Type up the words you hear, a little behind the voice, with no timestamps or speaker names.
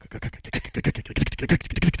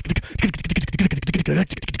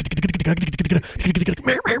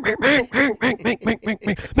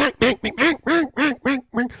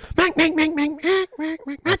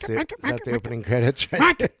That's the opening credits,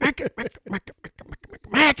 right?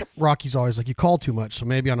 Rocky's always like, you call too much, so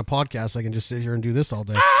maybe on a podcast I can just sit here and do this all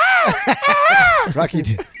day. Rocky,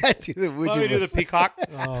 do the would you do the peacock.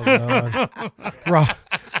 Oh, God.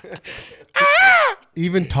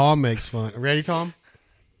 Even Tom makes fun. Ready, Tom?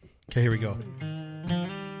 Okay, here we go.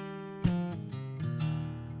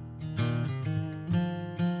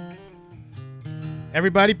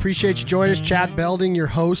 Everybody, appreciate you joining us. Chad Belding, your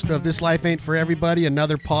host of This Life Ain't For Everybody,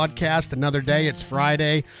 another podcast, another day. It's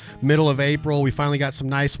Friday, middle of April. We finally got some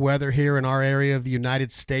nice weather here in our area of the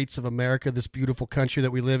United States of America, this beautiful country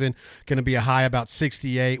that we live in. Going to be a high about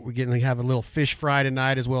 68. We're going to have a little fish fry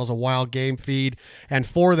tonight as well as a wild game feed. And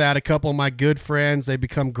for that, a couple of my good friends, they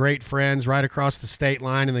become great friends right across the state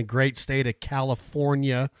line in the great state of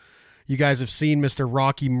California. You guys have seen Mr.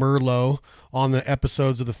 Rocky Merlo on the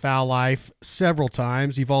episodes of The Foul Life several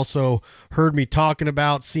times. You've also heard me talking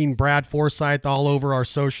about, seen Brad Forsyth all over our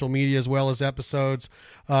social media as well as episodes.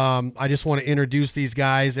 I just want to introduce these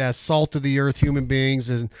guys as salt of the earth human beings,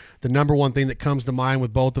 and the number one thing that comes to mind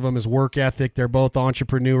with both of them is work ethic. They're both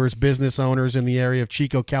entrepreneurs, business owners in the area of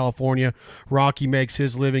Chico, California. Rocky makes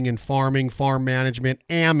his living in farming, farm management,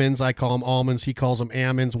 almonds. I call them almonds. He calls them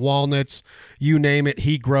almonds, walnuts, you name it.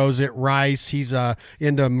 He grows it, rice. He's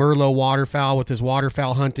into Merlot waterfowl with his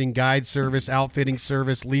waterfowl hunting guide service, outfitting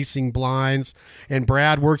service, leasing blinds. And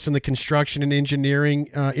Brad works in the construction and engineering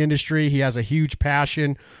industry. He has a huge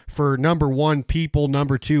passion for number one, people,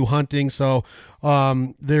 number two, hunting. So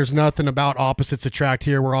there's nothing about opposites attract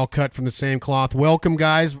here. We're all cut from the same cloth. Welcome,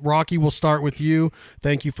 guys. Rocky, we'll start with you.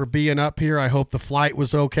 Thank you for being up here. I hope the flight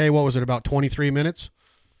was okay. What was it, about 23 minutes?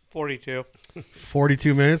 42.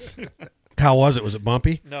 42 minutes? How was it? Was it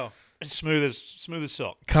bumpy? No, it's smooth as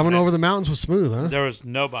silk. Coming over the mountains was smooth, huh? There was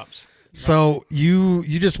no bumps. So you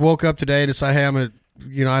just woke up today and decided,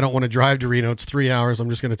 hey, I don't want to drive to Reno. It's 3 hours. I'm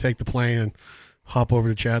just going to take the plane and hop over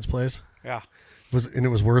to Chad's place. Yeah. And it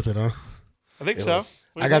was worth it, huh? I think so.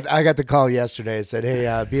 I got the call yesterday. It said,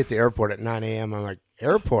 hey, be at the airport at 9 a.m. I'm like,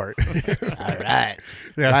 airport? All right.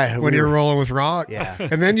 Yeah, Right, when you're rolling with Rock. Yeah.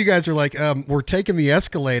 And then you guys are like, we're taking the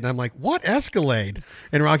Escalade. And I'm like, what Escalade?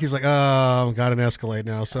 And Rocky's like, got an Escalade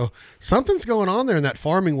now. So something's going on there in that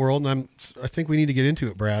farming world, and I think we need to get into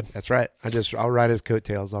it, Brad. That's right. I'll ride his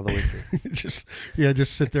coattails all the way through.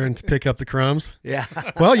 just sit there and pick up the crumbs. Yeah.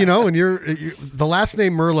 Well, when you're the last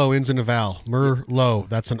name Merlo ends in a vowel. Merlo,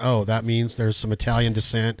 that's an O. That means there's some Italian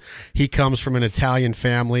descent. He comes from an Italian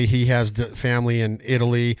family. He has the family in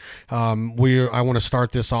Italy. I want to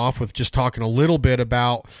start this off with just talking a little bit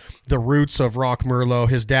about the roots of Rock Merlo.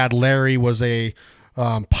 His dad, Larry, was a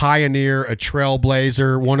pioneer, a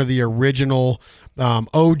trailblazer, one of the original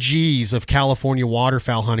OGs of California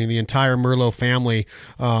waterfowl hunting. The entire Merlo family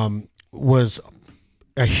was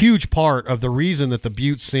a huge part of the reason that the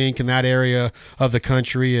Butte Sink in that area of the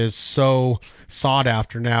country is so sought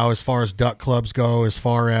after now, as far as duck clubs go, as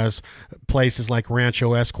far as places like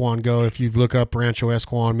Rancho Esquan go. If you look up Rancho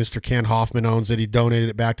Esquan, Mr. Ken Hoffman owns it. He donated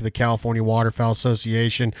it back to the California Waterfowl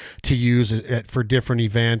Association to use it for different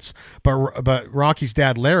events. But Rocky's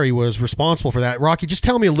dad, Larry, was responsible for that. Rocky, just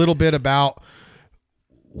tell me a little bit about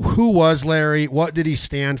who was Larry, what did he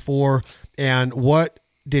stand for, and what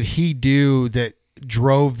did he do that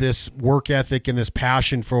drove this work ethic and this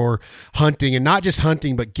passion for hunting, and not just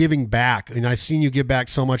hunting, but giving back. And I've seen you give back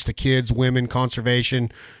so much to kids, women,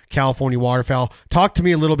 conservation, California waterfowl. Talk to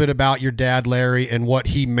me a little bit about your dad, Larry, and what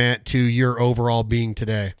he meant to your overall being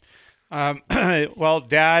today. Well,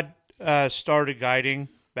 Dad started guiding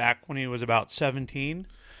back when he was about 17.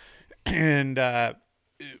 And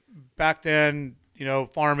back then,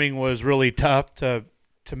 farming was really tough to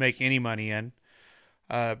make any money in.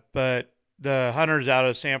 But the hunters out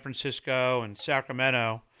of San Francisco and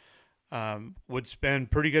Sacramento would spend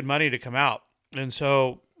pretty good money to come out. And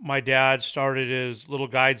so my dad started his little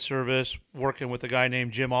guide service working with a guy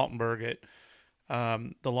named Jim Altenberg at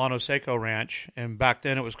the Llano Seco Ranch. And back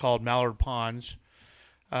then it was called Mallard Ponds.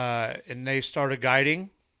 And they started guiding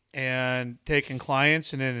and taking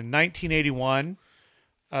clients. And then in 1981,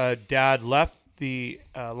 Dad left the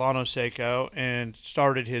Llano Seco and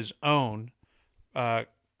started his own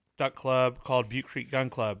duck club called Butte Creek Gun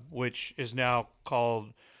Club, which is now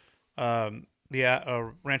called the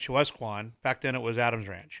Rancho Esquan. Back then it was Adams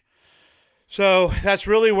Ranch. So that's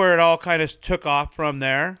really where it all kind of took off from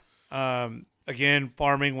there. Again,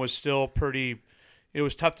 farming was still it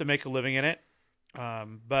was tough to make a living in it.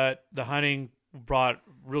 But the hunting brought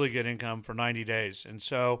really good income for 90 days. And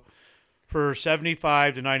so for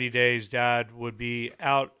 75 to 90 days, Dad would be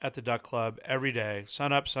out at the duck club every day,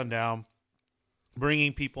 sun up, sundown,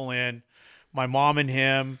 bringing people in. My mom and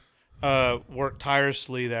him worked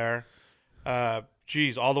tirelessly there.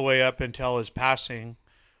 All the way up until his passing,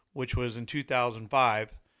 which was in 2005.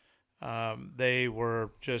 They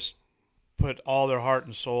were just put all their heart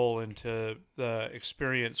and soul into the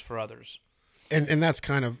experience for others. And that's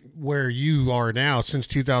kind of where you are now. Since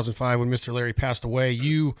 2005, when Mr. Larry passed away,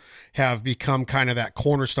 you have become kind of that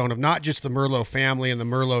cornerstone of not just the Merlot family and the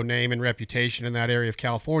Merlot name and reputation in that area of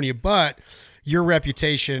California, but your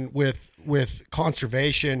reputation with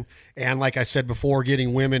conservation and, like I said before,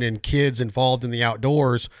 getting women and kids involved in the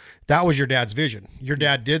outdoors. That was your dad's vision. Your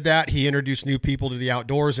dad did that. He introduced new people to the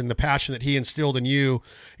outdoors, and the passion that he instilled in you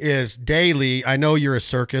is daily. I know you're a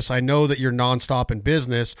circus. I know that you're nonstop in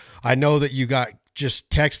business. I know that you got just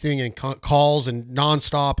texting and calls and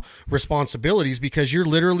nonstop responsibilities because you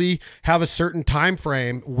literally have a certain time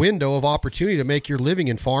frame window of opportunity to make your living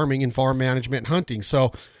in farming and farm management and hunting.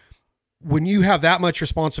 So when you have that much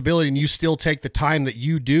responsibility and you still take the time that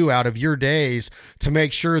you do out of your days to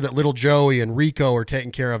make sure that little Joey and Rico are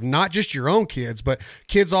taken care of, not just your own kids, but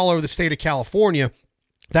kids all over the state of California,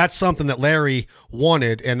 that's something that Larry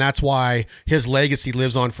wanted, and that's why his legacy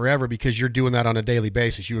lives on forever, because you're doing that on a daily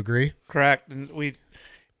basis. You agree? Correct. And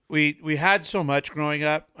we had so much growing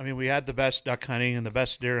up. I mean, we had the best duck hunting and the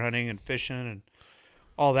best deer hunting and fishing and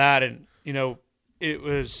all that. And,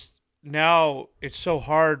 now it's so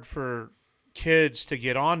hard for kids to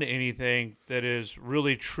get onto anything that is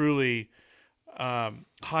really, truly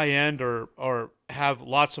high end or have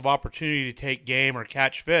lots of opportunity to take game or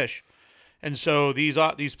catch fish. And so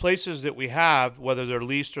these places that we have, whether they're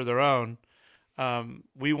leased or their own,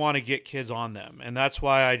 we want to get kids on them. And that's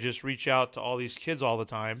why I just reach out to all these kids all the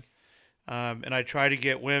time. And I try to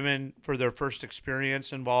get women for their first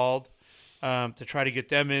experience involved, to try to get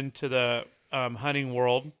them into the hunting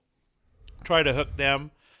world. Try to hook them,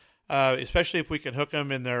 especially if we can hook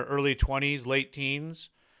them in their early 20s, late teens.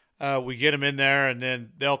 We get them in there, and then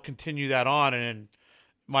they'll continue that on. And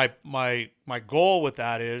my goal with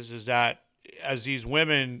that is that as these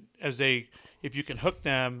women, if you can hook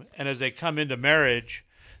them, and as they come into marriage,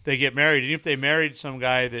 they get married. And if they married some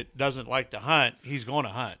guy that doesn't like to hunt, he's going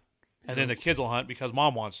to hunt. And then the kids will hunt because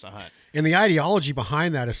mom wants to hunt. And the ideology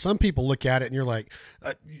behind that is some people look at it and you're like,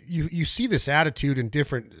 you see this attitude in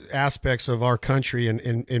different aspects of our country and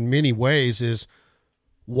in many ways is,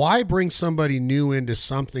 why bring somebody new into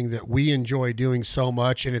something that we enjoy doing so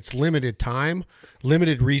much and it's limited time,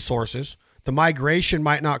 limited resources? The migration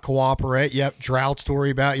might not cooperate. You have droughts to worry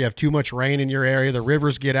about. You have too much rain in your area. The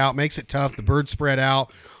rivers get out, makes it tough. The birds spread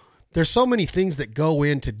out. There's so many things that go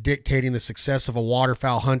into dictating the success of a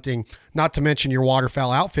waterfowl hunting, not to mention your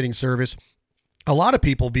waterfowl outfitting service. A lot of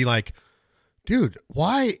people be like, dude,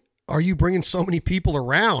 why are you bringing so many people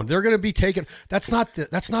around? They're going to be taken. That's not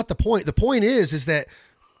the point. The point is that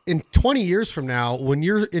in 20 years from now, when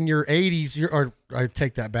you're in your 80s, I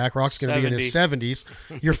take that back, Rock's going to be in his 70s.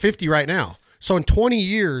 You're 50 right now. So in 20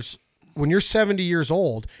 years, when you're 70 years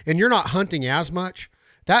old and you're not hunting as much,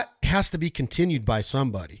 that has to be continued by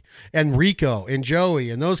somebody. And Rico and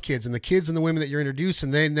Joey and those kids and the women that you're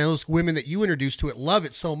introducing, then those women that you introduce to it love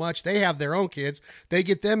it so much. They have their own kids. They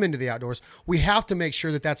get them into the outdoors. We have to make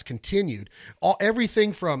sure that that's continued.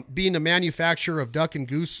 Everything from being a manufacturer of duck and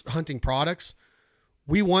goose hunting products,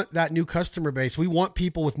 we want that new customer base. We want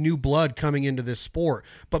people with new blood coming into this sport.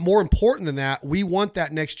 But more important than that, we want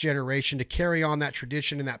that next generation to carry on that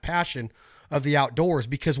tradition and that passion of the outdoors,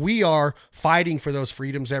 because we are fighting for those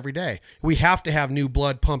freedoms every day. We have to have new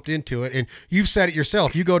blood pumped into it. And you've said it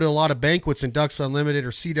yourself. You go to a lot of banquets in Ducks Unlimited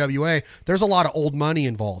or CWA, there's a lot of old money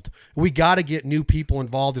involved. We got to get new people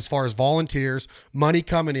involved as far as volunteers, money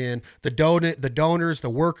coming in, the donors, the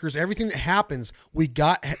workers, everything that happens. We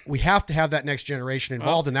have to have that next generation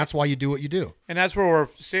involved. And that's why you do what you do. And that's where we're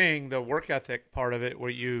seeing the work ethic part of it, where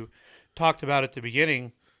you talked about at the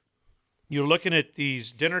beginning. You're looking at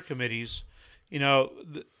these dinner committees.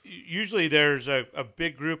 Usually there's a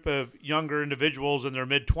big group of younger individuals in their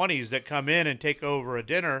mid-20s that come in and take over a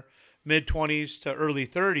dinner, mid-20s to early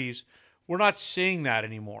 30s. We're not seeing that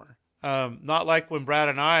anymore. Not like when Brad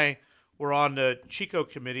and I were on the Chico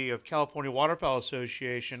committee of California Waterfowl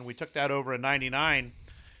Association. We took that over in '99,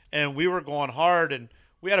 and we were going hard, and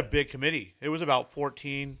we had a big committee. It was about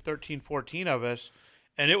 14 of us,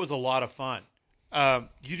 and it was a lot of fun.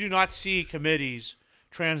 You do not see committees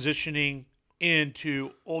transitioning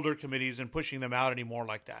into older committees and pushing them out anymore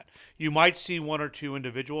like that. You might see one or two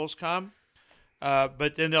individuals come,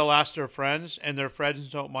 but then they'll ask their friends, and their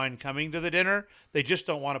friends don't mind coming to the dinner. They just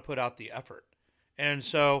don't want to put out the effort. And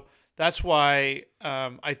so that's why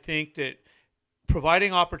I think that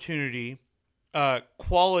providing opportunity,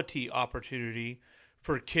 quality opportunity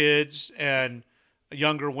for kids and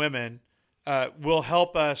younger women will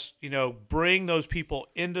help us, bring those people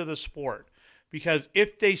into the sport. Because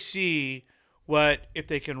if they see if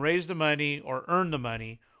they can raise the money or earn the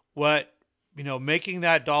money, making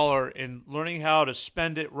that dollar and learning how to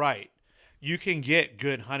spend it right, you can get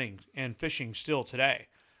good hunting and fishing still today.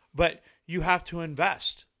 But you have to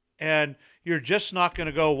invest. And you're just not going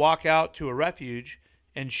to go walk out to a refuge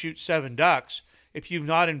and shoot 7 ducks if you've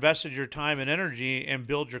not invested your time and energy and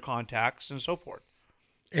build your contacts and so forth.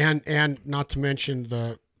 And not to mention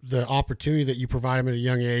the opportunity that you provide them at a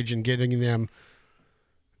young age and getting them,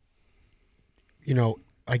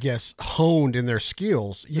 I guess, honed in their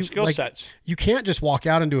skills. Skill sets. You can't just walk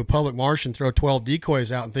out into a public marsh and throw 12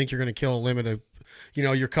 decoys out and think you're going to kill a limit of,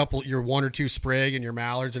 your 1 or 2 sprig and your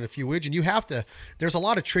mallards and a few widgeon. You have to, there's a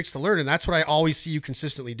lot of tricks to learn. And that's what I always see you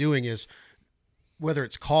consistently doing is, whether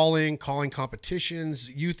it's calling competitions,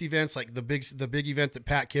 youth events like the big event that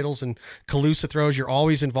Pat Kittles and Calusa throws, you're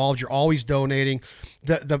always involved. You're always donating.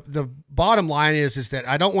 The bottom line is that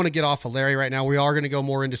I don't want to get off of Larry right now. We are going to go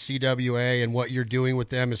more into CWA and what you're doing with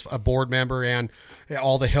them as a board member and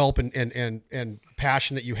all the help and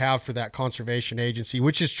passion that you have for that conservation agency,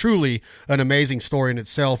 which is truly an amazing story in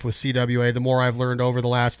itself with CWA. The more I've learned over the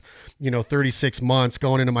last, 36 months,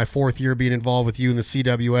 going into my 4th year being involved with you in the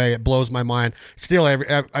CWA, it blows my mind. Still,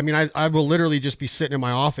 I will literally just be sitting in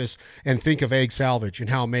my office and think of egg salvage and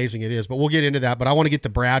how amazing it is. But we'll get into that. But I want to get to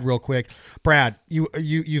Brad real quick. Brad,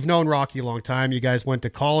 you've known Rocky a long time. You guys went to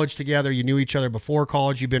college together. You knew each other before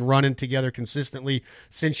college. You've been running together consistently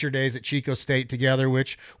since your days at Chico State together,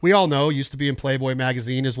 which we all know used to be in Playboy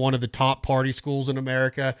magazine as one of the top party schools in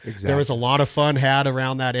America. Exactly. There was a lot of fun had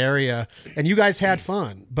around that area, and you guys had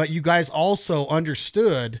fun, but you guys also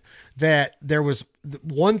understood that there was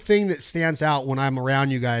one thing that stands out when I'm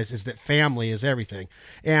around you guys is that family is everything.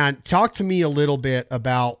 And talk to me a little bit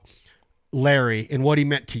about Larry and what he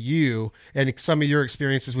meant to you and some of your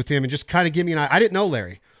experiences with him, and just kind of give me I didn't know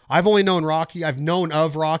Larry. I've only known Rocky. I've known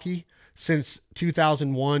of Rocky since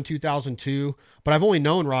 2001, 2002, but I've only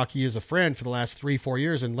known Rocky as a friend for the last 3-4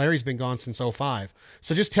 years, and Larry's been gone since 2005.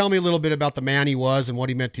 So just tell me a little bit about the man he was and what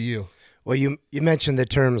he meant to you. Well, you mentioned the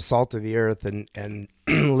term salt of the earth, and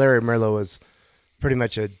Larry Merlo was pretty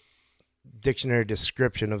much a dictionary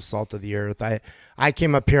description of salt of the earth. I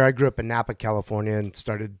came up here, I grew up in Napa, California, and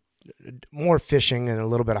started more fishing and a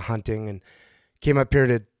little bit of hunting, and came up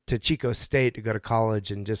here to Chico State to go to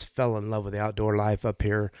college, and just fell in love with the outdoor life up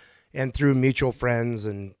here. And through mutual friends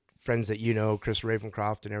and friends that Chris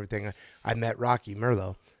Ravencroft and everything, I met Rocky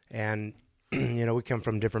Merlo. And, we come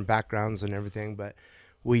from different backgrounds and everything, but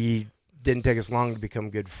we didn't take us long to become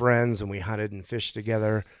good friends, and we hunted and fished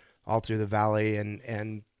together all through the valley.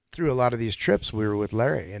 And through a lot of these trips, we were with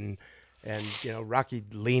Larry. And Rocky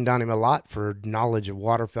leaned on him a lot for knowledge of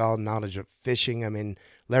waterfowl, knowledge of fishing. I mean,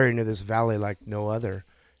 Larry knew this valley like no other.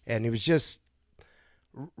 And he was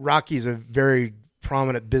Rocky's a very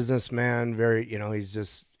prominent businessman,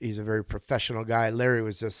 he's a very professional guy. Larry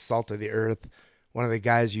was just salt of the earth, one of the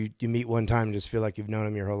guys you meet one time and just feel like you've known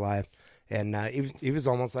him your whole life. And he was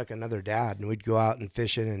almost like another dad, and we'd go out and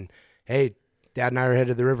fishing, and hey, Dad and I are headed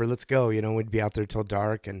to the river, let's go. We'd be out there till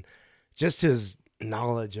dark, and just his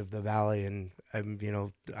knowledge of the valley. And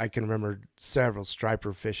I can remember several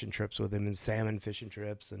striper fishing trips with him and salmon fishing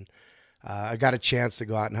trips, and I got a chance to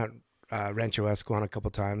go out and hunt Rancho Esquan a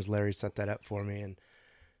couple times. Larry set that up for me, and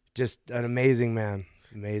just an amazing man.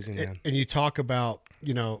 And you talk about,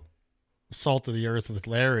 salt of the earth with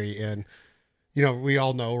Larry, and, we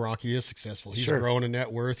all know Rocky is successful. He's growing a net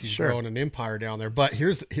worth. He's growing an empire down there. But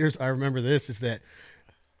here's, I remember this is that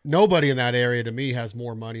nobody in that area to me has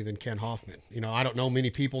more money than Ken Hoffman. I don't know many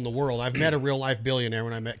people in the world. I've met a real life billionaire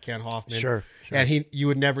when I met Ken Hoffman. Sure. And you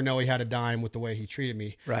would never know he had a dime with the way he treated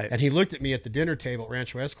me. Right. And he looked at me at the dinner table at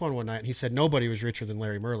Rancho Esquan one night, and he said, nobody was richer than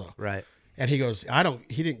Larry Merlo. Right. And he goes,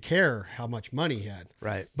 he didn't care how much money he had.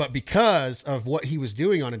 Right. But because of what he was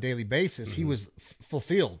doing on a daily basis, he was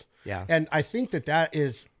fulfilled. Yeah. And I think that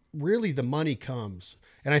is really the money comes.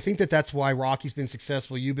 And I think that's why Rocky's been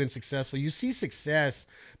successful. You've been successful. You see success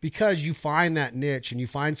because you find that niche and you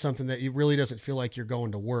find something that it really doesn't feel like you're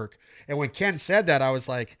going to work. And when Ken said that, I was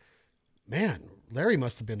like, man, Larry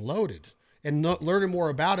must have been loaded. And learning more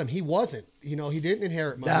about him, he wasn't. He didn't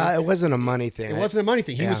inherit money. No, it wasn't a money thing. It wasn't a money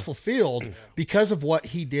thing. He was fulfilled because of what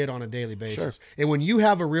he did on a daily basis. Sure. And when you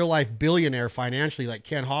have a real life billionaire financially, like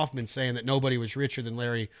Ken Hoffman saying that nobody was richer than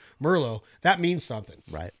Larry Merlo, that means something.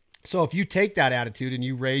 Right. So if you take that attitude and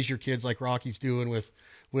you raise your kids like Rocky's doing with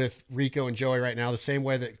with Rico and Joey right now, the same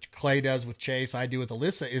way that Clay does with Chase, I do with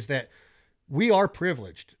Alyssa, is that we are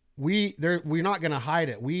privileged. We're not going to hide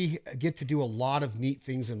it. We get to do a lot of neat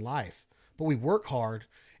things in life, but we work hard.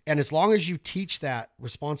 And as long as you teach that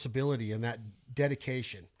responsibility and that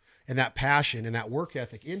dedication and that passion and that work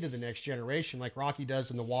ethic into the next generation, like Rocky does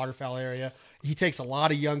in the waterfowl area, he takes a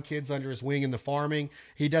lot of young kids under his wing in the farming.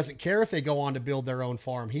 He doesn't care if they go on to build their own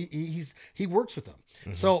farm. He works with them.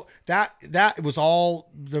 Mm-hmm. So that was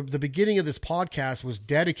all the beginning of this podcast was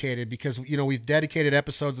dedicated because, we've dedicated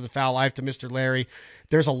episodes of The Fowl Life to Mr. Larry.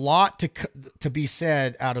 There's a lot to be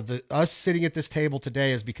said out of us sitting at this table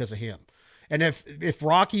today is because of him. And if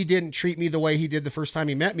Rocky didn't treat me the way he did the first time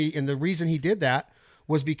he met me, and the reason he did that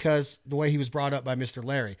was because the way he was brought up by Mr.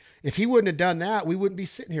 Larry. If he wouldn't have done that, we wouldn't be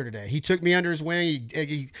sitting here today. He took me under his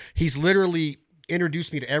wing. He's literally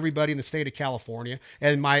introduced me to everybody in the state of California,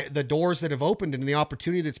 and the doors that have opened and the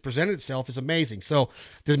opportunity that's presented itself is amazing. So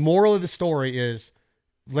the moral of the story is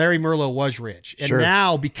Larry Merlo was rich. And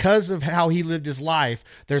now, because of how he lived his life,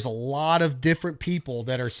 there's a lot of different people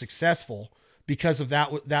that are successful because of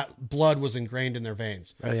that blood was ingrained in their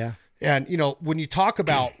veins. Oh yeah. And when you talk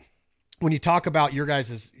about your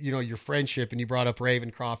guys' your friendship, and you brought up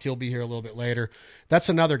Ravencroft, he'll be here a little bit later. That's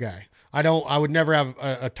another guy. I would never have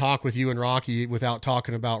a talk with you and Rocky without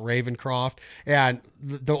talking about Ravencroft. And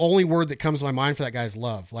the only word that comes to my mind for that guy is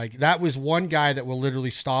love. Like, that was one guy that will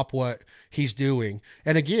literally stop what he's doing.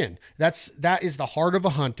 And again, that is the heart of a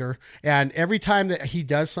hunter. And every time that he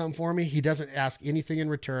does something for me, he doesn't ask anything in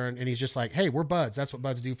return. And he's just like, hey, we're buds. That's what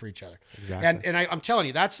buds do for each other. Exactly. And I'm telling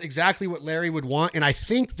you, that's exactly what Larry would want. And I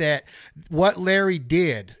think that what Larry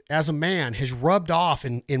did as a man has rubbed off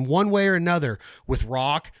in one way or another with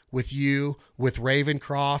Rock, with you, with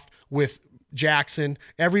Ravencroft, with Jackson.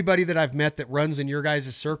 Everybody that I've met that runs in your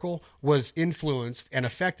guys' circle was influenced and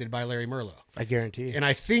affected by Larry Merlo. I guarantee you. And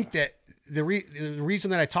I think that the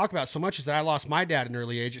reason that I talk about it so much is that I lost my dad at an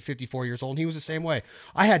early age at 54 years old, and he was the same way.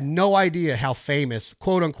 I had no idea how famous,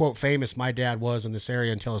 quote unquote famous, my dad was in this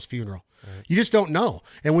area until his funeral. Right. You just don't know.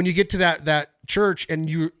 And when you get to that church and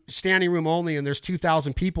you're standing room only and there's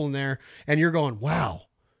 2,000 people in there and you're going, wow,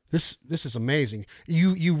 this is amazing.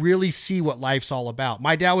 You really see what life's all about.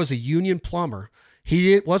 My dad was a union plumber.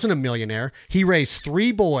 He wasn't a millionaire. He raised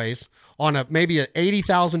 3 boys on maybe an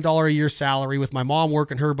 $80,000 a year salary, with my mom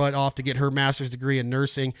working her butt off to get her master's degree in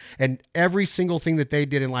nursing. And every single thing that they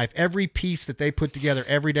did in life, every piece that they put together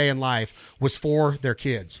every day in life was for their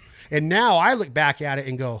kids. And now I look back at it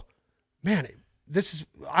and go, man,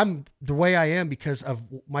 I'm the way I am because of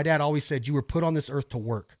my dad always said you were put on this earth to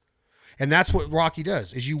work. And that's what Rocky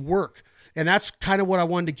does, is you work. And that's kind of what I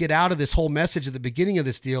wanted to get out of this whole message at the beginning of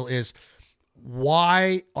this deal is,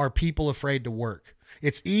 why are people afraid to work?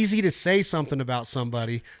 It's easy to say something about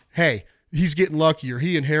somebody. Hey, he's getting lucky, or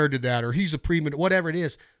he inherited that, or he's a premonition, whatever it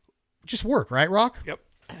is. Just work, right, Rock? Yep.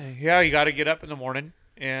 Yeah, you got to get up in the morning.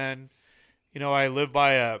 And, I live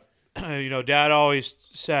by Dad always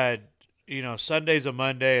said, Sunday's a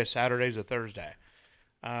Monday, a Saturday's a Thursday.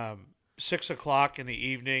 6 o'clock in the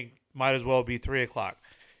evening might as well be 3 o'clock.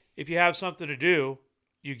 If you have something to do,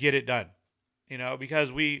 you get it done.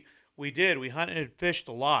 Because we hunted and fished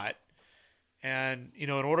a lot. And,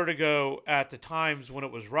 in order to go at the times when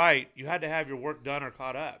it was right, you had to have your work done or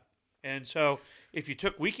caught up. And so if you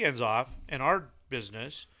took weekends off in our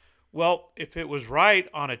business, well, if it was right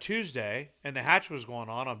on a Tuesday and the hatch was going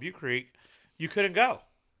on Butte Creek, you couldn't go.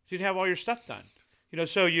 You didn't have all your stuff done.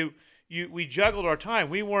 So we juggled our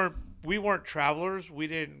time. We weren't travelers. We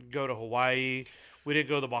didn't go to Hawaii. We didn't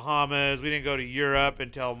go to the Bahamas. We didn't go to Europe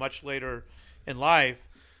until much later in life.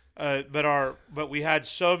 But we had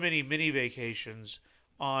so many mini vacations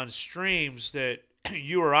on streams that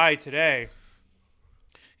you or I today,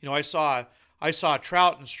 I saw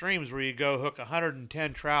trout in streams where you go hook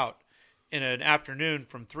 110 trout in an afternoon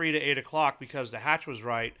from 3 to 8 o'clock because the hatch was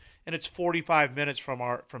right, and it's 45 minutes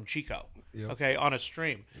from Chico. Yep. Okay, on a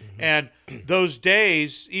stream. Mm-hmm. And those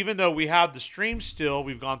days, even though we have the stream still,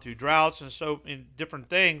 we've gone through droughts and so in different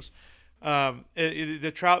things.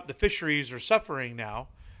 The fisheries are suffering now,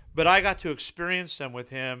 but I got to experience them with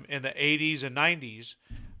him in the 80s and 90s,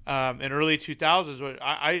 and early 2000s.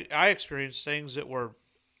 I experienced things that were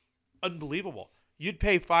unbelievable. You'd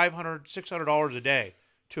pay $500, $600 a day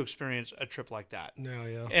to experience a trip like that. No,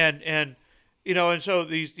 yeah. And so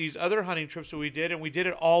these other hunting trips that we did, and we did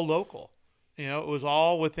it all local. It was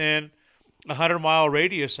all within a 100-mile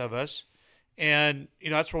radius of us. And,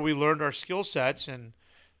 that's where we learned our skill sets. And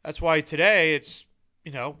that's why today it's,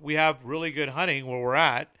 we have really good hunting where we're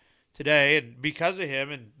at today. And because of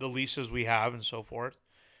him and the leases we have and so forth.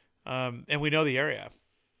 And we know the area.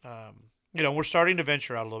 we're starting to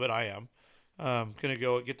venture out a little bit. I am going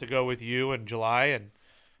to get to go with you in July and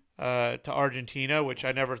to Argentina, which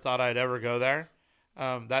I never thought I'd ever go there.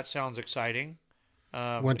 That sounds exciting.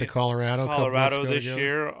 Went to Colorado. Colorado this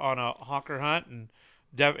year on a honker hunt, and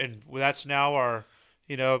that's now our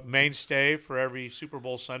mainstay for every Super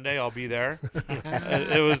Bowl Sunday. I'll be there.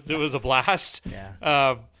 It was a blast.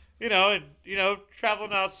 Yeah.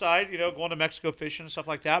 Traveling outside, going to Mexico fishing and stuff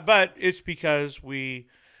like that. But it's because we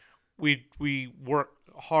work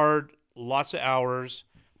hard, lots of hours.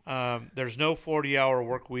 There's no 40-hour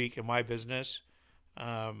work week in my business.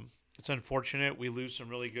 It's unfortunate. We lose some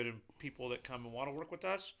really good people that come and want to work with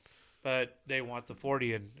us, but they want the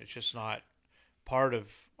 40, and it's just not part of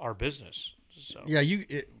our business. So. Yeah,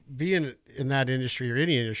 being in that industry or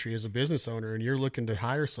any industry as a business owner, and you're looking to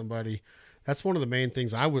hire somebody, that's one of the main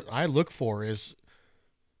things I look for is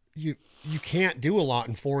you can't do a lot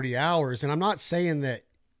in 40 hours. And I'm not saying that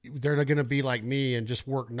they're going to be like me and just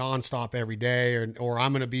work nonstop every day, or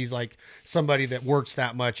I'm going to be like somebody that works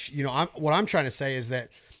that much. What I'm trying to say is that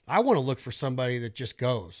I want to look for somebody that just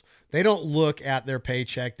goes. They don't look at their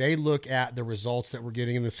paycheck. They look at the results that we're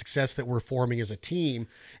getting and the success that we're forming as a team.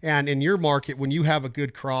 And in your market, when you have a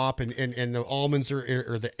good crop and the almonds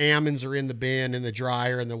or the almonds are in the bin and the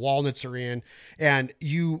dryer and the walnuts are in, and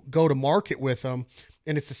you go to market with them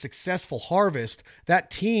and it's a successful harvest, that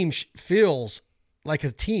team feels like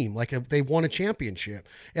a team, they won a championship.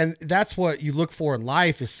 And that's what you look for in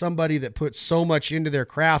life, is somebody that puts so much into their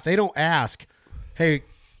craft. They don't ask, hey,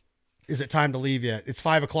 is it time to leave yet? It's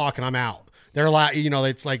 5:00 and I'm out. They're like,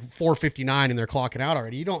 it's like 4:59 and they're clocking out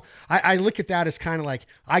already. I look at that as kind of like,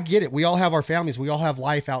 I get it. We all have our families. We all have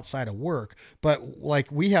life outside of work, but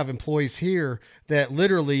like we have employees here that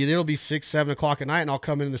literally it'll be 6, 7 o'clock at night and I'll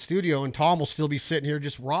come into the studio and Tom will still be sitting here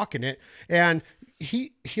just rocking it. And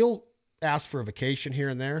he'll ask for a vacation here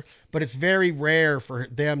and there, but it's very rare for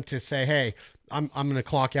them to say, hey, I'm going to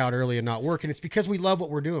clock out early and not work. And it's because we love what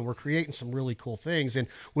we're doing. We're creating some really cool things. And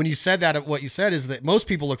when you said that, what you said is that most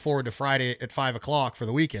people look forward to Friday at 5:00 for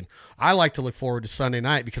the weekend. I like to look forward to Sunday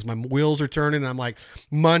night because my wheels are turning. And I'm like,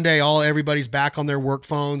 Monday, everybody's back on their work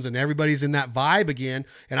phones and everybody's in that vibe again.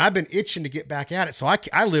 And I've been itching to get back at it. So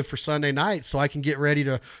I live for Sunday night so I can get ready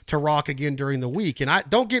to rock again during the week. And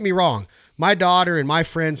don't get me wrong. My daughter and my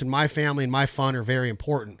friends and my family and my fun are very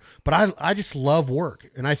important, but I just love work.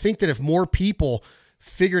 And I think that if more people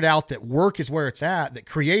figured out that work is where it's at, that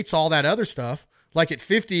creates all that other stuff, like at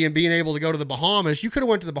 50 and being able to go to the Bahamas, you could have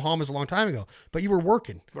went to the Bahamas a long time ago, but you were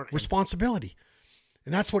working. Responsibility.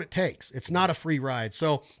 And that's what it takes. It's not a free ride.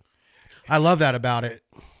 So I love that about it.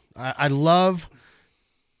 I love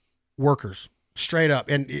workers. Straight up.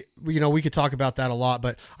 And, we could talk about that a lot,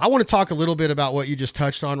 but I want to talk a little bit about what you just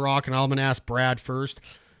touched on, Rock, and I'm going to ask Brad first.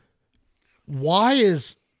 What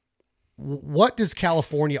does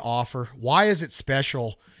California offer? Why is it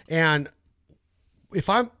special? And if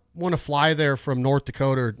I want to fly there from North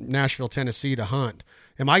Dakota or Nashville, Tennessee to hunt,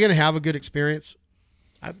 am I going to have a good experience?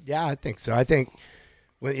 I think so. I think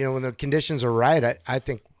when the conditions are right, I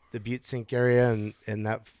think the Butte Sink area and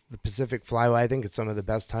the Pacific Flyway, I think it's some of the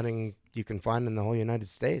best hunting you can find in the whole United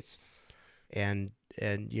States. And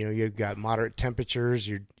you've got moderate temperatures.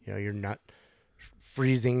 You're not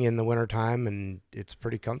freezing in the wintertime, and it's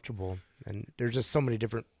pretty comfortable. And there's just so many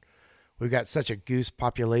different. We've got such a goose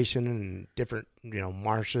population and different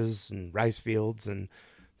marshes and rice fields, and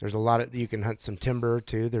there's a lot of you can hunt some timber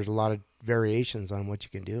too. There's a lot of variations on what you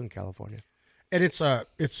can do in California. And it's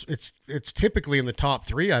typically in the top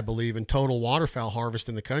 3, I believe, in total waterfowl harvest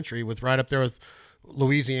in the country, with right up there with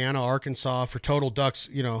Louisiana, Arkansas for total ducks.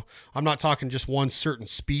 I'm not talking just one certain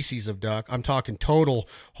species of duck. I'm talking total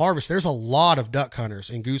harvest. There's a lot of duck hunters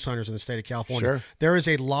and goose hunters in the state of California. Sure. There is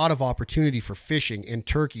a lot of opportunity for fishing and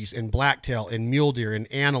turkeys and blacktail and mule deer and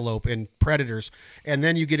antelope and predators. And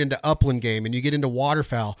then you get into upland game and you get into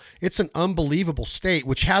waterfowl. It's an unbelievable state,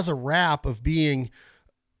 which has a rap of being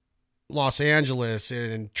Los Angeles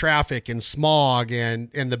and traffic and smog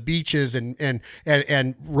and the beaches and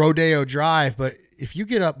Rodeo Drive. But if you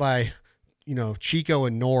get up by, Chico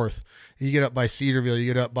and North, you get up by Cedarville,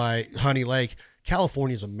 you get up by Honey Lake,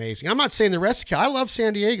 California's amazing. I'm not saying the rest of California. I love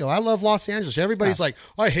San Diego. I love Los Angeles. Everybody's like,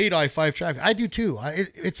 I hate I-5 traffic. I do too.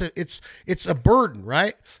 It's a burden,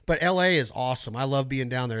 right? But LA is awesome. I love being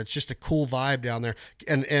down there. It's just a cool vibe down there.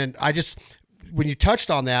 And I just, when you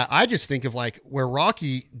touched on that, I just think of like where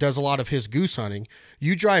Rocky does a lot of his goose hunting.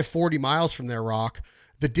 You drive 40 miles from there, Rock.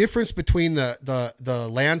 The difference between the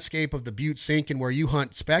landscape of the Butte Sink and where you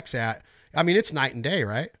hunt specs at, I mean, it's night and day,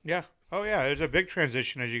 right? Yeah. Oh, yeah. There's a big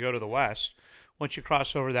transition as you go to the west. Once you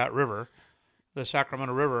cross over that river, the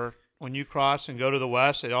Sacramento River, when you cross and go to the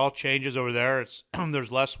west, it all changes over there. It's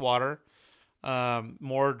there's less water,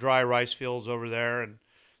 more dry rice fields over there, and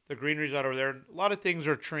the greenery's out over there. A lot of things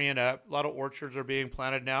are treeing up. A lot of orchards are being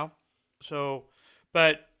planted now. So,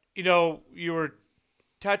 but you were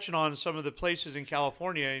touching on some of the places in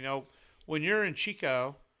California. When you're in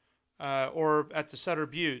Chico or at the Sutter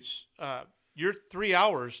Buttes, you're 3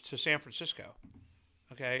 hours to San Francisco.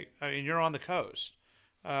 Okay, I mean, you're on the coast.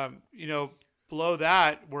 Below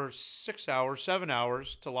that, we're 6 hours, 7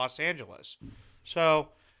 hours to Los Angeles. So,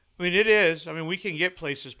 I mean, it is. I mean, we can get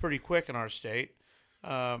places pretty quick in our state.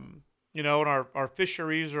 And our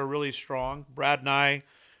fisheries are really strong. Brad and I,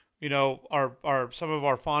 our some of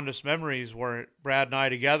our fondest memories were Brad and I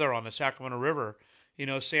together on the Sacramento River.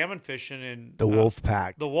 Salmon fishing in The Wolf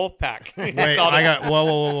Pack. The Wolf Pack. Wait, I got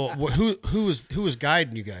whoa. Who was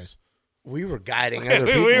guiding you guys? We were guiding other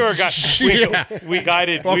people. We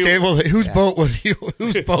guided. Okay, whose boat was you?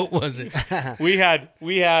 Whose boat was it?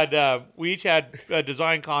 we each had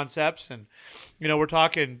design concepts, and we're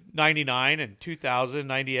talking 99 and 2000,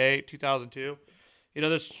 98, 2002.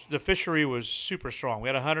 The fishery was super strong. We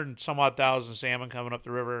had 100 and some odd thousand salmon coming up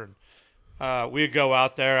the river, and we'd go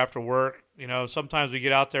out there after work. Sometimes we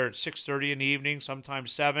get out there at 6:30 in the evening,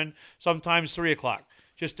 sometimes 7, sometimes 3 o'clock,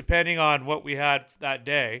 just depending on what we had that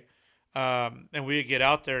day. And we'd get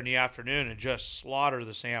out there in the afternoon and just slaughter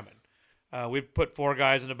the salmon. We'd put 4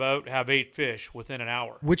 guys in the boat, have 8 fish within an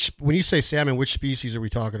hour. When you say salmon, which species are we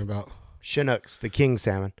talking about? Chinooks, the king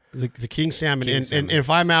salmon. The king salmon. And if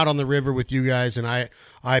I'm out on the river with you guys and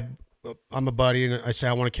I'm a buddy and I say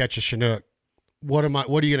I want to catch a Chinook, what are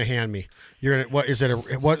you going to hand me?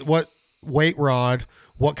 What weight rod,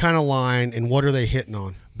 what kind of line, and what are they hitting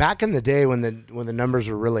on? Back in the day when the numbers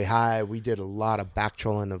were really high, we did a lot of back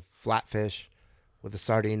trolling of flatfish with a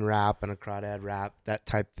sardine wrap and a crawdad wrap, that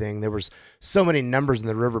type thing. There was so many numbers in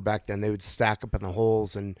the river back then, they would stack up in the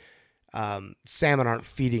holes, and salmon aren't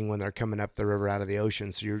feeding when they're coming up the river out of the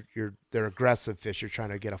ocean. So they're aggressive fish. You're trying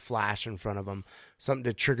to get a flash in front of them, something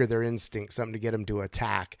to trigger their instinct, something to get them to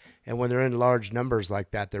attack. And when they're in large numbers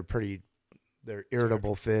like that, they're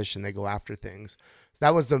irritable fish and they go after things.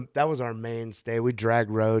 So that was our mainstay. We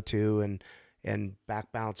drag row too and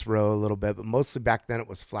back bounce row a little bit, but mostly back then it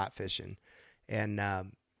was flat fishing. And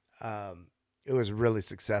it was really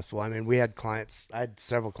successful. I mean, I had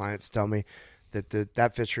several clients tell me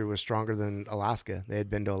that fishery was stronger than Alaska. They had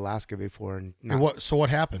been to Alaska before. So what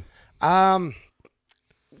happened?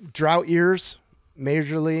 Drought years,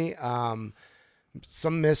 majorly.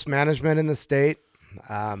 Some mismanagement in the state.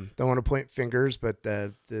 Don't want to point fingers, but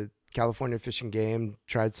the California Fish and Game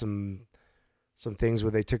tried some things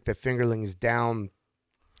where they took the fingerlings down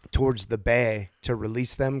towards the bay to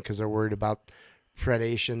release them because they're worried about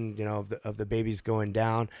predation, of the babies going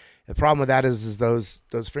down. The problem with that is those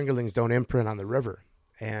fingerlings don't imprint on the river,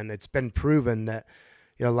 and it's been proven that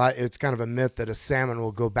it's kind of a myth that a salmon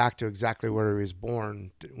will go back to exactly where he was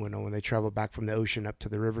born when they travel back from the ocean up to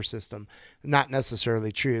the river system. Not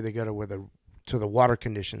necessarily true. They go to where the water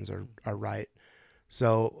conditions are right.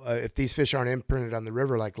 So if these fish aren't imprinted on the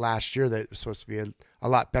river like last year, that was supposed to be a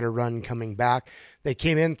lot better run coming back. They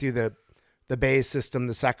came in through the Bay system,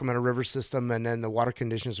 the Sacramento River system, and then the water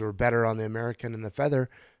conditions were better on the American and the Feather,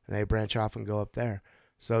 and they branch off and go up there.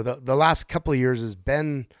 So the last couple of years has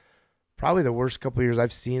been probably the worst couple of years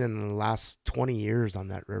I've seen in the last 20 years on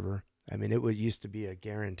that river. I mean, it used to be a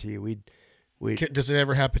guarantee. Does it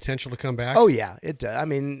ever have potential to come back? Oh yeah, it does. I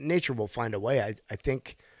mean, nature will find a way. I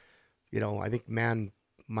think, I think man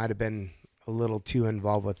might have been a little too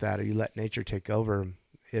involved with that. If you let nature take over,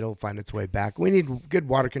 it'll find its way back. We need good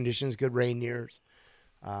water conditions, good rain years.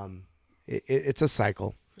 It's a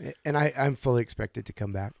cycle, and I'm fully expected to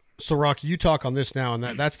come back. So, Rocky, you talk on this now, and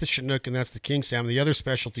that's the Chinook and that's the king salmon. The other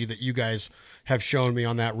specialty that you guys have shown me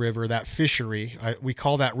on that river, that fishery, we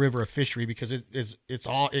call that river a fishery because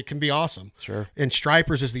it can be awesome. Sure. And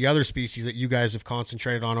stripers is the other species that you guys have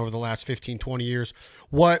concentrated on over the last 15, 20 years.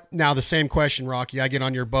 Now the same question, Rocky, I get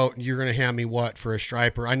on your boat and you're going to hand me what for a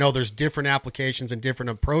striper? I know there's different applications and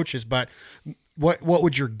different approaches, but what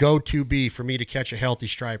would your go-to be for me to catch a healthy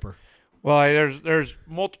striper? Well, there's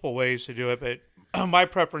multiple ways to do it, but my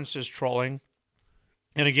preference is trolling.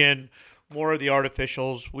 And again, more of the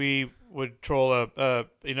artificials. We would troll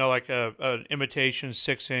an imitation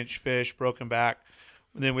 6-inch fish, broken back.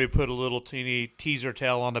 And then we put a little teeny teaser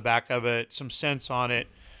tail on the back of it, some scents on it.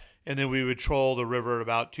 And then we would troll the river at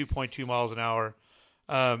about 2.2 miles an hour.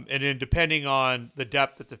 And then depending on the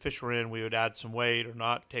depth that the fish were in, we would add some weight or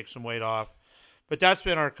not, take some weight off. But that's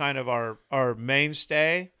been our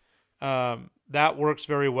mainstay. That works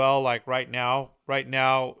very well. Like right now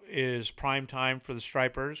is prime time for the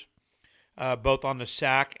stripers. both on the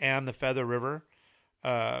Sac and the Feather River.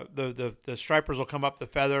 The stripers will come up the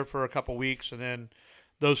Feather for a couple weeks, and then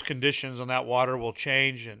those conditions on that water will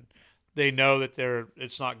change, and they know that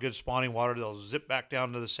it's not good spawning water. They'll zip back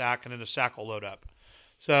down to the Sac, and then the Sac will load up.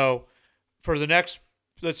 So for the next,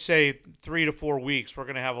 let's say, 3 to 4 weeks, we're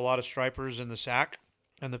going to have a lot of stripers in the Sac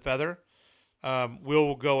and the Feather.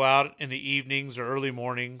 We'll go out in the evenings or early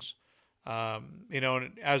mornings.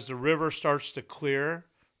 And as the river starts to clear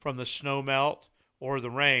from the snow melt or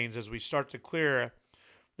the rains, as we start to clear,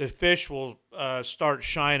 the fish will start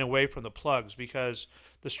shying away from the plugs because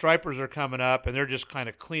the stripers are coming up and they're just kind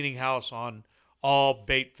of cleaning house on all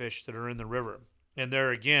bait fish that are in the river. And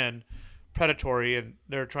they're, again, predatory, and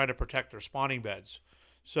they're trying to protect their spawning beds,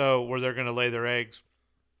 so where they're going to lay their eggs.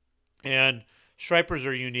 And stripers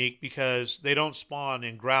are unique because they don't spawn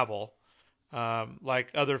in gravel like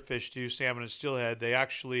other fish do, salmon and steelhead. They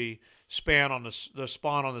actually spawn on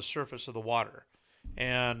the surface of the water.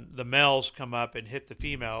 And the males come up and hit the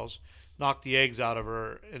females, knock the eggs out of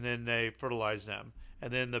her, and then they fertilize them.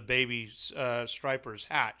 And then the baby stripers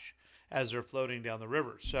hatch as they're floating down the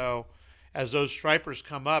river. So as those stripers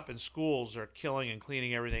come up in schools, they're killing and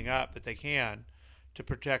cleaning everything up that they can to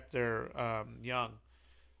protect their young.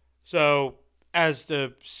 So as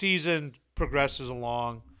the season progresses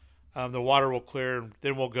along, the water will clear, and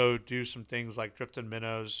then we'll go do some things like drifting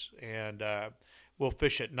minnows, and we'll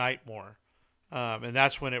fish at night more. And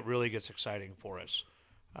that's when it really gets exciting for us.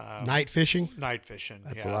 Night fishing? Night fishing.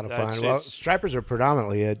 That's a lot of fun. Well, stripers are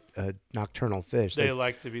predominantly a nocturnal fish. They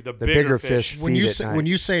like to be the bigger fish. When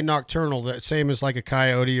you say nocturnal, the same as like a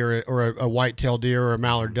coyote or a white-tailed deer or a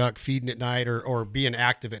mallard duck feeding at night or being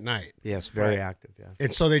active at night. Yes, very active. Yeah.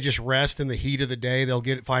 And so they just rest in the heat of the day. They'll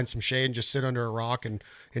find some shade and just sit under a rock and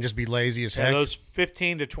just be lazy as heck. Those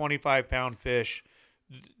 15 to 25 pound fish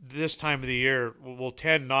this time of the year will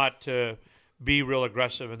tend not to be real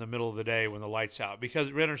aggressive in the middle of the day when the light's out,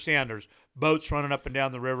 because we understand there's boats running up and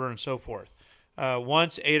down the river and so forth.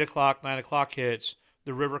 Once 8 o'clock, 9 o'clock hits,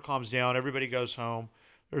 the river calms down, everybody goes home.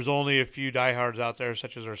 There's only a few diehards out there,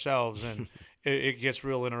 such as ourselves, and it gets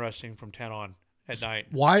real interesting from 10 on at night.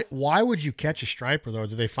 Why would you catch a striper though?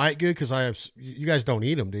 Do they fight good? Because you guys don't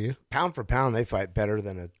eat them, do you? Pound for pound, they fight better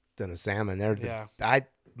than a salmon.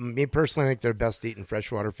 Me personally, I think they're best eating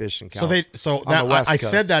freshwater fish in California. I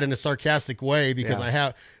said that in a sarcastic way because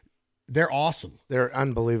they're awesome. They're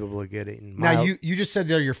unbelievably good eating. Now you just said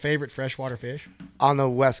they're your favorite freshwater fish on the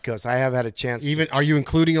West Coast. I have had a chance. Even are you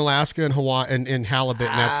including Alaska and Hawaii and halibut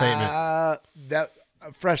in that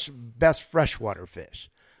statement? Best freshwater fish.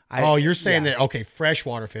 You're saying that? Okay,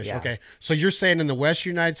 freshwater fish. Yeah. Okay, so you're saying in the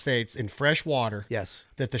Western United States in freshwater, yes,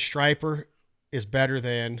 that the striper is better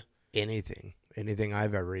than anything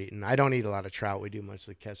I've ever eaten. I don't eat a lot of trout. We do much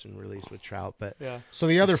the catch and release with trout, but so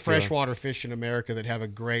the other freshwater fish in America that have a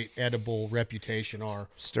great edible reputation are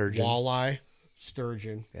sturgeon, walleye,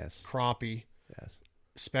 sturgeon, yes, crappie, yes,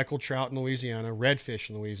 speckled trout in Louisiana, redfish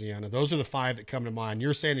in Louisiana. Those are the 5 that come to mind.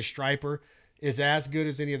 You're saying the striper is as good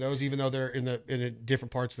as any of those, even though they're in the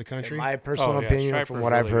different parts of the country? In my personal opinion, from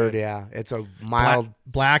what I've heard, it's a mild...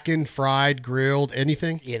 Blackened, fried, grilled,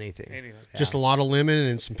 anything? Anything. Just a lot of lemon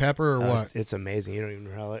and some pepper, or what? It's amazing. You don't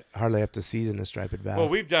even hardly have to season a striped bass. Well,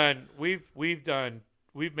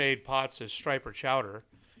 we've made pots of striper chowder,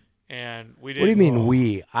 and we didn't... What do you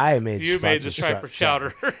mean I made... You made the striper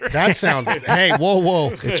chowder. That sounds... Hey,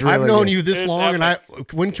 whoa. It's really I've known good. you this long, and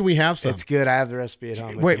when can we have some? It's good. I have the recipe at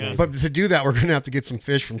home. Wait, but to do that, we're going to have to get some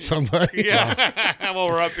fish from somebody. Yeah, well,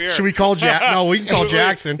 we're up here. Should we call No, we can call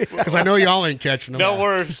Jackson, because I know y'all ain't catching them. No,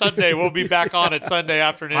 we're Sunday. We'll be back on it Sunday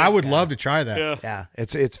afternoon. I would love to try that. Yeah,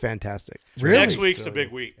 it's fantastic. Really? Next week's a big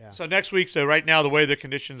week. Yeah. So next week, right now, the way the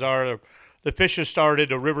conditions are, the fish have started,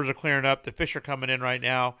 the rivers are clearing up, the fish are coming in right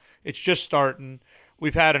now. It's just starting.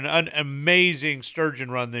 We've had an amazing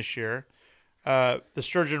sturgeon run this year. The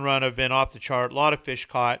sturgeon run have been off the chart. A lot of fish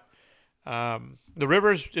caught. The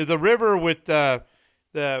river with the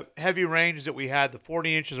heavy rains that we had, the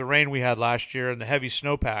 40 inches of rain we had last year, and the heavy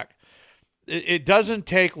snowpack. It doesn't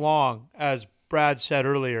take long, as Brad said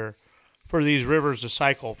earlier, for these rivers to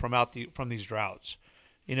cycle from these droughts.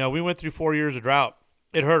 We went through 4 years of drought.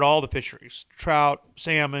 It hurt all the fisheries: trout,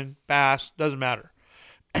 salmon, bass, doesn't matter.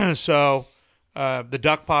 So the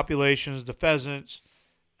duck populations, the pheasants.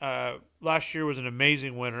 Last year was an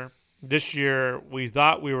amazing winter. This year we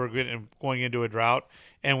thought we were going into a drought,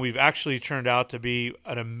 and we've actually turned out to be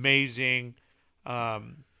an amazing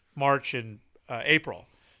March and April.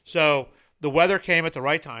 So the weather came at the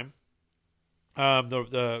right time.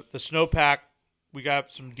 The snowpack, we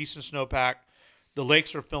got some decent snowpack. The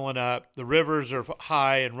lakes are filling up. The rivers are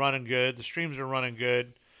high and running good. The streams are running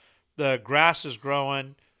good. the grass is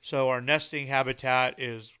growing, so our nesting habitat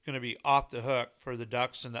is going to be off the hook for the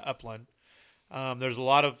ducks in the upland. There's a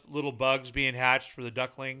lot of little bugs being hatched for the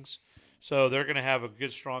ducklings, so they're going to have a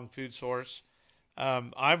good, strong food source.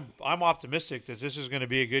 I'm optimistic that this is going to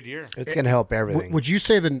be a good year. It's going to help everything. Would you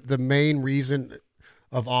say the main reason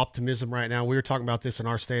of optimism right now, we were talking about this in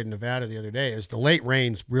our state of Nevada the other day, is the late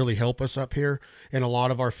rains really help us up here in a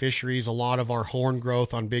lot of our fisheries, a lot of our horn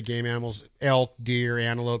growth on big game animals, elk, deer,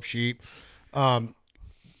 antelope, sheep.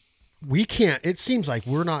 It seems like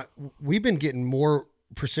we've been getting more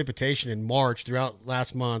precipitation in March throughout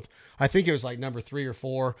last month. I think it was like number 3 or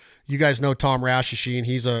 4. You guys know Tom Rashashin.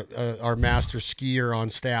 He's our master skier on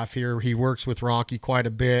staff here. He works with Rocky quite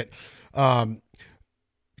a bit.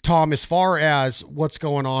 Tom, as far as what's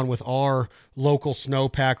going on with our local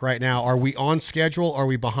snowpack right now, are we on schedule? Are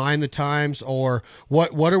we behind the times? Or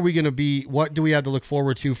what are we going to be? What do we have to look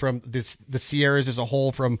forward to from the Sierras as a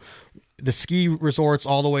whole, from the ski resorts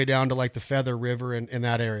all the way down to like the Feather River in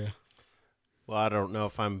that area? Well, I don't know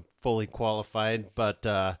if I'm fully qualified, but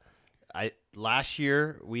last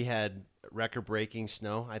year we had record-breaking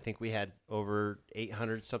snow. I think we had over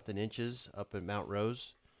 800-something inches up at Mount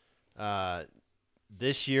Rose.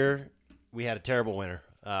 This year we had a terrible winter.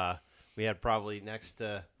 We had probably next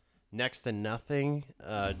to nothing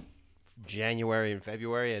January and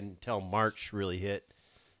February until March really hit,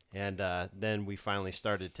 and then we finally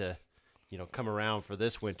started to, come around for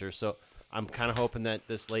this winter. So I'm kind of hoping that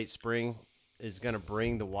this late spring is going to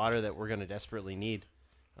bring the water that we're going to desperately need.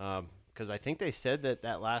 Because I think they said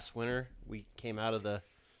that last winter we came out of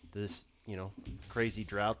this crazy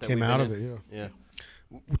drought that came out of it. Yeah.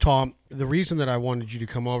 Tom, the reason that I wanted you to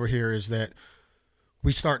come over here is that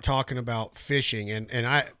we start talking about fishing, and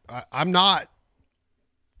I'm not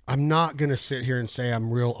going to sit here and say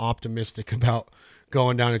I'm real optimistic about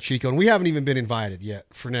going down to Chico, and we haven't even been invited yet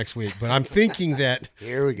for next week. But I'm thinking that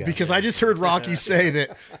here we go, because I just heard Rocky say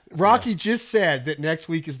that. Rocky just said that next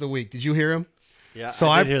week is the week. Did you hear him? Yeah, so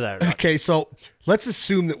I did hear that. Rocky. Okay, so let's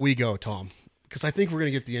assume that we go, Tom, because I think we're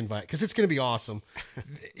going to get the invite because it's going to be awesome.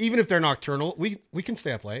 Even if they're nocturnal, we can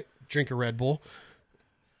stay up late, drink a Red Bull.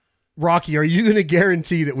 Rocky, are you going to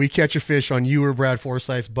guarantee that we catch a fish on you or Brad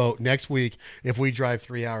Forsyth's boat next week if we drive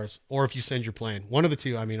 3 hours, or if you send your plane? One of the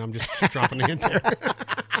two. I mean, I'm just dropping it in there.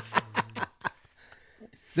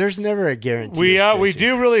 There's never a guarantee. We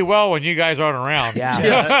do really well when you guys aren't around.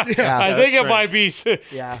 Yeah. I think it might be.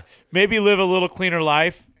 Yeah. Maybe live a little cleaner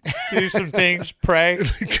life. Do some things. Pray.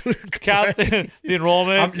 The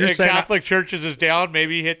enrollment in Catholic churches is down.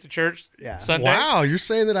 Maybe hit the church Sunday. Wow, you're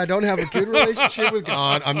saying that I don't have a good relationship with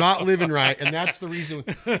God. I'm not living right, and that's the reason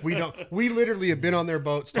we don't. We literally have been on their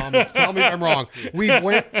boats, Tom. Tell me if I'm wrong.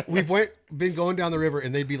 Been going down the river,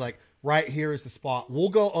 and they'd be like, right here is the spot. We'll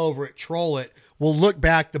go over it, troll it. We'll look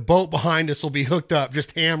back. The boat behind us will be hooked up,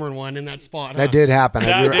 just hammering one in that spot. That did happen.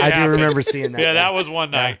 I do remember seeing that. Yeah, that was one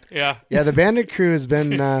night. Yeah. Yeah, the Bandit crew has been.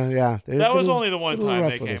 That was only the one time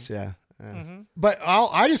they came. Yeah. Mm-hmm. But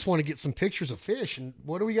I just want to get some pictures of fish. And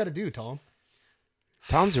what do we got to do, Tom?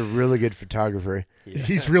 Tom's a really good photographer. Yeah.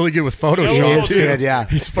 He's really good with Photoshop. Yeah, He's good. Yeah,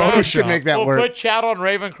 he's Photoshop. Make that work. We'll put Chad on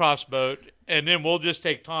Ravencroft's boat, and then we'll just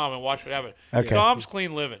take Tom and watch what happens. Okay. Tom's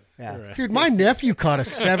clean living. Yeah. Right. Dude, my nephew caught a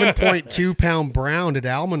 7.2 pound brown at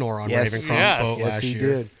Almanor on Ravencroft's boat last year. Yes, he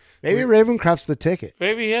did. Maybe Ravencroft's the ticket.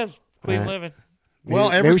 Maybe he is clean living.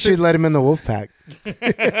 Maybe we should let him in the wolf pack.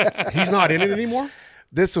 He's not in it anymore?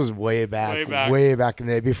 This was way back in the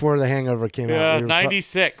day, before the Hangover came out. Yeah,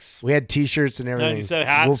 96. We had T-shirts and everything. 97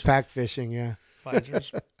 hats. Wolf pack fishing, yeah.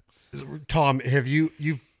 Tom, have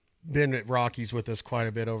you've been at Rockies with us quite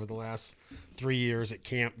a bit over the last 3 years at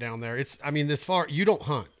camp down there. This far, you don't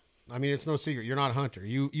hunt. I mean, it's no secret. You're not a hunter.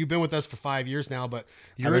 You've been with us for 5 years now, but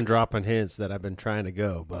I've been dropping hints that I've been trying to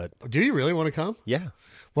go, but do you really want to come? Yeah.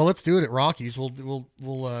 Well, let's do it at Rockies. We'll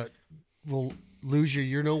lose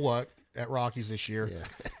you know what at Rockies this year. Yeah.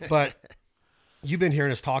 But you've been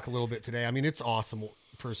hearing us talk a little bit today. I mean, it's awesome.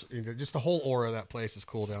 Just the whole aura of that place is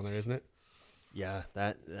cool down there, isn't it? Yeah,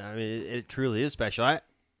 it truly is special.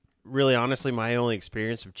 Really, honestly, my only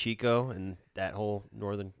experience of Chico and that whole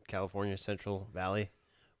Northern California Central Valley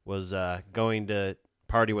was going to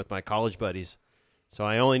party with my college buddies. So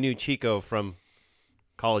I only knew Chico from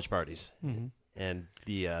college parties and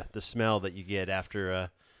the smell that you get after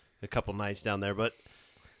a couple nights down there. But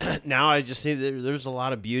now I just see there's a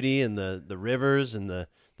lot of beauty in the rivers and the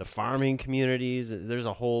farming communities. There's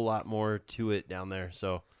a whole lot more to it down there.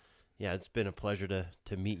 So, yeah, it's been a pleasure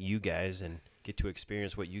to meet you guys and get to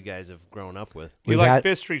experience what you guys have grown up with. You We've like had-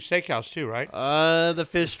 Fifth Street Steakhouse too, right? The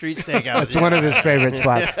Fish Street Steakhouse. That's one of his favorite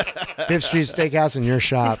spots. Fifth Street Steakhouse in your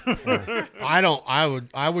shop. Yeah.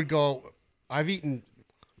 I would go. I've eaten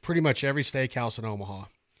pretty much every steakhouse in Omaha.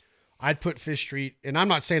 I'd put Fish Street, and I'm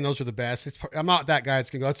not saying those are the best. I'm not that guy that's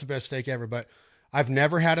gonna go, that's the best steak ever, but I've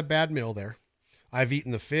never had a bad meal there. I've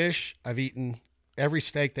eaten the fish. I've eaten every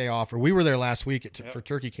steak they offer. We were there last week for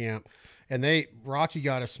turkey camp, and Rocky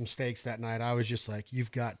got us some steaks that night. I was just like,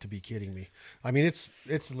 you've got to be kidding me. I mean, it's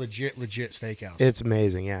legit steakhouse. It's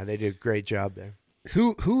amazing. Yeah, they did a great job there.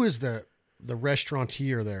 Who is the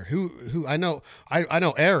restaurateur there? Who I know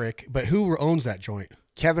Eric, but who owns that joint?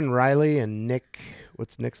 Kevin Riley and Nick.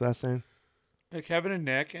 What's Nick's last name? Kevin and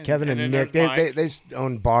Nick. Kevin and then Nick. there's Mike. They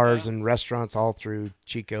own bars and restaurants all through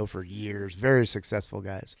Chico for years. Very successful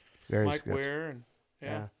guys. Very Mike successful. Ware and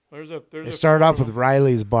Yeah. There's They a started few off of with them.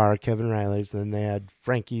 Riley's bar, Kevin Riley's. Then they had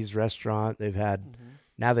Frankie's restaurant. They've had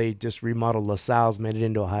now they just remodeled LaSalle's, made it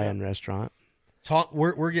into a high-end restaurant. Tom,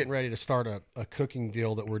 we're getting ready to start a cooking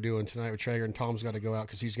deal that we're doing tonight with Traeger, and Tom's got to go out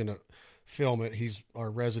because he's going to film it. He's our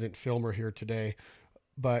resident filmer here today.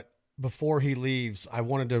 But before he leaves, I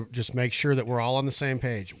wanted to just make sure that we're all on the same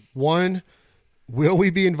page. 1, will we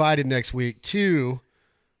be invited next week? 2,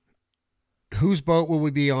 whose boat will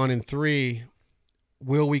we be on? And 3,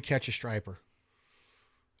 will we catch a striper?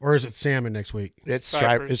 Or is it salmon next week? It's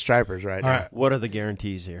Stripers. It's stripers right All now. right. What are the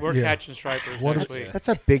guarantees here? We're Yeah. catching stripers What next is- week. That's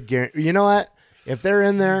a big guarantee. You know what? If they're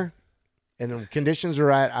in there and the conditions are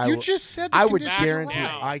right, You just said the I would conditions are guarantee.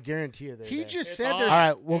 right. I guarantee you. He just It's said on. there's All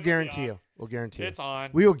right, we'll It'll be guarantee on. you. We'll guarantee It's you. on.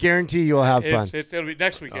 We will guarantee you'll have fun. It'll be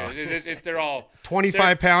next weekend. They're all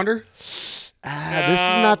 25-pounder. This is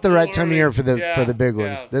not the right time of year for the big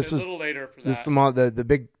ones. Yeah, This a is little later for this that.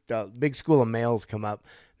 the big school of males come up.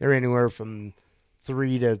 They're anywhere from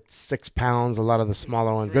 3 to 6 pounds. A lot of the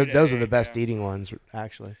smaller ones. 3 to Those are 8, the best yeah. eating ones,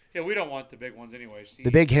 actually. Yeah, we don't want the big ones anyways.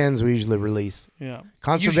 The big hens we usually release. Yeah.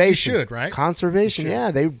 Conservation. You should, right? Conservation. You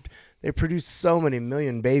should. Yeah, they produce so many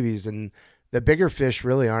million babies, and the bigger fish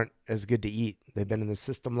really aren't as good to eat. They've been in the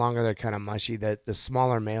system longer. They're kind of mushy. That the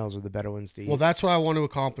smaller males are the better ones to eat. Well, that's what I want to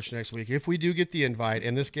accomplish next week. If we do get the invite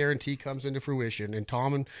and this guarantee comes into fruition and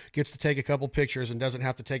Tom gets to take a couple pictures and doesn't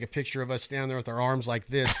have to take a picture of us standing there with our arms like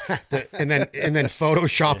this and then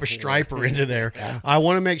Photoshop a striper into there. I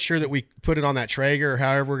want to make sure that we put it on that Traeger or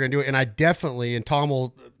however we're going to do it. And I definitely, and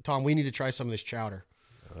Tom, we need to try some of this chowder.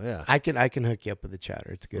 Oh, yeah. I can hook you up with the chowder.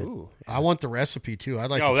 It's good. Ooh. I want the recipe too. I'd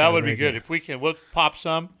like to No, try that to would be make good. it. If we can, we'll pop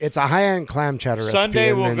some. It's a high-end clam chowder recipe. Sunday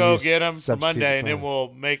and we'll then go use get them for substitute Monday, and clam. then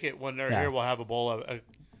we'll make it when they're Yeah. here. We'll have a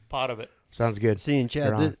pot of it. Sounds good. See, and You're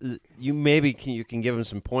Chad, on. you maybe you can give them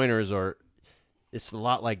some pointers, or it's a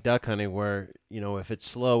lot like duck hunting where, if it's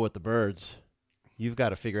slow with the birds, you've got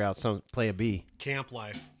to figure out play a B. Camp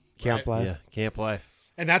life. Camp life. Yeah, camp life.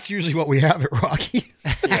 And that's usually what we have at Rocky.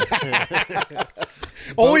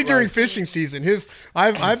 Only during fishing season.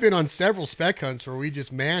 I've been on several spec hunts where we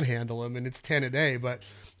just manhandle them and it's 10 a day. But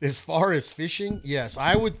as far as fishing, yes,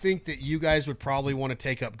 I would think that you guys would probably want to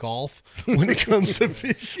take up golf when it comes to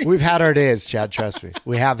fishing. We've had our days, Chad. Trust me.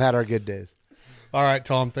 We have had our good days. All right,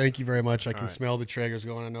 Tom, thank you very much. I can smell the Traegers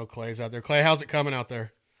going. I know Clay's out there. Clay, how's it coming out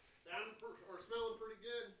there? Smelling pretty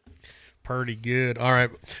good. Pretty good. All right,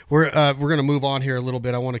 we're gonna move on here a little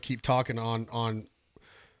bit. I want to keep talking on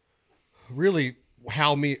really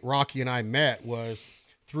how Rocky and I met was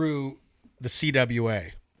through the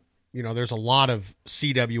CWA. There's a lot of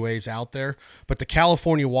CWAs out there, but the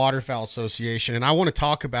California Waterfowl Association, and I want to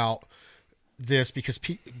talk about this because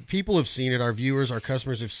people have seen it. Our viewers, our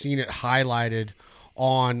customers have seen it highlighted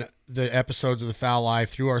on the episodes of The Fowl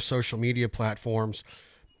Life through our social media platforms.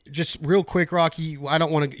 Just real quick, Rocky, I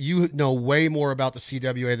don't want to, you know way more about the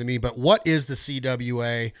CWA than me, but what is the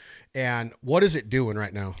CWA and what is it doing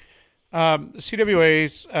right now? The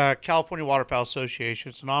CWA's California Waterfowl Association.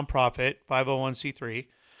 It's a nonprofit, 501c3.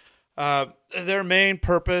 Their main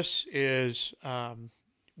purpose is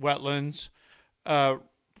wetlands,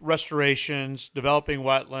 restorations, developing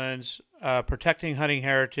wetlands, protecting hunting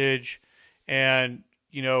heritage, and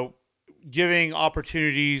giving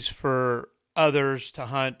opportunities for others to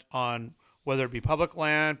hunt on whether it be public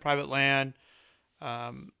land, private land.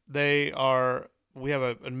 We have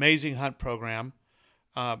an amazing hunt program,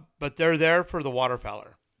 but they're there for the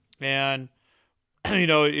waterfowler. And when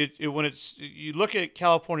you look at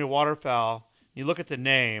California waterfowl, you look at the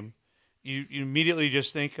name, you immediately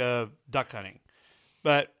just think of duck hunting.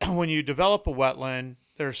 But when you develop a wetland,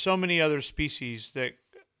 there are so many other species that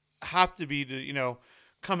have to be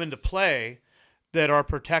come into play that are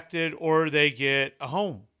protected or they get a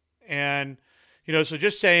home. And so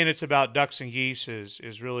just saying it's about ducks and geese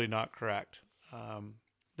is really not correct.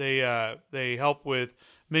 They help with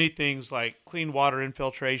many things like clean water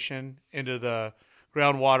infiltration into the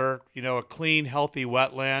groundwater. A clean, healthy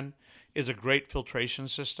wetland is a great filtration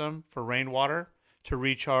system for rainwater to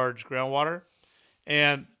recharge groundwater.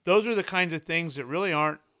 And those are the kinds of things that really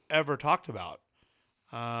aren't ever talked about.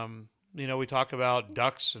 We talk about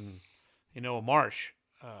ducks and, a marsh.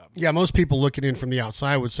 Yeah, most people looking in from the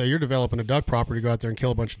outside would say you're developing a duck property to go out there and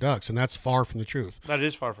kill a bunch of ducks, and that's far from the truth. That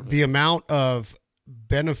is far from the amount of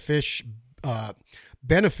benefits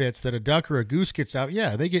that a duck or a goose gets out.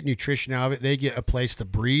 Yeah, they get nutrition out of it. They get a place to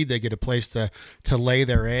breed. They get a place to lay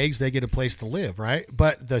their eggs. They get a place to live, right?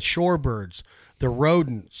 But the shorebirds, the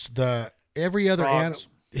rodents, every other animal,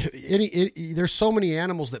 there's so many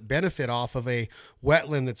animals that benefit off of a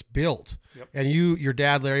wetland that's built. Yep. And your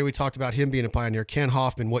dad, Larry, we talked about him being a pioneer. Ken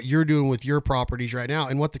Hoffman, what you're doing with your properties right now,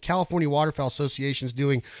 and what the California Waterfowl Association is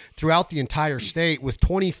doing throughout the entire state with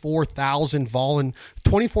 24,000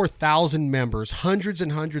 members, hundreds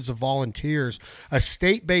and hundreds of volunteers, a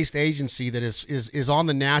state-based agency that is on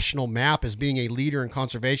the national map as being a leader in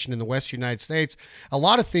conservation in the Western United States. A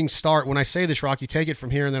lot of things start, when I say this, Rocky, take it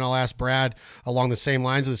from here, and then I'll ask Brad along the same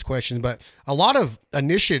lines of this question, but a lot of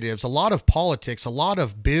initiatives, a lot of politics, a lot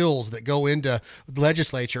of bills that go into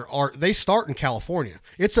legislature they start in California.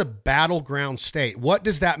 It's a battleground state. What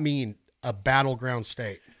does that mean, a battleground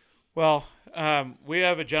state? Well, we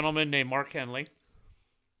have a gentleman named Mark Henley.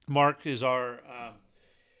 Mark is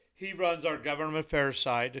he runs our government affairs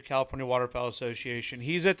side, the California Waterfowl Association.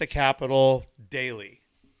 He's at the Capitol daily,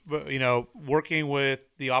 working with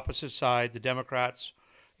the opposite side, the Democrats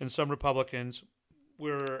and some Republicans.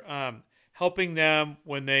 We're helping them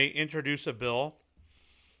when they introduce a bill,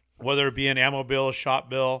 whether it be an ammo bill, a shot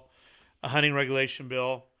bill, a hunting regulation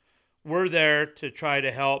bill. We're there to try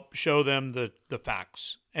to help show them the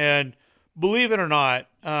facts. And believe it or not,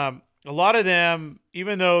 a lot of them,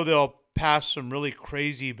 even though they'll pass some really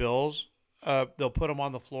crazy bills, they'll put them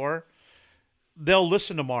on the floor, they'll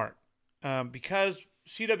listen to Mark because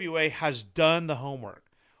CWA has done the homework.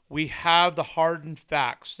 We have the hardened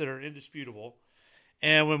facts that are indisputable.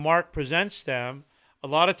 And when Mark presents them, a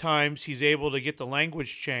lot of times he's able to get the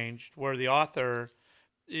language changed where the author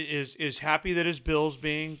is happy that his bill's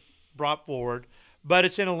being brought forward, but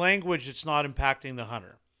it's in a language that's not impacting the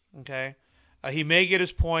hunter. Okay? He may get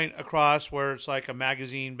his point across where it's like a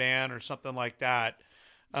magazine ban or something like that.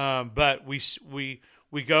 But we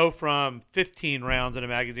go from 15 rounds in a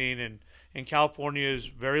magazine, and California is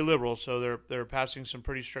very liberal, so they're passing some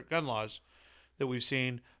pretty strict gun laws that we've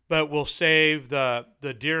seen. But we'll save the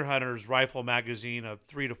deer hunter's rifle magazine of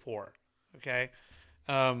 3 to 4. Okay,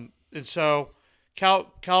 and so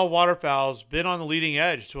Cal Waterfowl's been on the leading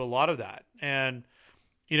edge to a lot of that, and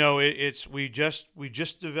we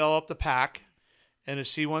just developed a pack and a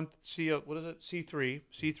C3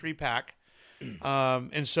 pack,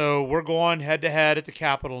 and so we're going head to head at the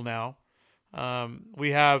Capitol now.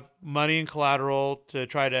 We have money and collateral to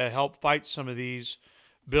try to help fight some of these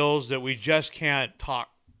bills that we just can't talk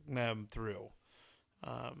them through.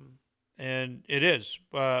 And it is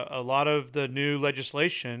a lot of the new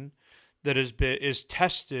legislation that is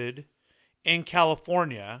tested in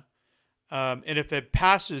California. And if it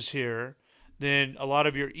passes here, then a lot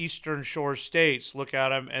of your Eastern Shore states look at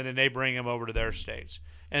them and then they bring them over to their states.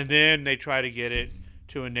 And then they try to get it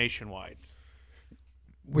to a nationwide.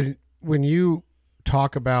 When you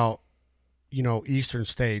talk about, Eastern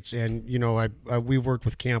states, and, we've worked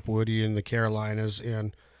with Camp Woody in the Carolinas,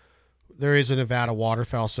 and there is a Nevada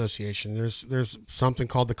Waterfowl Association. There's something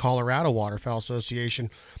called the Colorado Waterfowl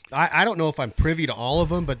Association. I don't know if I'm privy to all of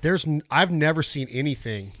them, but I've never seen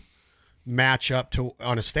anything match up to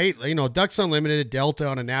on a state. Ducks Unlimited, Delta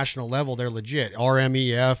on a national level, they're legit.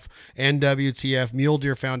 RMEF, NWTF, Mule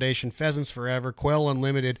Deer Foundation, Pheasants Forever, Quail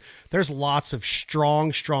Unlimited. There's lots of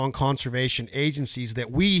strong conservation agencies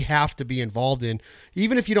that we have to be involved in.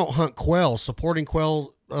 Even if you don't hunt quail, supporting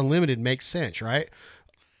Quail Unlimited makes sense, right?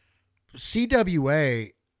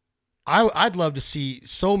 CWA, I'd love to see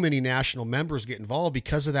so many national members get involved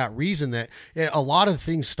because of that reason, that a lot of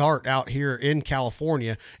things start out here in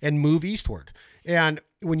California and move eastward. And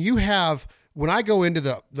when I go into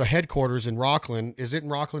the headquarters in Rockland, is it in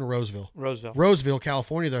Rockland or Roseville? Roseville,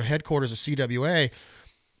 California, the headquarters of CWA.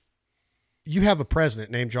 You have a president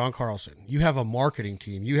named John Carlson. You have a marketing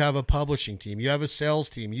team. You have a publishing team. You have a sales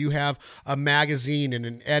team. You have a magazine and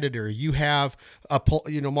an editor. You have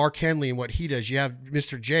Mark Henley and what he does. You have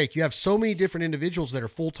Mr. Jake. You have so many different individuals that are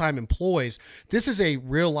full-time employees. This is a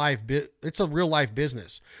real life it's a real life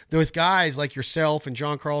business. With guys like yourself and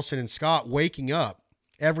John Carlson and Scott waking up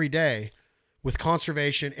every day with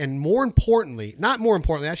conservation and more importantly, not more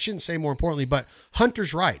importantly, I shouldn't say more importantly, but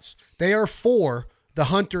hunters' rights. They are for the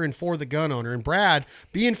hunter and for the gun owner. And Brad,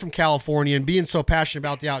 being from California and being so passionate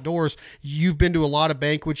about the outdoors, you've been to a lot of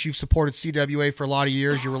banquets. You've supported CWA for a lot of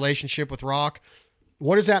years, your relationship with Rock.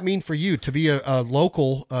 What does that mean for you to be a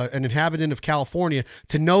local, an inhabitant of California,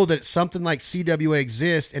 to know that something like CWA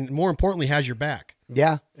exists and more importantly has your back?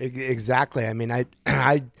 Yeah, exactly. I mean,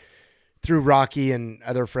 I through Rocky and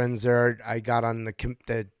other friends there, I got on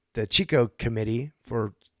the Chico committee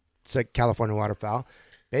for California waterfowl,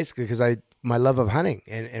 basically because my love of hunting.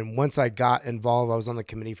 And once I got involved, I was on the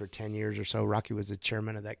committee for 10 years or so. Rocky was the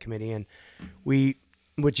chairman of that committee. And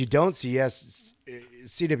what you don't see, yes,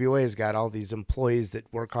 CWA has got all these employees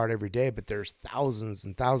that work hard every day, but there's thousands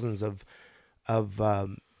and thousands of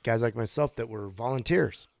guys like myself that were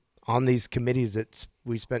volunteers on these committees that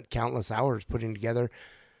we spent countless hours putting together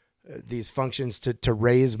these functions to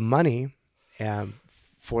raise money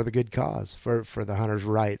for the good cause, for the hunters'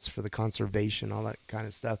 rights, for the conservation, all that kind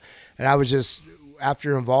of stuff. And I was just, after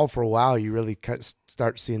you're involved for a while, you really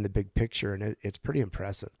start seeing the big picture, and it's pretty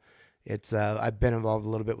impressive. It's I've been involved a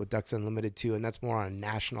little bit with Ducks Unlimited too, and that's more on a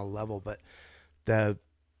national level. But the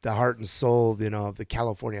heart and soul, of the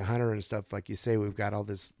California hunter and stuff, like you say, we've got all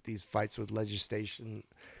these fights with legislation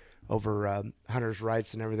over hunters'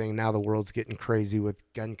 rights and everything. Now the world's getting crazy with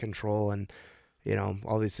gun control and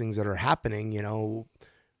all these things that are happening.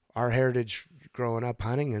 Our heritage growing up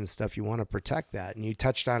hunting and stuff, you want to protect that. And you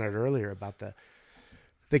touched on it earlier about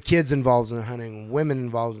the kids involved in hunting, women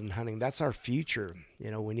involved in hunting. That's our future.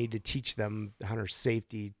 We need to teach them hunter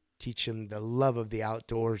safety, teach them the love of the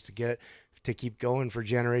outdoors to keep going for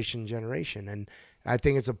generation. And I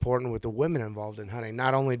think it's important with the women involved in hunting.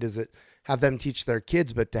 Not only does it have them teach their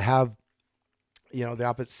kids, but to have, the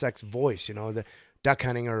opposite sex voice. The duck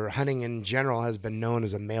hunting or hunting in general has been known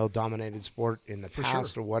as a male-dominated sport in the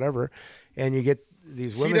past or whatever, and you get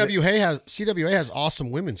these women. CWA has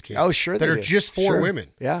awesome women's camps. Oh, sure, that are just for women.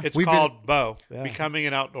 Yeah, it's called Bo, Becoming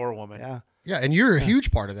an Outdoor Woman. Yeah, and you're a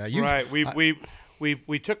huge part of that. Right.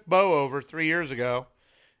 We took Bo over 3 years ago,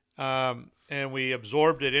 and we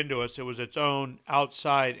absorbed it into us. It was its own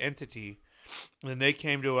outside entity, and they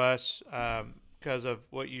came to us because of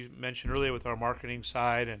what you mentioned earlier with our marketing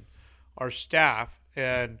side and our staff,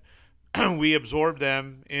 and we absorbed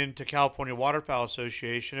them into California Waterfowl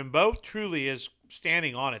Association, and Bo truly is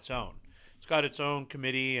standing on its own. It's got its own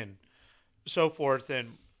committee and so forth,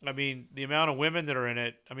 and I mean, the amount of women that are in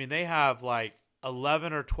it, I mean, they have like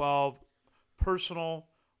 11 or 12 personal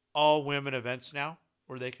all-women events now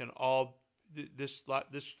where they can all, this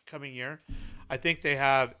coming year, I think they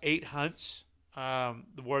have 8 hunts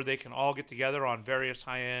where they can all get together on various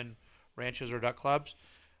high-end ranches or duck clubs.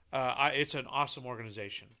 It's an awesome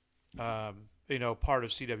organization, part of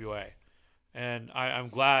CWA. And I'm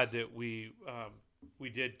glad that we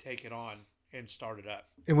did take it on and start it up.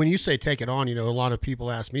 And when you say take it on, a lot of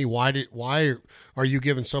people ask me, why are you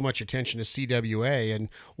giving so much attention to CWA,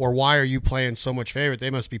 or why are you playing so much favorite? They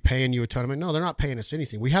must be paying you a ton of money. No, they're not paying us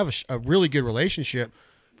anything. We have a really good relationship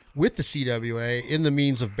with the CWA in the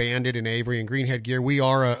means of Bandit and Avery and Greenhead Gear. We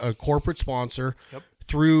are a corporate sponsor. Yep.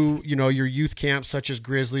 Through your youth camps such as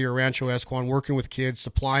Grizzly or Rancho Esquan, working with kids,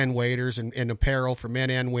 supplying waders and apparel for men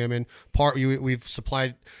and women. We've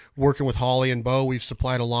supplied, working with Holly and Bo, we've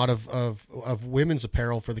supplied a lot of women's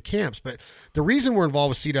apparel for the camps. But the reason we're involved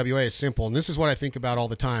with CWA is simple, and this is what I think about all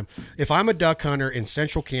the time. If I'm a duck hunter in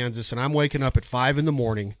central Kansas and I'm waking up at 5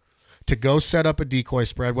 a.m. to go set up a decoy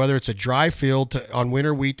spread, whether it's a dry field on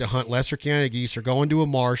winter wheat to hunt lesser Canada geese, or going to a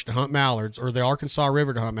marsh to hunt mallards, or the Arkansas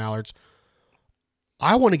River to hunt mallards,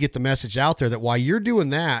 I want to get the message out there that while you're doing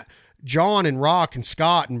that, John and Rock and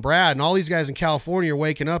Scott and Brad and all these guys in California are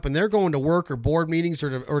waking up and they're going to work or board meetings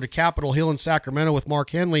or to Capitol Hill in Sacramento with Mark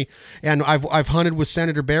Henley. And I've hunted with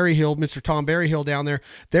Senator Berryhill, Mr. Tom Berryhill down there.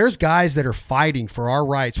 There's guys that are fighting for our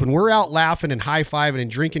rights. When we're out laughing and high-fiving and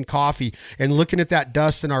drinking coffee and looking at that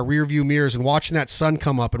dust in our rearview mirrors and watching that sun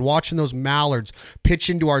come up and watching those mallards pitch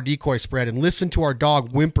into our decoy spread and listen to our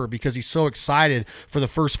dog whimper because he's so excited for the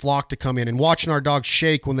first flock to come in, and watching our dog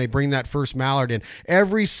shake when they bring that first mallard in.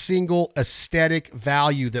 Every single aesthetic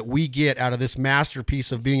value that we get out of this masterpiece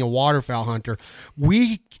of being a waterfowl hunter,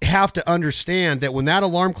 we have to understand that when that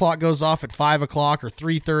alarm clock goes off at 5 o'clock or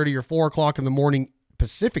 3:30 or 4 o'clock in the morning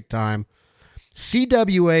Pacific time,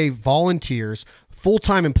 CWA volunteers,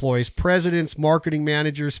 full-time employees, presidents, marketing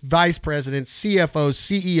managers, vice presidents, CFOs,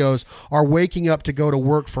 CEOs are waking up to go to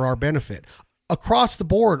work for our benefit. across the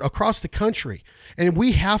board, across the country. And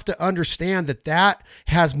we have to understand that that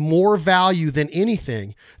has more value than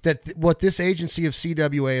anything that what this agency of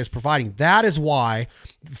CWA is providing. That is why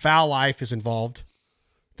Foul Life is involved.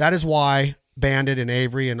 That is why Bandit and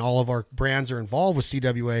Avery and all of our brands are involved with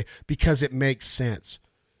CWA, because it makes sense.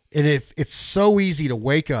 And if it's so easy to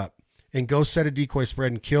wake up and go set a decoy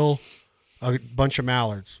spread and kill a bunch of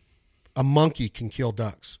mallards. A monkey can kill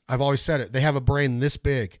ducks. I've always said it. They have a brain this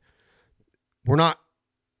big. We're not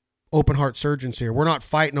open heart surgeons here. We're not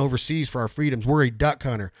fighting overseas for our freedoms. We're a duck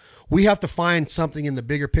hunter. We have to find something in the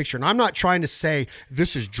bigger picture. And I'm not trying to say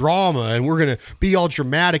this is drama and we're going to be all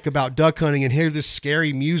dramatic about duck hunting and hear this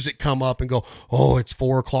scary music come up and go, oh, it's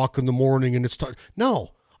 4:00 in the morning and it's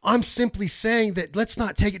no. I'm simply saying that let's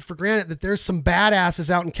not take it for granted that there's some badasses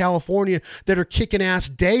out in California that are kicking ass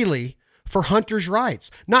daily for hunters' rights,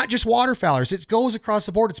 not just waterfowlers. It goes across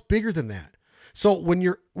the board. It's bigger than that. So when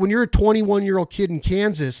you're a 21-year-old kid in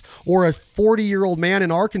Kansas or a 40-year-old man in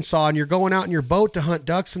Arkansas and you're going out in your boat to hunt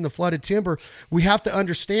ducks in the flooded timber, we have to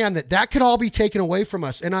understand that that could all be taken away from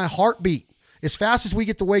us in a heartbeat. As fast as we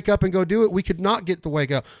get to wake up and go do it, we could not get to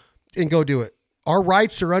wake up and go do it. Our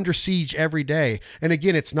rights are under siege every day. And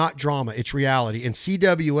again, it's not drama, it's reality. And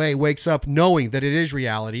CWA wakes up knowing that it is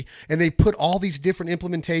reality. And they put all these different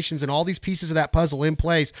implementations and all these pieces of that puzzle in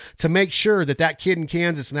place to make sure that that kid in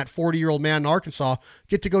Kansas and that 40-year-old man in Arkansas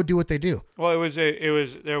get to go do what they do. Well,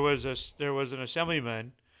 there was an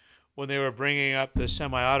assemblyman when they were bringing up the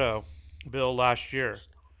semi-auto bill last year.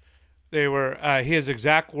 They were his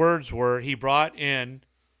exact words were he brought in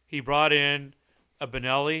a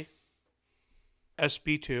Benelli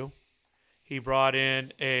SB2. He brought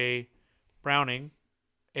in a Browning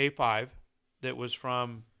A5 that was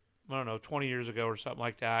from, 20 years ago or something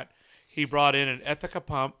like that. He brought in an Ethica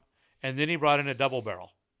pump, and then he brought in a double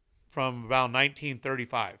barrel from about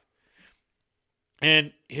 1935.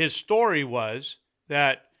 And his story was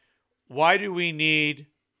that why do we need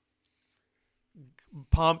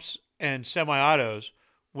pumps and semi-autos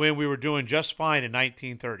when we were doing just fine in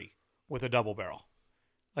 1930 with a double barrel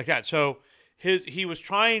like that? So he was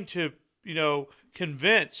trying to,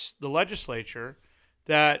 convince the legislature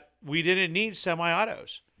that we didn't need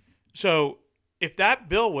semi-autos. So if that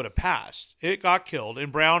bill would have passed, it got killed,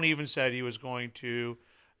 and Brown even said he was going to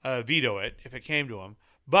veto it if it came to him.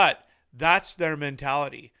 But that's their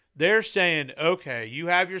mentality. They're saying, okay, you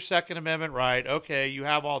have your Second Amendment right. Okay, you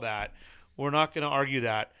have all that. We're not going to argue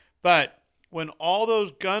that. But when all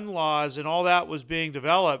those gun laws and all that was being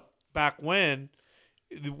developed back when,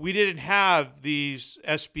 we didn't have these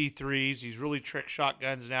SB3s, these really trick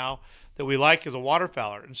shotguns now that we like as a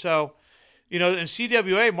waterfowler. And so, in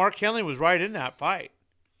CWA, Mark Henley was right in that fight,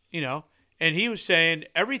 and he was saying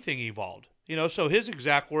everything evolved, so his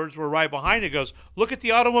exact words were right behind it. He goes, look at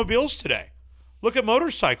the automobiles today. Look at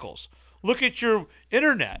motorcycles. Look at your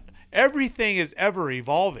internet. Everything is ever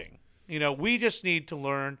evolving. We just need to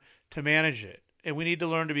learn to manage it, and we need to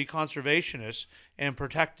learn to be conservationists and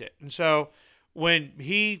protect it. And so when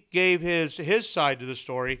he gave his side to the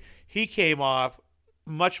story, he came off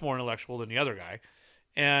much more intellectual than the other guy,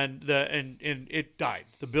 and it died.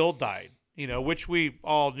 The bill died, which we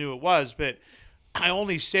all knew it was. But I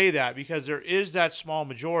only say that because there is that small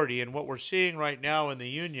majority, and what we're seeing right now in the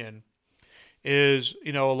union is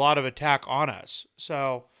a lot of attack on us.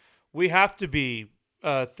 So we have to be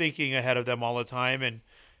thinking ahead of them all the time. And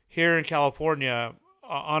here in California,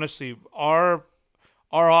 honestly, our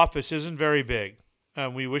office isn't very big.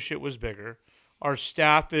 We wish it was bigger. Our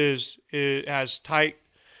staff has tight.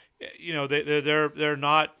 They're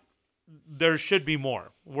not. There should be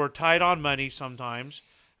more. We're tight on money sometimes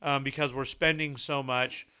because we're spending so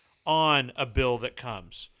much on a bill that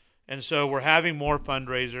comes, and so we're having more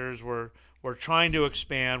fundraisers. We're trying to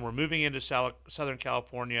expand. We're moving into Southern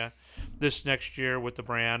California this next year with the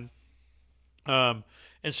brand.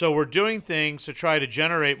 And so we're doing things to try to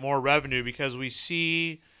generate more revenue because we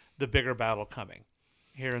see the bigger battle coming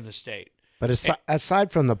here in the state. But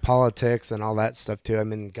aside from the politics and all that stuff too,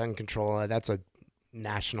 gun control, that's a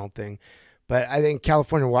national thing. But I think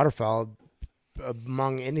California waterfowl,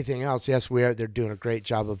 among anything else, yes, they're doing a great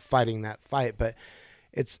job of fighting that fight. But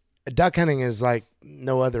duck hunting is like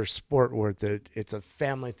no other sport where it's a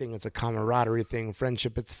family thing, it's a camaraderie thing,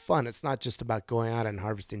 friendship. It's fun. It's not just about going out and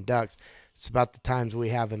harvesting ducks. It's about the times we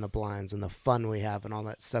have in the blinds and the fun we have and all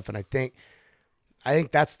that stuff. And I think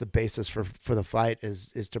that's the basis for the fight is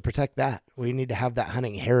to protect that. We need to have that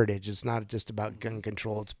hunting heritage. It's not just about gun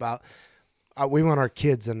control. It's about we want our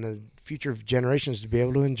kids and the future generations to be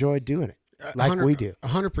able to enjoy doing it like we do.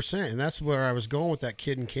 100%. And that's where I was going with that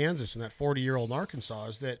kid in Kansas and that 40-year-old in Arkansas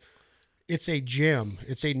is that it's a gem.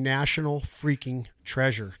 It's a national freaking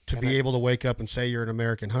treasure to be able to wake up and say you're an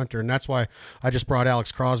American hunter. And that's why I just brought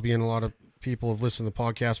Alex Crosby, and a lot of people have listened to the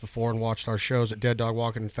podcast before and watched our shows at Dead Dog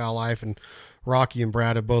Walking and Foul Life, and Rocky and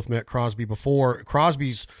Brad have both met Crosby before.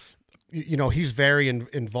 Crosby's, he's very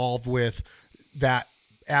involved with that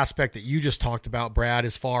aspect that you just talked about, Brad,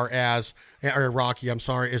 as far as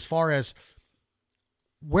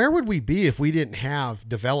where would we be if we didn't have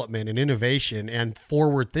development and innovation and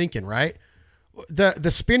forward thinking, right?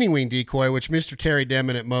 The spinning wing decoy, which Mr. Terry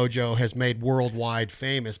Demon at Mojo has made worldwide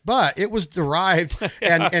famous, but it was derived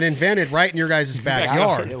and invented right in your guys'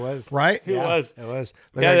 backyard. It was. Right? It was. It was.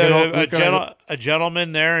 A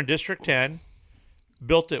gentleman there in District 10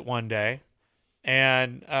 built it one day,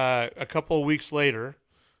 and a couple of weeks later,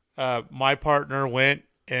 my partner went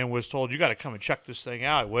and was told, "You got to come and check this thing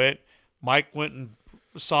out." I went. Mike went and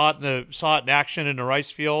saw it in action in the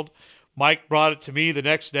rice field. Mike brought it to me the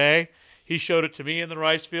next day. He showed it to me in the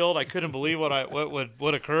rice field. I couldn't believe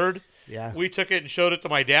what occurred. Yeah. We took it and showed it to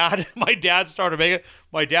my dad. My dad started making it.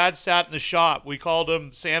 My dad sat in the shop. We called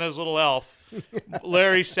him Santa's little elf.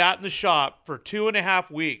 Larry sat in the shop for 2.5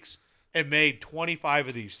 weeks and made 25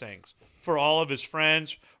 of these things for all of his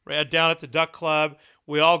friends down at the Duck Club.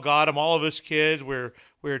 We all got them, all of us kids. We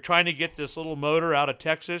were trying to get this little motor out of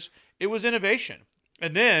Texas. It was innovation.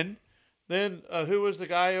 And then who was the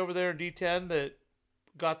guy over there in D10 that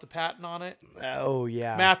got the patent on it? Oh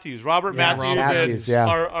yeah, Matthews, Robert Matthews, yeah.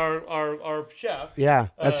 Our chef. Yeah,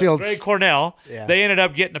 that's the old Greg Cornell. Yeah. They ended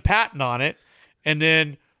up getting a patent on it, and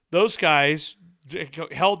then those guys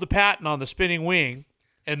held the patent on the spinning wing,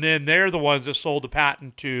 and then they're the ones that sold the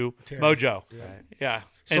patent to Mojo. Right. Yeah.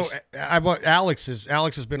 So Alex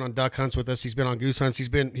has been on duck hunts with us. He's been on goose hunts. He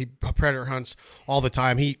predator hunts all the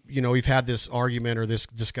time. We've had this argument or this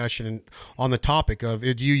discussion on the topic of,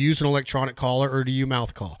 do you use an electronic collar or do you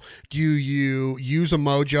mouth call? Do you use a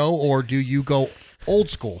Mojo or do you go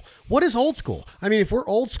old school? What is old school? I mean, if we're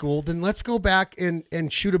old school, then let's go back and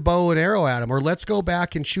shoot a bow and arrow at them, or let's go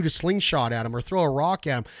back and shoot a slingshot at them, or throw a rock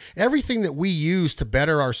at them. Everything that we use to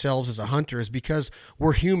better ourselves as a hunter is because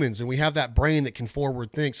we're humans and we have that brain that can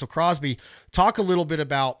forward think. So Crosby, talk a little bit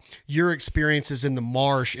about your experiences in the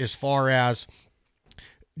marsh as far as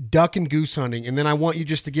duck and goose hunting, and then I want you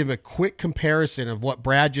just to give a quick comparison of what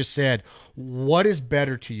Brad just said. What is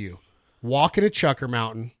better to you, walking a Chucker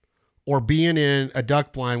Mountain or being in a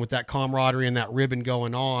duck blind with that camaraderie and that ribbon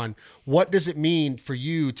going on? What does it mean for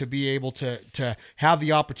you to be able to have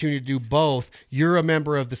the opportunity to do both? You're a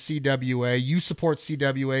member of the CWA. You support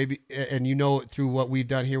CWA, and you know it through what we've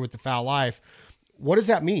done here with the Foul Life. What does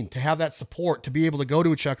that mean to have that support, to be able to go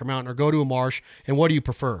to a Chucker Mountain or go to a marsh, and what do you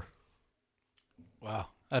prefer? Wow,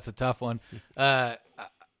 that's a tough one. I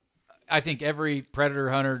think every predator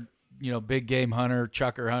hunter, big game hunter,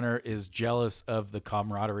 chucker hunter is jealous of the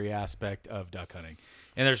camaraderie aspect of duck hunting.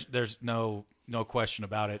 And there's no question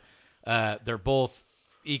about it. They're both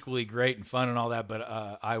equally great and fun and all that, but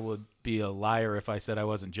I would be a liar if I said I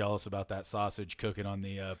wasn't jealous about that sausage cooking on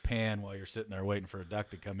the pan while you're sitting there waiting for a duck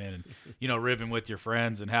to come in and, ribbing with your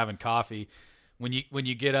friends and having coffee. When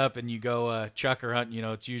you get up and you go chucker hunting,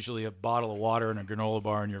 it's usually a bottle of water and a granola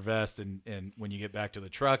bar in your vest. And when you get back to the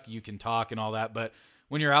truck, you can talk and all that. But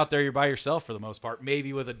when you're out there, you're by yourself for the most part,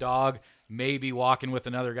 maybe with a dog, maybe walking with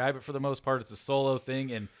another guy, but for the most part, it's a solo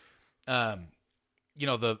thing. And,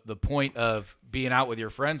 the point of being out with your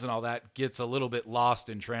friends and all that gets a little bit lost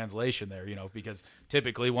in translation there, because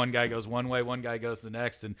typically one guy goes one way, one guy goes the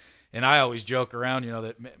next. And I always joke around,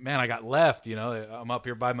 that, man, I got left, I'm up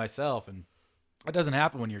here by myself. And that doesn't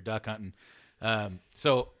happen when you're duck hunting.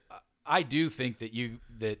 So I do think that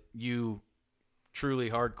you truly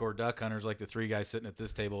hardcore duck hunters, like the three guys sitting at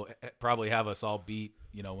this table, probably have us all beat,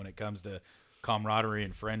 when it comes to camaraderie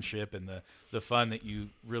and friendship and the fun that you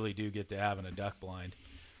really do get to have in a duck blind.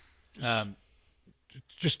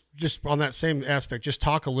 Just on that same aspect, just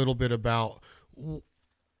talk a little bit about,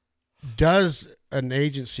 does an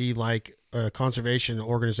agency like a conservation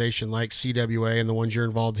organization like CWA and the ones you're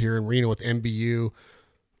involved here in Reno with MBU,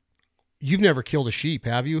 you've never killed a sheep,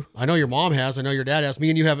 have you? I know your mom has. I know your dad has. Me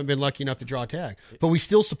and you haven't been lucky enough to draw a tag. But we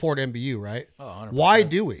still support MBU, right? Oh, 100%. Why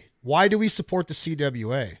do we? Why do we support the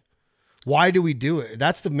CWA? Why do we do it?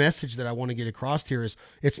 That's the message that I want to get across here is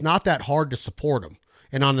it's not that hard to support them.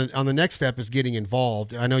 And on the next step is getting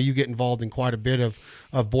involved. I know you get involved in quite a bit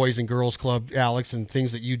of Boys and Girls Club, Alex, and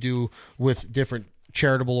things that you do with different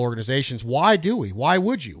charitable organizations. Why do we? Why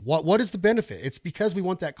would you? What is the benefit? It's because we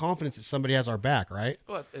want that confidence that somebody has our back, right?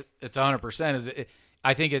 Well, it's 100%.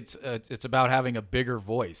 I think it's about having a bigger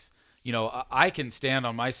voice. I can stand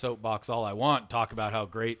on my soapbox all I want and talk about how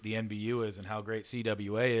great the NBU is and how great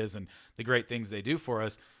CWA is and the great things they do for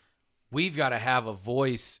us. We've got to have a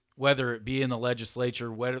voice, whether it be in the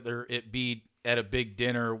legislature, whether it be at a big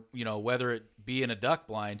dinner, whether it be in a duck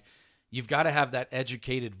blind. You've got to have that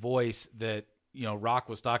educated voice that, Rock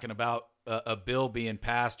was talking about, a bill being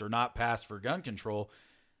passed or not passed for gun control.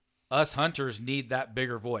 Us hunters need that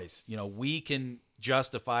bigger voice. We can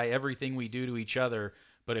justify everything we do to each other,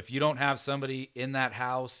 but if you don't have somebody in that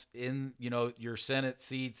house, in, your Senate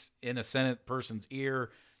seats, in a Senate person's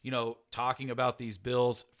ear, talking about these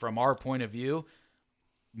bills from our point of view,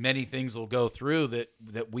 many things will go through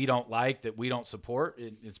that we don't like, that we don't support.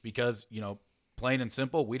 It's because, plain and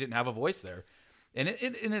simple, we didn't have a voice there. And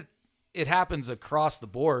it happens across the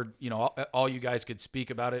board. All you guys could speak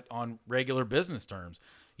about it on regular business terms.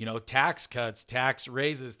 Tax cuts, tax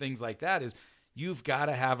raises, things like that. Is you've got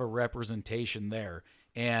to have a representation there.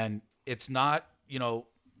 And it's not,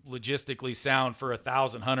 logistically sound for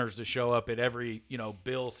 1,000 hunters to show up at every,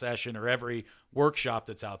 bill session or every workshop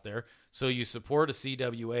that's out there. So you support a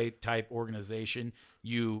CWA type organization.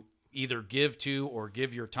 You either give to or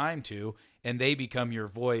give your time to, and they become your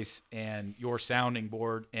voice and your sounding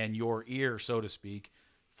board and your ear, so to speak,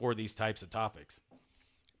 for these types of topics.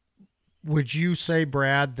 Would you say,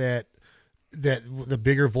 Brad, that the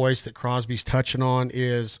bigger voice that Crosby's touching on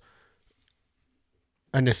is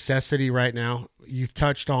a necessity right now? You've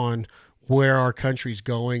touched on where our country's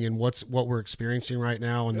going and what we're experiencing right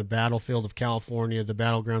now in the battlefield of California, the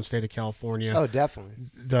battleground state of California. Oh, definitely.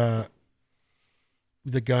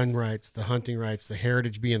 The gun rights, the hunting rights, the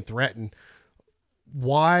heritage being threatened.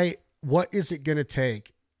 What is it going to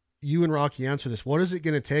take? You and Rocky answer this. What is it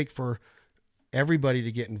going to take for everybody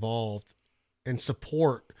to get involved and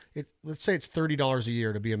support it? Let's say it's $30 a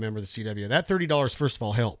year to be a member of the CWA. That $30, first of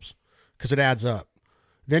all, helps because it adds up.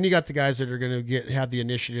 Then you got the guys that are going to have the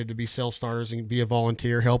initiative to be self-starters and be a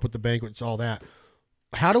volunteer, help with the banquets, all that.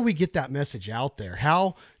 How do we get that message out there?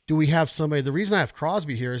 How do we have somebody? The reason I have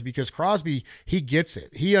Crosby here is because Crosby, he gets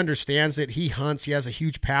it. He understands it. He hunts. He has a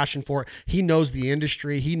huge passion for it. He knows the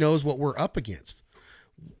industry. He knows what we're up against.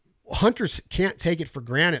 Hunters can't take it for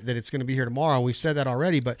granted that it's going to be here tomorrow. We've said that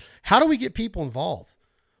already, but how do we get people involved?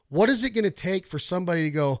 What is it going to take for somebody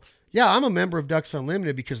to go, yeah, I'm a member of Ducks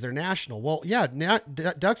Unlimited because they're national. Well, yeah,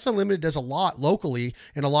 Ducks Unlimited does a lot locally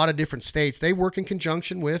in a lot of different states. They work in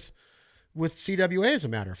conjunction with CWA, as a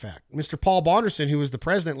matter of fact. Mr. Paul Bonderson, who was the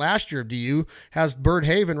president last year of DU, has Bird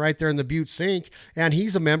Haven right there in the Butte Sink, and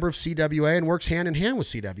he's a member of CWA and works hand in hand with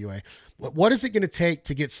CWA. What is it going to take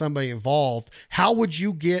to get somebody involved? How would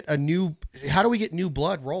you get how do we get new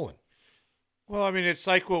blood rolling? Well, I mean, it's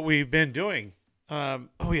like what we've been doing.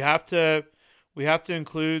 We have to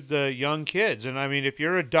include the young kids. And I mean, if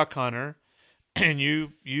you're a duck hunter and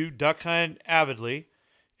you duck hunt avidly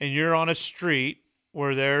and you're on a street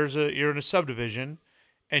where you're in a subdivision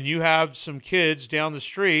and you have some kids down the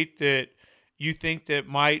street that you think that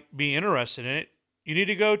might be interested in it, you need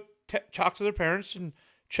to go talk to their parents and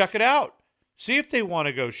check it out. See if they want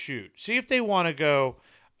to go shoot. See if they want to go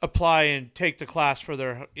apply and take the class for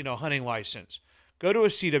their, hunting license. Go to a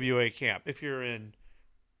CWA camp if you're in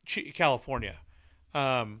California.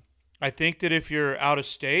 I think that if you're out of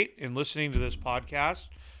state and listening to this podcast,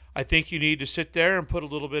 I think you need to sit there and put a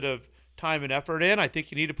little bit of time and effort in. I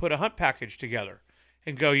think you need to put a hunt package together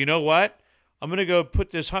and go, you know what? I'm going to go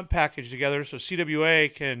put this hunt package together so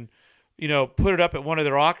CWA can, put it up at one of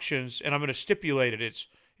their auctions, and I'm going to stipulate it.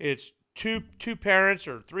 It's two parents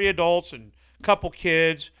or 3 adults and a couple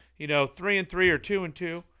kids, 3 and 3 or 2 and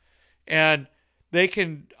 2, and they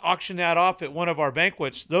can auction that off at one of our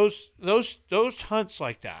banquets. Those hunts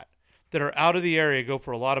like that are out of the area go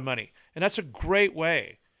for a lot of money, and that's a great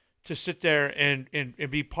way to sit there and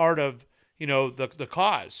be part of the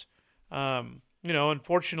cause.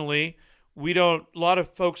 Unfortunately, a lot of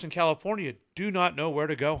folks in California do not know where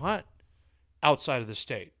to go hunt outside of the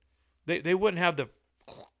state. They wouldn't have the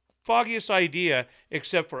foggiest idea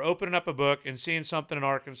except for opening up a book and seeing something in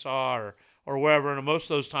Arkansas or wherever. And most of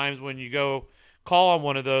those times when you go call on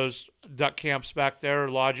one of those duck camps back there, or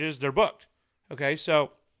lodges, they're booked. Okay,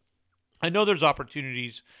 so I know there's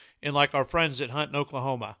opportunities in like our friends that hunt in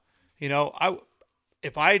Oklahoma.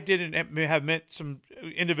 If I didn't have met some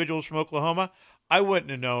individuals from Oklahoma, I wouldn't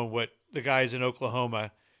have known what the guys in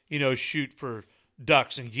Oklahoma, shoot for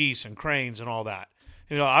ducks and geese and cranes and all that.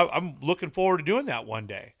 I'm looking forward to doing that one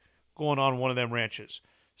day, going on one of them ranches.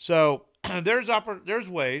 So there's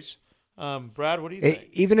ways. Brad, what do you think?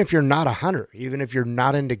 Even if you're not a hunter, even if you're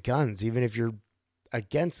not into guns, even if you're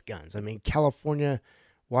against guns, I mean, California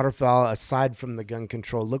waterfowl, aside from the gun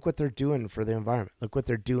control, look what they're doing for the environment. Look what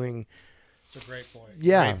they're doing. It's a great point.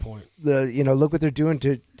 Yeah, Great point. Look what they're doing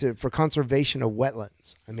to for conservation of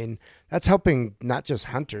wetlands. I mean, that's helping not just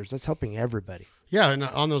hunters. That's helping everybody. Yeah, and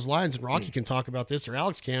on those lines, and Rocky can talk about this, or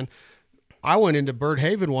Alex can. I went into Bird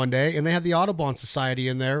Haven one day, and they had the Audubon Society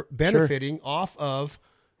in there benefiting off of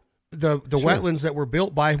the wetlands that were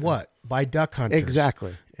built by what? By duck hunters.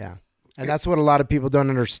 Exactly. Yeah, and that's what a lot of people don't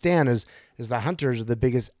understand is the hunters are the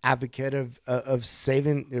biggest advocate of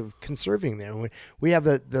saving, of conserving them. We have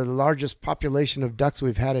the largest population of ducks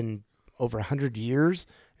we've had in over 100 years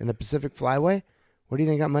in the Pacific Flyway. Where do you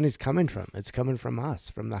think that money's coming from? It's coming from us,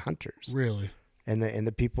 from the hunters. Really? And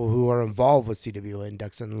the people who are involved with CWA and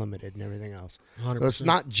Ducks Unlimited and everything else. 100%. So it's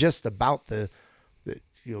not just about the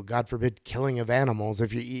God forbid, killing of animals.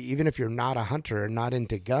 Even if you're not a hunter and not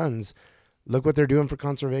into guns, look what they're doing for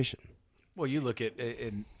conservation. Well, you look at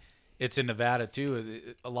it's in Nevada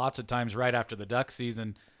too. Lots of times, right after the duck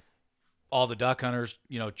season, all the duck hunters,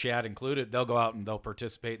 Chad included, they'll go out and they'll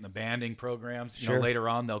participate in the banding programs. Sure. Later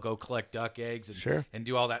on, they'll go collect duck eggs and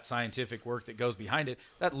do all that scientific work that goes behind it.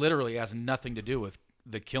 That literally has nothing to do with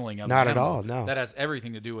the killing of Not an at animal. all, no. That has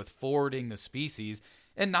everything to do with forwarding the species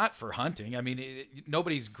and not for hunting. I mean,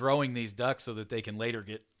 nobody's growing these ducks so that they can later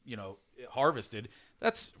get, harvested.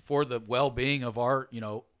 That's for the well-being of our,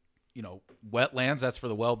 wetlands. That's for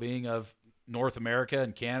the well-being of North America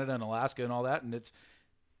and Canada and Alaska and all that. And it's,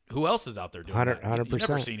 who else is out there doing that? 100%. You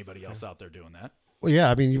never see anybody else out there doing that. Well,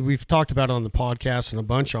 yeah, I mean, we've talked about it on the podcast and a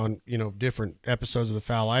bunch on, different episodes of The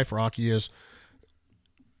Foul Life. Rocky, is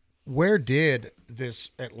where did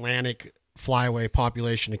this Atlantic flyway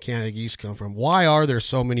population of Canada geese come from? Why are there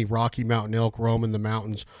so many Rocky Mountain elk roaming the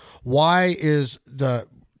mountains? Why is the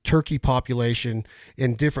turkey population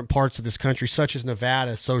in different parts of this country, such as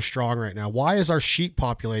Nevada, so strong right now? Why is our sheep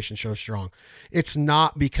population so strong? It's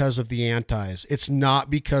not because of the antis. It's not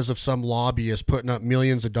because of some lobbyist putting up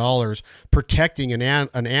millions of dollars protecting an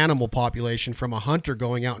animal population from a hunter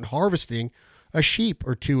going out and harvesting a sheep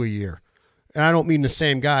or two a year. And I don't mean the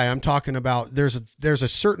same guy. I'm talking about there's a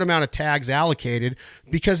certain amount of tags allocated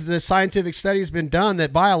because the scientific study has been done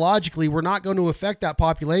that biologically we're not going to affect that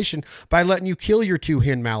population by letting you kill your 2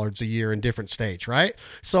 hen mallards a year in different states, right?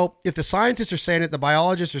 So if the scientists are saying it, the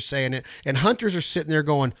biologists are saying it, and hunters are sitting there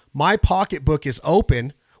going, my pocketbook is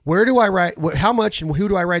open. Where do I write? How much and who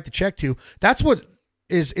do I write the check to? That's what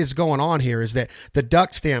is going on here, is that the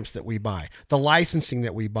duck stamps that we buy, the licensing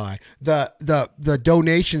that we buy, the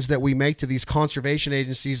donations that we make to these conservation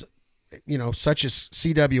agencies, such as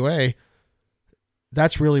CWA,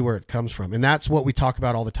 that's really where it comes from. And that's what we talk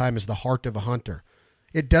about all the time, is the heart of a hunter.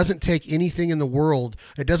 It doesn't take anything in the world.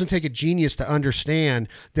 It doesn't take a genius to understand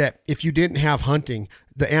that if you didn't have hunting,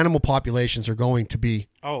 the animal populations are going to be.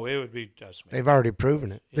 Oh, it would be decimated. They've already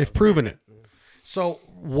proven it. They've proven it. So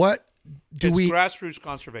what do it's we? grassroots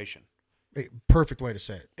conservation. Perfect way to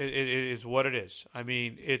say it. It is what it is. I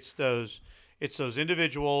mean, it's those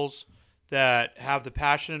individuals that have the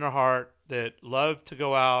passion in their heart, that love to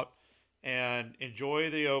go out and enjoy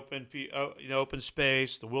the open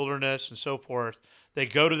space, the wilderness, and so forth. They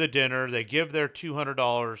go to the dinner, they give their $200,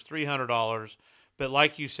 $300, but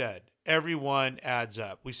like you said, everyone adds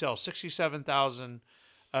up. We sell 67,000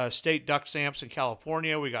 state duck stamps in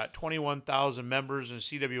California. We got 21,000 members in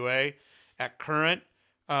CWA at current.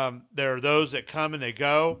 There are those that come and they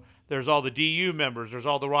go. There's all the DU members. There's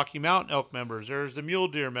all the Rocky Mountain elk members. There's the mule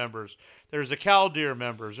deer members. There's the cow deer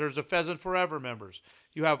members. There's the Pheasant Forever members.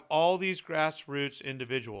 You have all these grassroots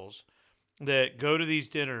individuals that go to these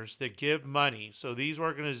dinners, that give money so these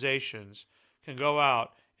organizations can go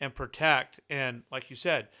out and protect. And like you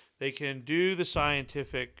said, they can do the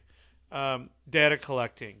scientific data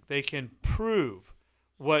collecting. They can prove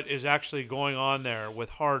what is actually going on there with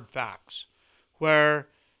hard facts, where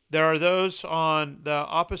there are those on the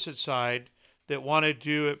opposite side that want to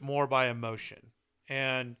do it more by emotion.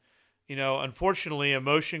 And, unfortunately,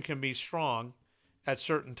 emotion can be strong at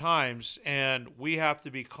certain times, and we have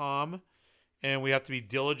to be calm, and we have to be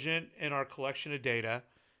diligent in our collection of data,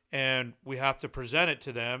 and we have to present it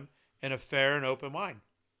to them in a fair and open mind.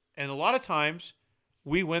 And a lot of times,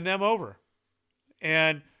 we win them over.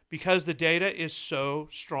 And because the data is so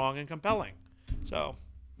strong and compelling.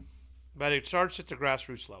 But it starts at the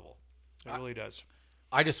grassroots level. It really does.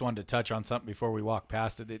 I just wanted to touch on something before we walk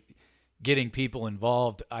past it. Getting people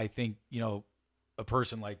involved, I think, a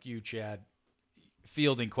person like you, Chad,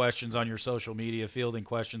 fielding questions on your social media, fielding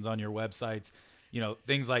questions on your websites,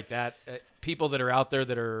 things like that. People that are out there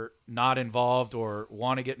that are not involved or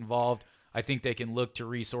want to get involved, I think they can look to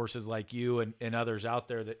resources like you and others out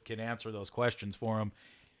there that can answer those questions for them,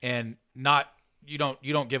 and not you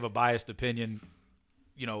don't give a biased opinion,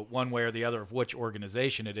 one way or the other of which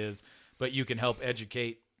organization it is, but you can help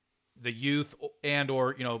educate the youth and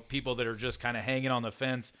or people that are just kind of hanging on the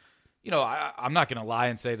fence. I'm not going to lie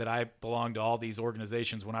and say that I belonged to all these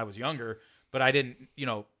organizations when I was younger, but I didn't.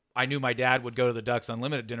 I knew my dad would go to the Ducks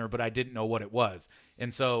Unlimited dinner, but I didn't know what it was.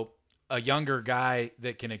 And so a younger guy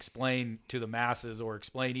that can explain to the masses or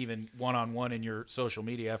explain even one-on-one in your social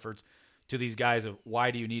media efforts to these guys of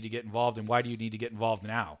why do you need to get involved and why do you need to get involved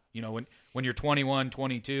now? When you're 21,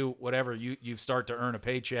 22, whatever, you start to earn a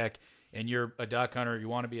paycheck and you're a duck hunter, you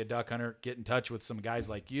want to be a duck hunter, get in touch with some guys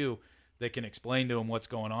like you that can explain to them what's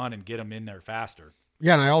going on and get them in there faster.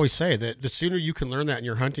 Yeah, and I always say that the sooner you can learn that in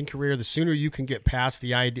your hunting career, the sooner you can get past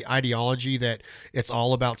the ideology that it's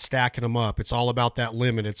all about stacking them up. It's all about that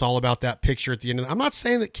limit. It's all about that picture at the end. I'm not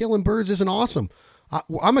saying that killing birds isn't awesome.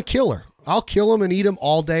 I'm a killer. I'll kill them and eat them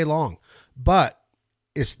all day long. But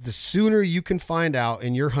it's the sooner you can find out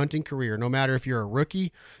in your hunting career, no matter if you're a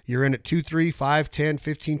rookie, you're in it 2, 3, 5, 10,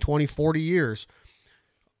 15, 20, 40 years,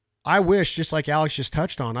 I wish, just like Alex just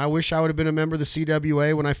touched on, I wish I would have been a member of the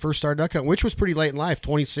CWA when I first started duck hunting, which was pretty late in life,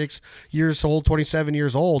 26 years old, 27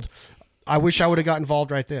 years old. I wish I would have got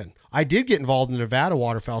involved right then. I did get involved in the Nevada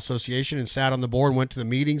Waterfowl Association and sat on the board and went to the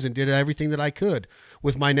meetings and did everything that I could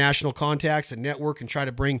with my national contacts and network and try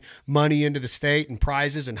to bring money into the state and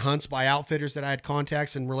prizes and hunts by outfitters that I had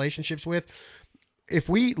contacts and relationships with. If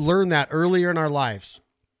we learn that earlier in our lives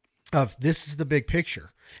of this is the big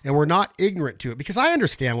picture, and we're not ignorant to it, because I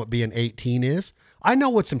understand what being 18 is. I know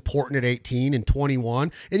what's important at 18 and 21,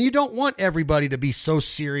 and you don't want everybody to be so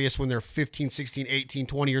serious when they're 15, 16, 18,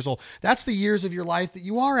 20 years old. That's the years of your life that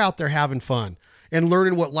you are out there having fun and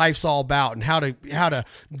learning what life's all about and how to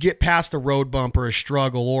get past a road bump or a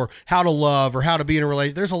struggle or how to love or how to be in a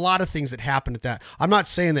relationship. There's a lot of things that happen at that. I'm not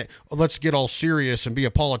saying that let's get all serious and be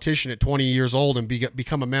a politician at 20 years old and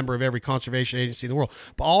become a member of every conservation agency in the world.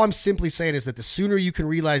 But all I'm simply saying is that the sooner you can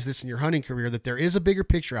realize this in your hunting career, that there is a bigger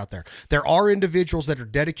picture out there. There are individuals that are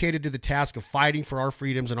dedicated to the task of fighting for our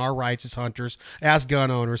freedoms and our rights as hunters, as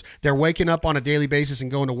gun owners. They're waking up on a daily basis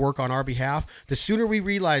and going to work on our behalf. The sooner we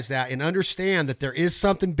realize that and understand that there is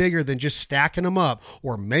something bigger than just stacking them up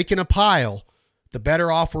or making a pile, the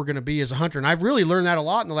better off we're going to be as a hunter. And I've really learned that a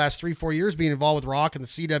lot in the last 3-4 years being involved with ROC and the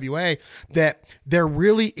CWA, that there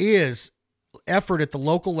really is effort at the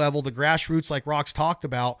local level, the grassroots like ROC's talked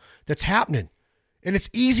about, that's happening. And it's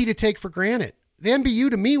easy to take for granted. The NBU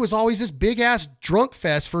to me was always this big ass drunk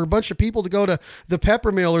fest for a bunch of people to go to the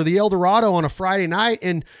Peppermill or the El Dorado on a Friday night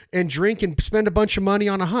and drink and spend a bunch of money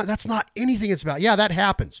on a hunt. That's not anything it's about. Yeah, that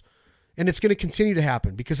happens. And it's going to continue to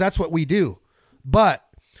happen because that's what we do. But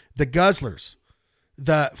the guzzlers,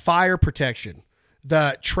 the fire protection,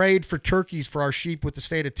 the trade for turkeys for our sheep with the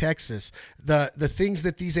state of Texas, the things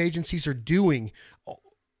that these agencies are doing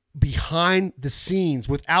behind the scenes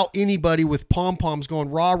without anybody with pom-poms going,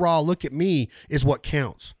 rah, rah, look at me, is what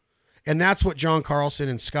counts. And that's what John Carlson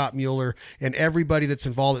and Scott Mueller and everybody that's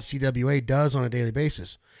involved at CWA does on a daily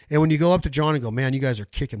basis. And when you go up to John and go, man, you guys are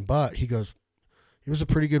kicking butt, he goes, it was a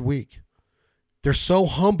pretty good week. They're so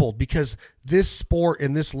humbled because this sport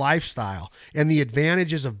and this lifestyle and the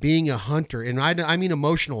advantages of being a hunter, and I mean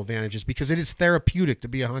emotional advantages, because it is therapeutic to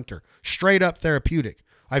be a hunter, straight up therapeutic.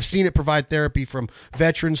 I've seen it provide therapy from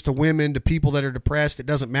veterans to women to people that are depressed. It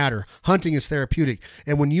doesn't matter. Hunting is therapeutic.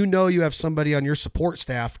 And when you know you have somebody on your support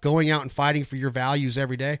staff going out and fighting for your values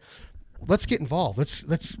every day, let's get involved.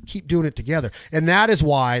 Let's keep doing it together. And that is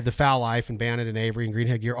why the Fowl Life and Bandit and Avery and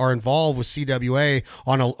Greenhead Gear are involved with CWA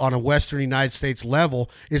on a Western United States level,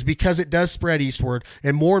 is because it does spread eastward.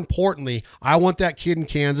 And more importantly, I want that kid in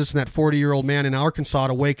Kansas and that 40-year-old man in Arkansas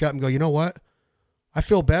to wake up and go, you know what? I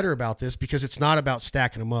feel better about this because it's not about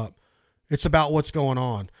stacking them up. It's about what's going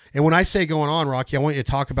on. And when I say going on, Rocky, I want you to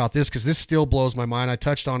talk about this because this still blows my mind. I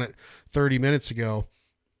touched on it 30 minutes ago,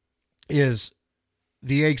 is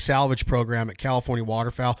the egg salvage program at California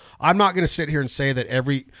Waterfowl. I'm not going to sit here and say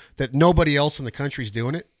that nobody else in the country is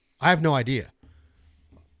doing it. I have no idea.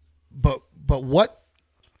 But what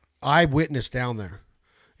I witnessed down there,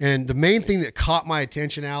 and the main thing that caught my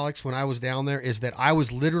attention, Alex, when I was down there, is that I was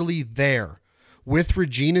literally there with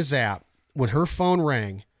Regina Zapp when her phone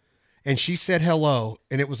rang and she said hello,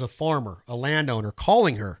 and it was a farmer, a landowner,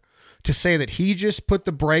 calling her to say that he just put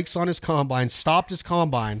the brakes on his combine, stopped his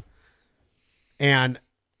combine, and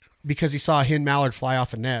because he saw a hen mallard fly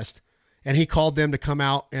off a nest, and he called them to come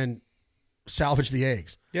out and salvage the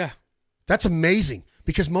eggs. Yeah. That's amazing,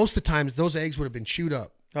 because most of the times those eggs would have been chewed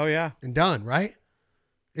up. Oh, yeah. And done, right?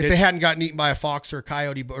 If they hadn't gotten eaten by a fox or a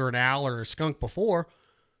coyote or an owl or a skunk before.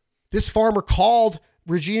 This farmer called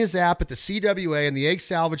Regina's app at the CWA and the egg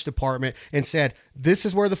salvage department and said, this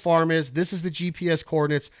is where the farm is. This is the GPS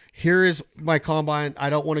coordinates. Here is my combine. I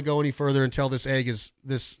don't want to go any further until this egg is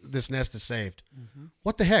this nest is saved. Mm-hmm.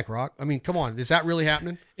 What the heck, Rock? I mean, come on. Is that really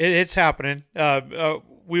happening? It's happening.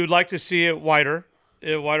 We would like to see it wider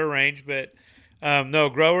range, but no,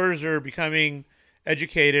 growers are becoming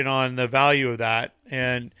educated on the value of that.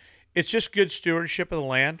 And it's just good stewardship of the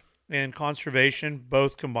land and conservation,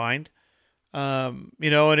 both combined. And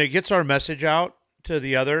it gets our message out to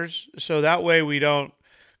the others. So that way we don't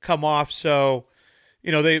come off. So,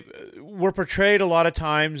 we're portrayed a lot of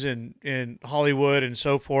times in Hollywood and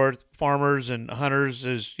so forth, farmers and hunters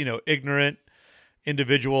as, ignorant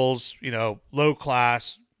individuals, low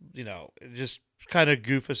class, just kind of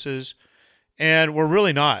goofuses. And we're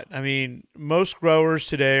really not. I mean, most growers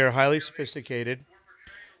today are highly sophisticated.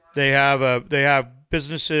 They have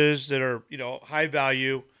businesses that are, high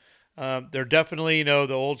value. They're definitely,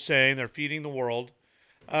 the old saying, they're feeding the world.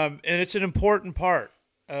 And it's an important part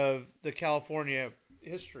of the California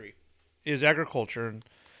history is agriculture. And,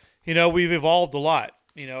 we've evolved a lot,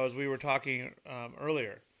 as we were talking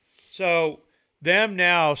earlier. So them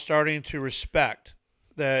now starting to respect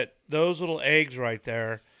that those little eggs right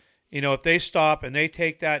there, if they stop and they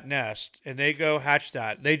take that nest and they go hatch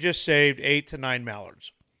that, they just saved 8 to 9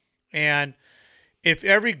 mallards. And if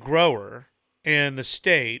every grower in the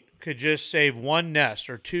state could just save one nest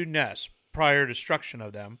or 2 nests prior to destruction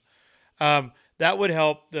of them, that would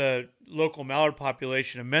help the local mallard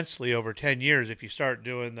population immensely over 10 years if you start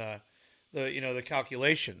doing the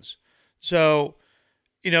calculations. So,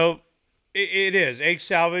 it is. Egg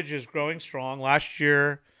salvage is growing strong. Last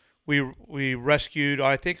year, we rescued,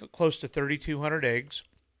 I think, close to 3,200 eggs,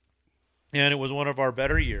 and it was one of our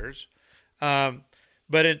better years.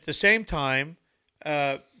 But at the same time,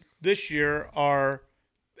 this year our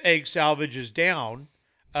egg salvage is down,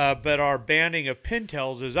 but our banding of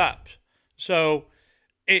pintails is up. So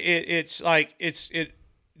egg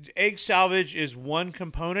salvage is one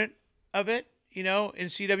component of it, in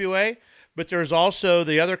CWA, but there's also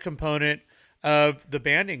the other component of the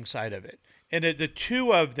banding side of it. And the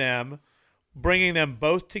two of them, bringing them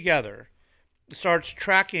both together, starts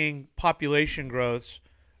tracking population growths,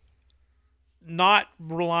 not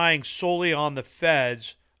relying solely on the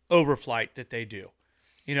feds overflight that they do.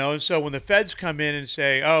 And so when the feds come in and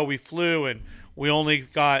say, oh, we flew and we only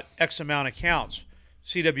got X amount of counts,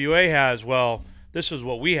 CWA has, well, this is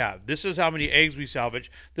what we have. This is how many eggs we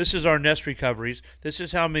salvage. This is our nest recoveries. This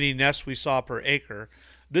is how many nests we saw per acre.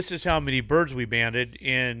 This is how many birds we banded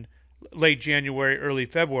in late January, early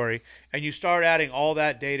February. And you start adding all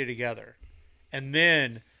that data together. And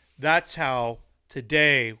then that's how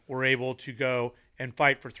today we're able to go and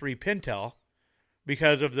fight for 3 pintail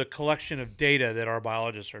because of the collection of data that our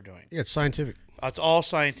biologists are doing. Yeah, it's scientific. It's all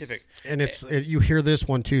scientific. And you hear this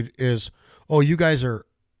one too is, oh, you guys are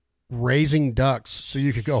raising ducks so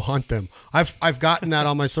you could go hunt them. I've gotten that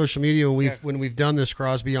on my social media when we've done this,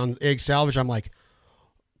 Crosby, on egg salvage. I'm like,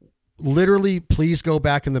 literally, please go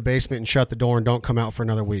back in the basement and shut the door and don't come out for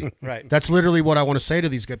another week. Right. That's literally what I want to say to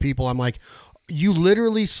these people. I'm like, you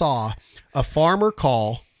literally saw a farmer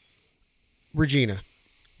call Regina.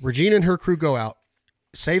 Regina and her crew go out,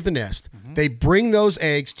 save the nest. Mm-hmm. They bring those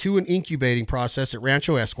eggs to an incubating process at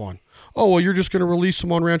Rancho Esquan. Oh, well, you're just going to release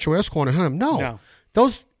them on Rancho Esquan and hunt them. No.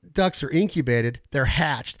 Those ducks are incubated. They're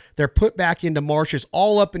hatched. They're put back into marshes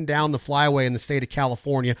all up and down the flyway in the state of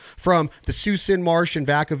California, from the Suisun Marsh in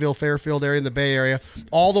Vacaville, Fairfield area in the Bay Area,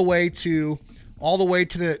 all the way to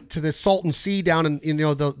the Salton Sea down in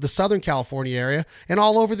the Southern California area, and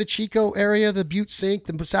all over the Chico area, the Butte Sink,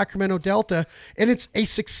 the Sacramento Delta, and it's a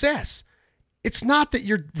success. It's not that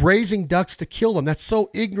you're raising ducks to kill them. That's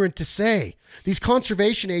so ignorant to say. These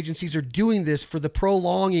conservation agencies are doing this for the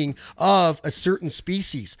prolonging of a certain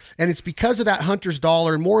species. And it's because of that hunter's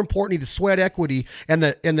dollar, and more importantly, the sweat equity and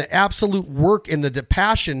the absolute work and the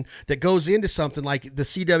passion that goes into something like the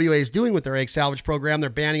CWA is doing with their egg salvage program,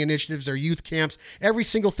 their banning initiatives, their youth camps. Every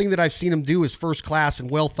single thing that I've seen them do is first class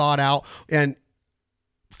and well thought out. And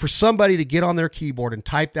for somebody to get on their keyboard and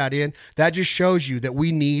type that in, that just shows you that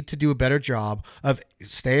we need to do a better job of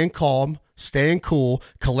staying calm, staying cool,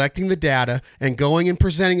 collecting the data, and going and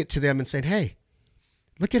presenting it to them and saying, hey,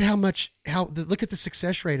 look at look at the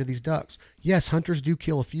success rate of these ducks. Yes, hunters do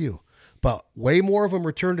kill a few, but way more of them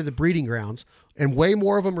return to the breeding grounds, and way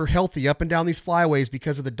more of them are healthy up and down these flyways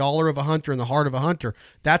because of the dollar of a hunter and the heart of a hunter.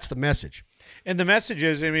 That's the message. And the message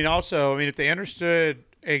is, if they understood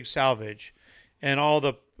egg salvage and all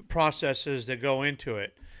the processes that go into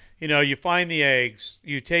it, you find the eggs,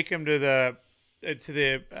 you take them to the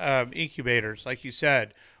incubators, like you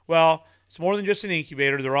said. Well, it's more than just an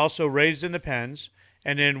incubator. They're also raised in the pens.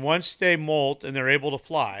 And then once they molt and they're able to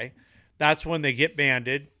fly, that's when they get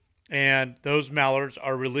banded. And those mallards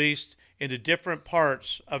are released into different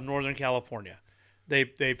parts of Northern California. They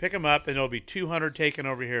pick them up, and there'll be 200 taken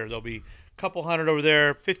over here. There'll be a couple hundred over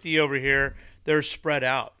there, 50 over here. They're spread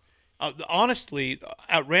out. Honestly,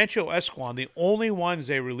 at Rancho Esquan, the only ones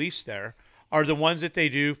they release there are the ones that they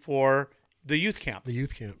do for the youth camp. The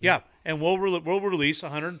youth camp. Yeah, and we'll release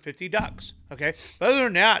 150 ducks. Okay, but other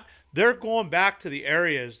than that, they're going back to the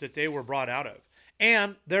areas that they were brought out of,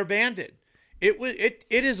 and they're banded. It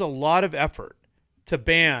is a lot of effort to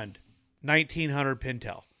band 1,900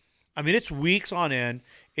 pintail. I mean, it's weeks on end.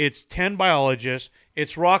 It's 10 biologists.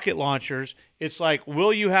 It's rocket launchers. It's like,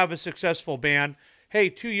 will you have a successful band? Hey,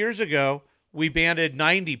 2 years ago we banded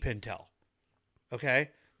 90 pintail.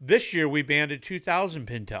 Okay, this year we banded 2,000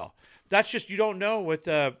 pintail. That's just, you don't know what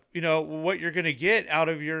what you're going to get out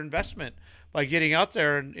of your investment by getting out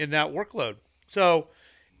there in that workload. So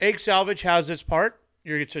egg salvage has its part.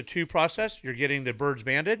 It's a two process. You're getting the birds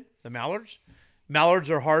banded, the mallards. Mallards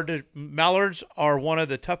are one of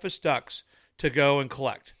the toughest ducks to go and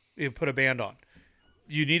collect. You put a band on.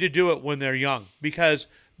 You need to do it when they're young because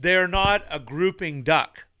they're not a grouping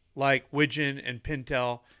duck like widgeon and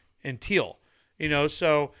pintail and teal.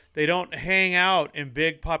 So they don't hang out in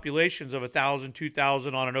big populations of 1,000,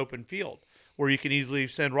 2,000 on an open field where you can easily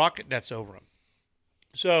send rocket nets over them.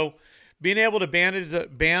 So being able to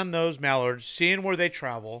ban those mallards, seeing where they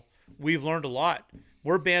travel, we've learned a lot.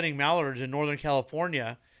 We're banning mallards in Northern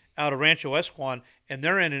California out of Rancho Esquan, and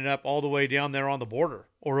they're ending up all the way down there on the border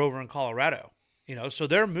or over in Colorado. So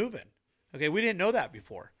they're moving. Okay, we didn't know that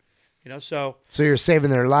before. So you're saving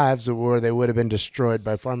their lives where they would have been destroyed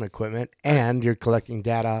by farm equipment, and you're collecting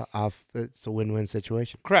data off. It's a win-win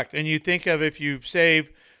situation. Correct. And you think of, if you save,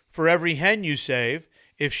 for every hen you save,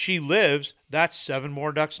 if she lives, that's 7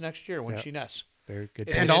 more ducks next year when she nests. Very good.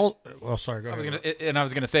 Sorry, go ahead. I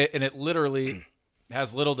was going to say, and it literally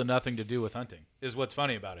has little to nothing to do with hunting, is what's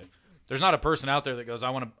funny about it. There's not a person out there that goes, I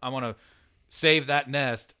want to save that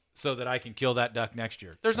nest so that I can kill that duck next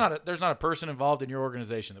year. There's not a person involved in your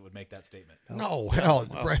organization that would make that statement. No, hell.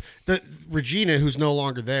 The Regina, who's no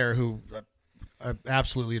longer there, who I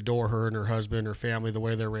absolutely adore her and her husband, her family, the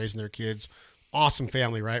way they're raising their kids. Awesome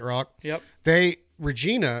family, right, Rock? Yep.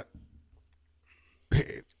 Regina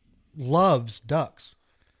loves ducks.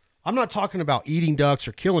 I'm not talking about eating ducks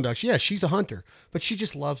or killing ducks. Yeah, she's a hunter, but she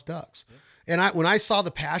just loves ducks. Yeah. And when I saw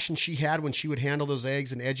the passion she had when she would handle those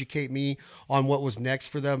eggs and educate me on what was next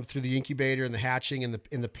for them through the incubator and the hatching and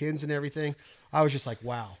the pins and everything, I was just like,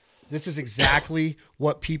 wow, this is exactly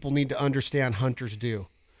what people need to understand hunters do.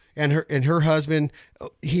 And her husband,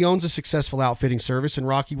 he owns a successful outfitting service, and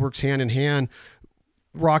Rocky works hand in hand.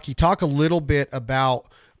 Rocky, talk a little bit about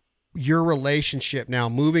your relationship now,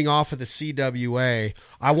 moving off of the CWA.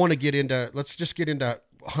 Let's just get into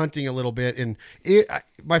hunting a little bit. And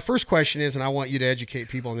my first question is, and I want you to educate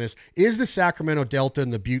people on this, is the Sacramento Delta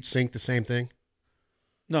and the Butte Sink the same thing?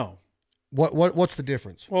 No. What's the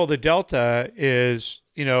difference? Well, the Delta is,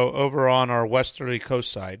 over on our westerly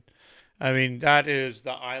coast side. I mean, that is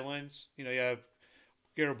the islands. You have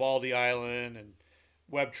Garibaldi Island and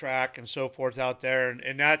Webb Track and so forth out there,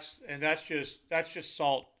 and that's just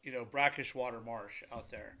salt, brackish water marsh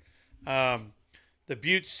out there. The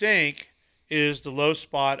Butte Sink is the low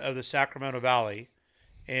spot of the Sacramento Valley,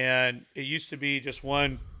 and it used to be just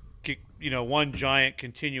one giant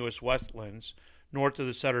continuous wetlands north of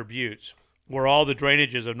the Sutter Buttes, where all the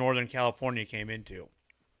drainages of Northern California came into.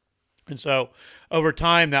 And so over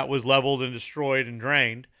time that was leveled and destroyed and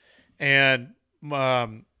drained, and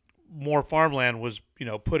more farmland was,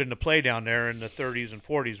 put into play down there in the 30s and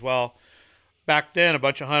 40s. Well, back then, a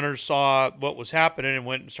bunch of hunters saw what was happening and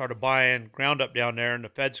went and started buying ground up down there, and the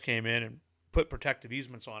feds came in and put protective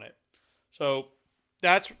easements on it. So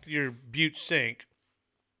that's your Butte Sink,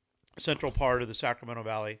 central part of the Sacramento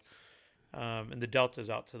Valley, and the Delta is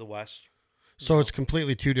out to the west. So it's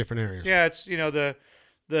completely two different areas. Yeah, it's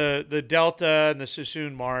the Delta and the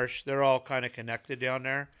Sassoon Marsh, they're all kind of connected down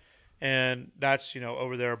there. And that's,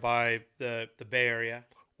 over there by the Bay Area.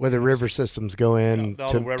 Where the river systems go in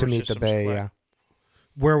to meet the Bay, yeah.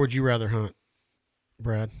 Where would you rather hunt,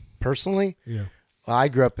 Brad? Personally? Yeah. Well, I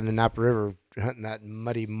grew up in the Napa River hunting that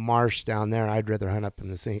muddy marsh down there. I'd rather hunt up in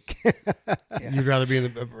the Sink. You'd rather be in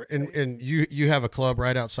the and you have a club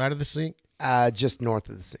right outside of the Sink? Just north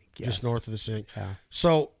of the Sink. Yes. Just north of the Sink. Yeah.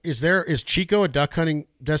 So is Chico a duck hunting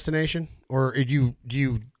destination, or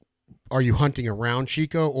are you hunting around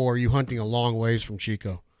Chico, or are you hunting a long ways from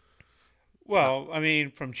Chico? Well, I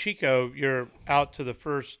mean, from Chico, you're out to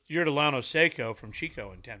you're to Llano Seco from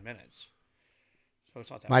Chico in 10 minutes. So it's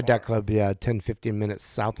not that My far. duck club, 10, 15 minutes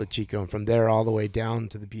south of Chico, and from there all the way down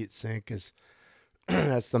to the Butte Sink is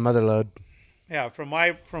that's the mother lode. Yeah, from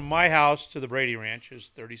my house to the Brady Ranch is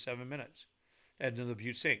 37 minutes, and to the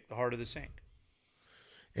Butte Sink, the heart of the sink.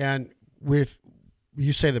 And with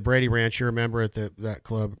you say the Brady Ranch, you're a member at that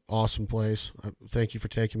club. Awesome place. Thank you for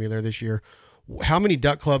taking me there this year. How many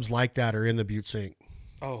duck clubs like that are in the Butte Sink?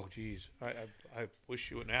 Oh, geez, I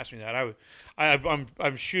wish you wouldn't ask me that.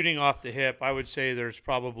 I'm shooting off the hip. I would say there's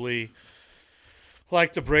probably,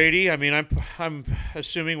 like the Brady. I mean, I'm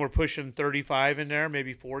assuming we're pushing 35 in there,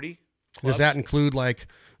 maybe 40. Does that include like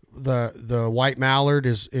the white mallard?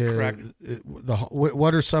 Is Correct.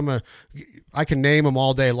 What are some? I can name them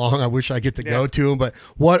all day long. I wish I get to go to them, but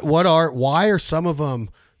why are some of them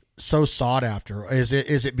so sought after? Is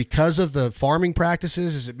it because of the farming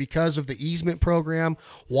practices? Is it because of the easement program?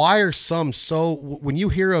 Why are some so? When you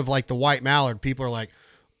hear of like the white mallard, people are like,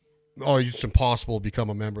 "Oh, it's impossible to become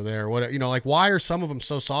a member there." What like? Why are some of them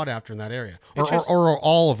so sought after in that area, or are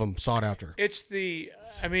all of them sought after? It's the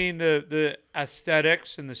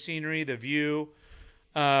aesthetics and the scenery, the view,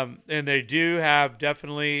 and they do have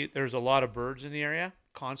definitely. There's a lot of birds in the area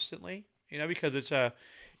constantly, because it's an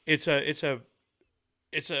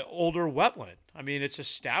older wetland. I mean, it's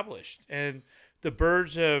established, and the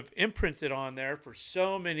birds have imprinted on there for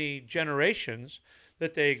so many generations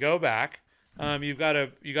that they go back. You got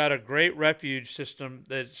a great refuge system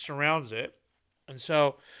that surrounds it, and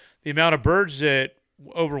so the amount of birds that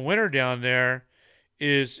overwinter down there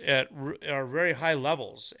are very high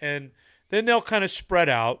levels, and then they'll kind of spread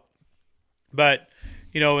out. But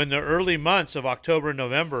in the early months of October and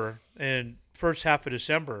November and first half of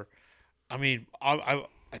December, I mean, I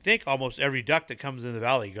think almost every duck that comes in the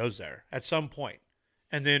valley goes there at some point,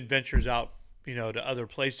 and then ventures out, to other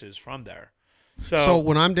places from there. So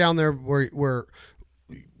when I'm down there, where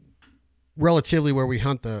relatively where we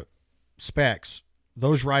hunt the specks,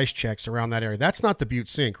 those rice checks around that area, that's not the Butte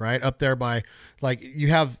Sink, right? Up there by like you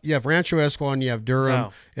have Rancho Escalon, you have Durham,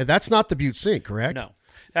 No. and that's not the Butte Sink, correct? No,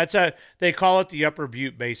 they call it the Upper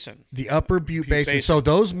Butte Basin. The Upper Butte Basin. Basin. So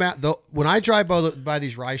those when I drive by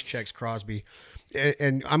these rice checks, Crosby,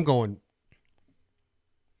 and I'm going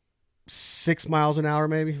 6 miles an hour,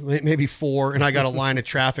 maybe 4, and I got a line of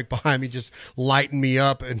traffic behind me just lighting me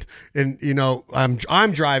up, and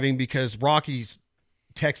I'm driving because Rocky's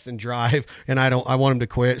text and drive, and I want him to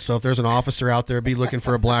quit. So if there's an officer out there, be looking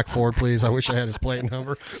for a black Ford, please. I wish I had his plate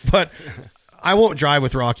number, but I won't drive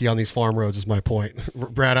with Rocky on these farm roads is my point.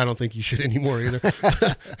 Brad, I don't think you should anymore either.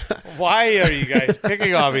 Why are you guys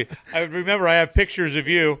picking on me? I remember I have pictures of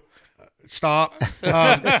you. Stop. All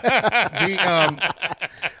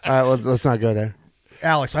right, let's not go there.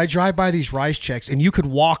 Alex, I drive by these rice checks, and you could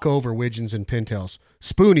walk over widgeons and pintails.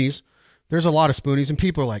 Spoonies, there's a lot of spoonies, and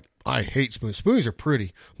people are like, I hate spoonies. Spoonies are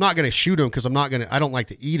pretty. I'm not going to shoot them because I don't like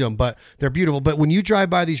to eat them, but they're beautiful. But when you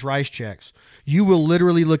drive by these rice checks, you will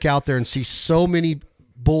literally look out there and see so many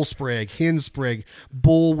bull sprig, hen sprig,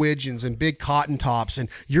 bull widgeons, and big cotton tops. And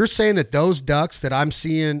you're saying that those ducks that I'm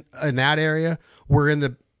seeing in that area were in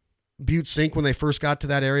the Butte Sink when they first got to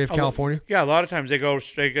that area of California? Yeah, a lot of times they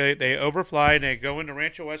overfly and they go into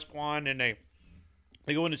Rancho Escalon, and they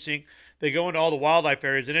go into Sink, they go into all the wildlife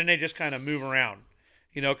areas, and then they just kind of move around,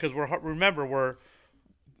 because we're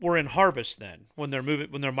in harvest then when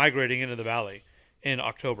they're migrating into the valley in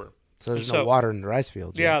October. So there's no water in the rice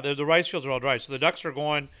fields. Yeah, the rice fields are all dry, so the ducks are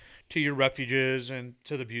going to your refuges and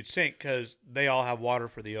to the Butte Sink because they all have water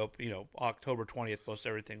for the October 20th. Most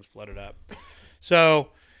everything's flooded up. So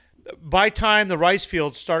by time the rice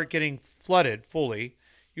fields start getting flooded fully,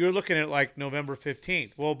 you're looking at like November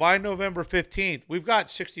 15th. Well, by November 15th, we've got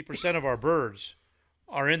 60% of our birds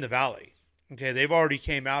are in the valley. Okay, they've already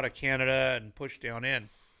came out of Canada and pushed down in.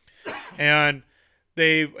 And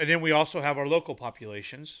then we also have our local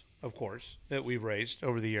populations, of course, that we've raised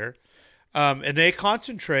over the year. And they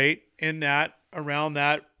concentrate around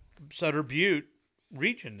that Sutter Butte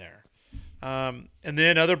region there. And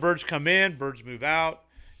then other birds come in, birds move out.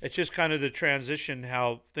 It's just kind of the transition,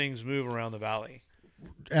 how things move around the valley.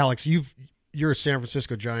 Alex, you're a San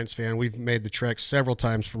Francisco Giants fan. We've made the trek several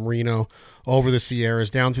times from Reno over the Sierras,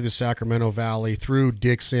 down through the Sacramento Valley, through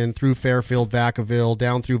Dixon, through Fairfield, Vacaville,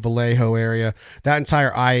 down through Vallejo area, that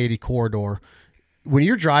entire I-80 corridor. When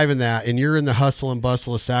you're driving that and you're in the hustle and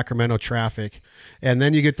bustle of Sacramento traffic, and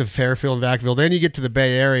then you get to Fairfield, Vacaville, then you get to the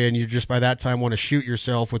Bay Area, and you just by that time want to shoot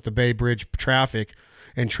yourself with the Bay Bridge traffic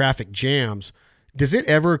and traffic jams, does it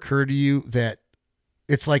ever occur to you that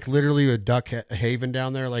it's like literally a duck haven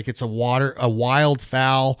down there? Like it's a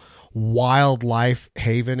wildfowl, wildlife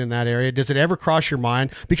haven in that area. Does it ever cross your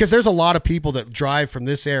mind? Because there's a lot of people that drive from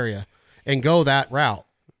this area and go that route.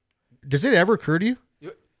 Does it ever occur to you?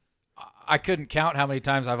 I couldn't count how many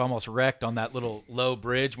times I've almost wrecked on that little low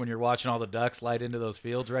bridge when you're watching all the ducks light into those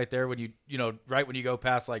fields right there when right when you go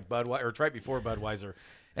past like Budweiser, or it's right before Budweiser.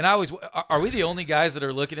 And I always, are we the only guys that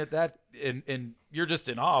are looking at that and you're just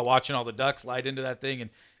in awe watching all the ducks light into that thing? And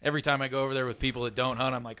every time I go over there with people that don't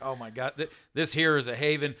hunt, I'm like, oh my God, this here is a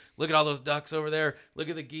haven. Look at all those ducks over there. Look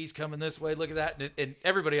at the geese coming this way. Look at that. And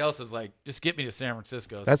everybody else is like, just get me to San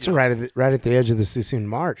Francisco. That's right at the edge of the Suisun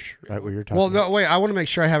Marsh, right where you're talking. Well, about. no, wait, I want to make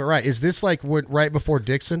sure I have it right. Is this like right before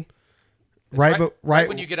Dixon? Right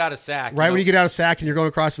when you get out of Sac. Right when you get out of Sac and you're going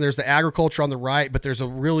across, and there's the agriculture on the right, but there's a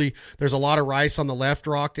lot of rice on the left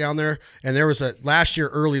rock down there. And last year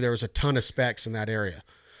early, there was a ton of specs in that area.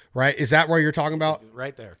 Right? Is that where you're talking about?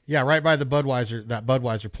 Right there. Yeah, right by the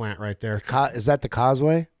Budweiser plant right there. Is that the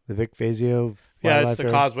Causeway? The Vic Fazio? Yeah, it's the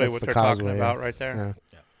area? Causeway, That's what the they're Causeway, talking about right there.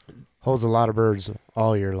 Yeah. Holds a lot of birds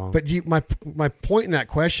all year long. But my point in that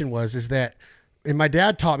question is that, and my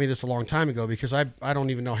dad taught me this a long time ago, because I don't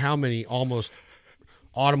even know how many almost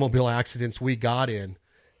automobile accidents we got in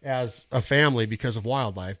as a family because of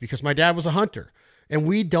wildlife, because my dad was a hunter, and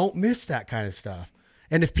we don't miss that kind of stuff.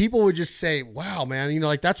 And if people would just say, wow, man,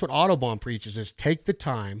 like that's what Autobahn preaches, is take the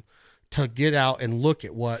time to get out and look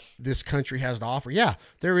at what this country has to offer. Yeah,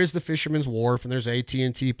 there is the Fisherman's Wharf, and there's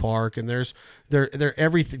AT&T Park, and there's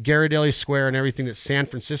everything, Ghirardelli Square, and everything that San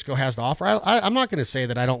Francisco has to offer. I'm not going to say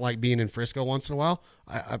that I don't like being in Frisco once in a while.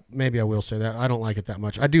 Maybe I will say that. I don't like it that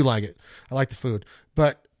much. I do like it. I like the food.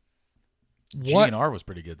 But G&R was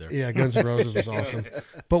pretty good there. Yeah, Guns N' Roses was awesome.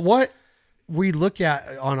 But what we look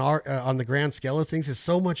at on the grand scale of things is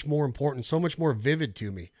so much more important, so much more vivid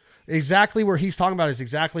to me. Exactly where he's talking about is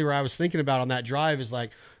exactly where I was thinking about on that drive, is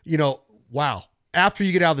like, wow. After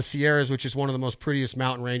you get out of the Sierras, which is one of the most prettiest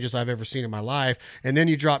mountain ranges I've ever seen in my life, and then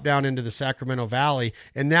you drop down into the Sacramento Valley,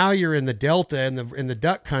 and now you're in the Delta in the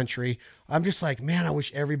duck country. I'm just like, man, I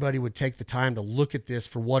wish everybody would take the time to look at this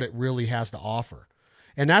for what it really has to offer.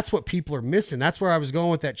 And that's what people are missing. That's where I was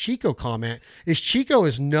going with that Chico comment. Is Chico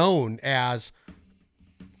is known as,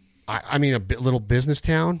 a little business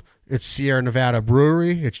town. It's Sierra Nevada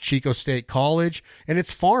Brewery. It's Chico State College, and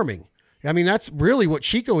it's farming. I mean, that's really what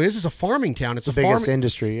Chico is a farming town. It's the biggest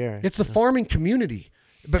industry, yeah. It's a farming community.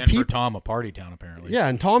 But and for Tom, a party town, apparently. Yeah,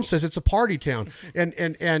 and Tom says it's a party town. And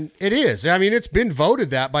it is. I mean, it's been voted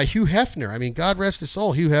that by Hugh Hefner. I mean, God rest his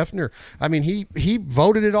soul, Hugh Hefner. I mean, he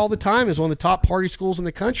voted it all the time as one of the top party schools in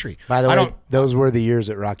the country. By the way, those were the years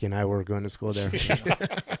that Rocky and I were going to school there.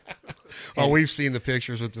 Oh, we've seen the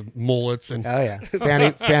pictures with the mullets and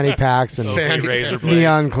fanny packs and razor blades.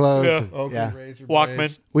 Neon clothes. Yeah. And,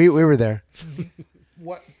 Walkman. We were there.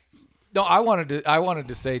 What? No, I wanted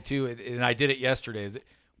to say too, and I did it yesterday. Is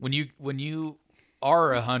when you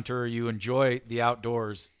are a hunter, you enjoy the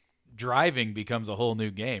outdoors. Driving becomes a whole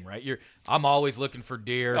new game, right? I'm always looking for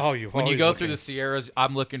deer. When you go through the Sierras, I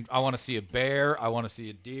want to see a bear. I want to see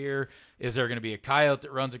a deer. Is there going to be a coyote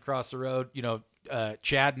that runs across the road?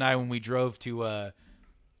 Chad and I, when we drove to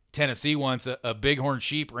Tennessee once, a bighorn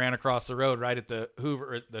sheep ran across the road right at the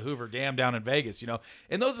Hoover Dam down in Vegas.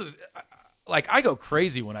 And those are I go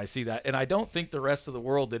crazy when I see that, and I don't think the rest of the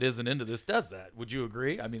world that isn't into this does that. Would you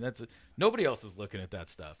agree? I mean, nobody else is looking at that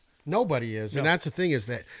stuff. Nobody is. No. And that's the thing, is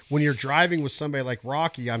that when you're driving with somebody like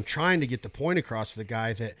Rocky, I'm trying to get the point across to the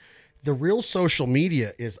guy that the real social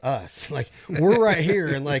media is us. Like, we're right here,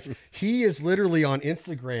 and he is literally on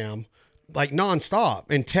Instagram nonstop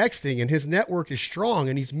and texting, and his network is strong,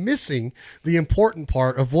 and he's missing the important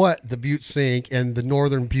part of what the Butte Sink and the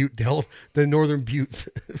Northern Buttes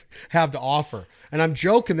have to offer. And I'm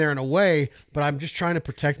joking there in a way, but I'm just trying to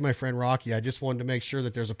protect my friend Rocky. I just wanted to make sure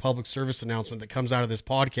that there's a public service announcement that comes out of this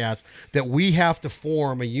podcast that we have to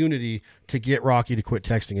form a unity to get Rocky to quit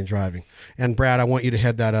texting and driving. And Brad, I want you to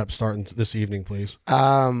head that up starting this evening, please.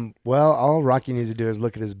 Well, all Rocky needs to do is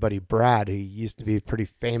look at his buddy Brad, who used to be pretty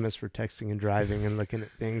famous for texting and driving and looking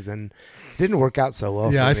at things, and didn't work out so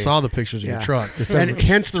well. Yeah, for I me. saw the pictures of your truck. December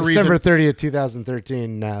 30th,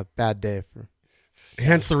 2013, bad day for.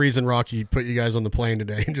 Hence the reason Rocky put you guys on the plane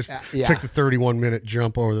today and just took the 31-minute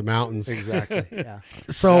jump over the mountains. Exactly. Yeah.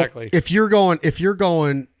 So if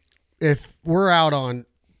we're out on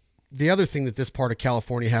the other thing that this part of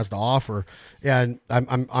California has to offer, and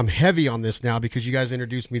I'm heavy on this now because you guys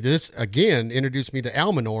introduced me to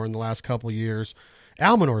Almanor in the last couple of years.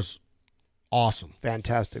 Almanor's awesome.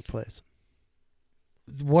 Fantastic place.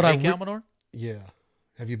 Almanor? Yeah.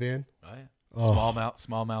 Have you been? Oh yeah.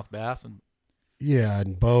 Smallmouth bass and. Yeah,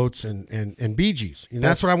 and boats and Bee Gees.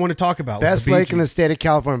 That's what I want to talk about. Best lake in the state of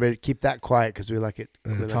California, but keep that quiet because we like it.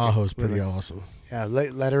 Tahoe's pretty awesome. Yeah,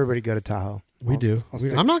 let everybody go to Tahoe. We do.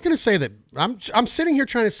 I'm not going to say that. I'm sitting here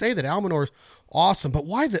trying to say that Almanor's awesome, but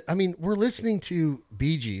why? We're listening to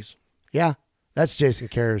Bee Gees. Yeah, that's Jason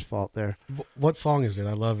Carey's fault there. What song is it?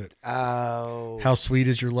 I love it. Oh, How sweet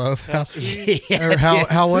is your love? How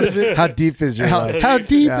what is it? How deep is your love? How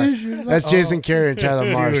deep is your love? That's Jason Carey and Tyler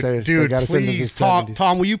Marsh. Dude, got us into the please, 70s.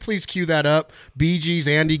 Tom, will you please cue that up? Bee Gees,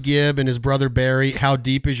 Andy Gibb, and his brother Barry. How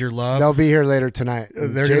deep is your love? They'll be here later tonight.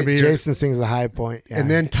 They're gonna be here. Jason sings the high point, yeah. And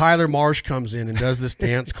then Tyler Marsh comes in and does this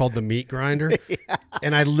dance called the meat grinder.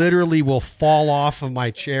 And I literally will fall off of my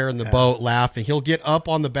chair in the boat laughing. He'll get up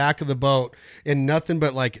on the back of the boat in nothing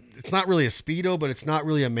but it's not really a Speedo, but it's not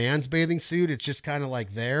really a man's bathing suit. It's just kind of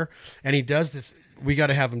like there. And he does this. We got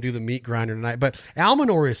to have him do the meat grinder tonight. But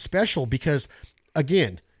Almanor is special because,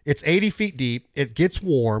 again, it's 80 feet deep. It gets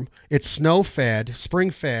warm. It's snow fed,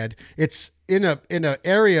 spring fed. It's in a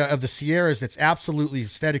area of the Sierras that's absolutely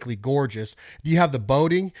aesthetically gorgeous. You have the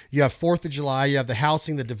boating, you have 4th of July, you have the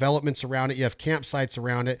housing, the developments around it, you have campsites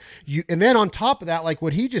around it. And then on top of that, like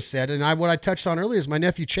what he just said, and what I touched on earlier is my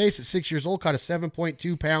nephew Chase at 6 years old caught a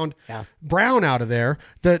 7.2 pound brown out of there.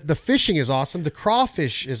 The fishing is awesome. The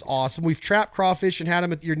crawfish is awesome. We've trapped crawfish and had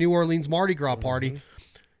them at your New Orleans Mardi Gras party.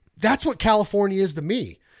 That's what California is to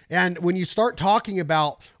me. And when you start talking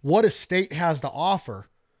about what a state has to offer,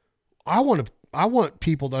 I want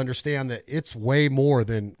people to understand that it's way more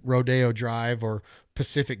than Rodeo Drive or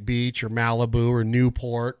Pacific Beach or Malibu or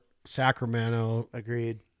Newport, Sacramento.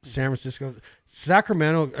 Agreed. San Francisco,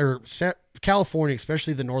 Sacramento, or California,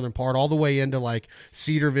 especially the northern part, all the way into like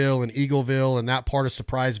Cedarville and Eagleville and that part of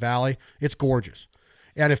Surprise Valley. It's gorgeous.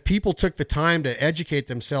 And if people took the time to educate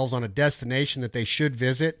themselves on a destination that they should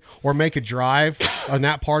visit or make a drive on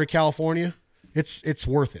that part of California, it's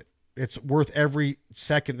worth it. It's worth every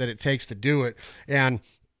second that it takes to do it. And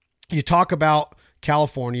you talk about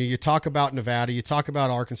California, you talk about Nevada, you talk about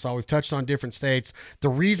Arkansas. We've touched on different states. The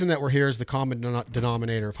reason that we're here is the common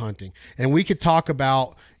denominator of hunting. And we could talk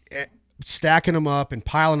about stacking them up and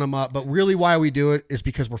piling them up, but really why we do it is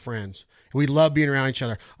because we're friends. We love being around each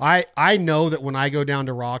other. I know that when I go down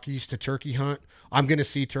to Rockies to turkey hunt, I'm going to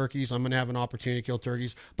see turkeys. I'm going to have an opportunity to kill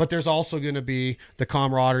turkeys. But there's also going to be the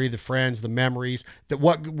camaraderie, the friends, the memories, that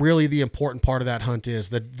what really the important part of that hunt is.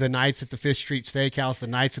 The nights at the Fifth Street Steakhouse, the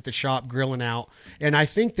nights at the shop grilling out. And I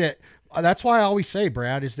think that's why I always say,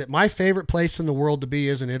 Brad, is that my favorite place in the world to be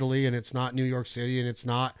is in Italy, and it's not New York City, and it's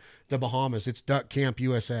not the Bahamas. It's Duck Camp,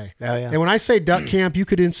 USA. Oh, yeah. And when I say Duck Camp, you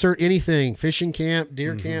could insert anything: fishing camp,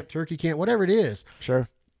 deer camp, turkey camp, whatever it is. Sure.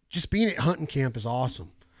 Just being at hunting camp is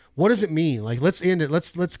awesome. What does it mean? Like, let's end it.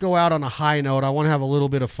 Let's go out on a high note. I want to have a little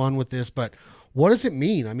bit of fun with this, but what does it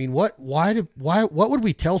mean? I mean, what would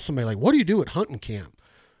we tell somebody? Like, what do you do at hunting camp?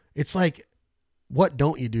 It's like, what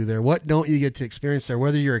don't you do there? What don't you get to experience there?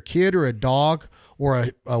 Whether you're a kid or a dog or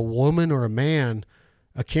a woman or a man,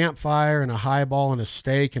 a campfire and a highball and a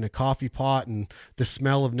steak and a coffee pot and the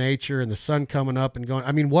smell of nature and the sun coming up and going.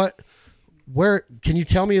 I mean, where can you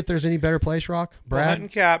tell me if there's any better place, Rock?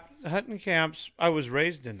 Brad? Hunting camps, I was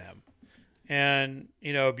raised in them. And,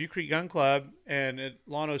 Butte Creek Gun Club and at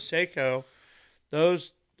Llano Seco,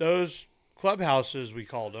 those clubhouses, we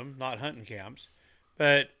called them, not hunting camps.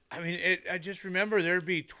 But, I mean, I just remember there'd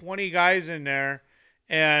be 20 guys in there.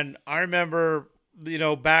 And I remember,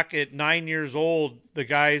 back at 9 years old, the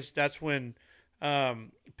guys, that's when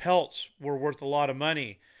pelts were worth a lot of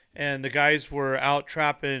money. And the guys were out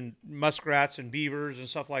trapping muskrats and beavers and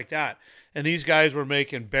stuff like that. And these guys were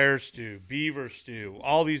making bear stew, beaver stew,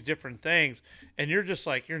 all these different things. And you're just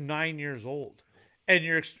like, you're 9 years old. And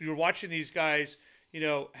you're watching these guys,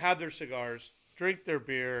 have their cigars, drink their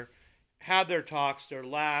beer, have their talks, their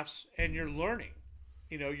laughs, and you're learning.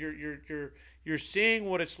 You're seeing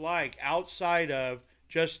what it's like outside of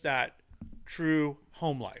just that true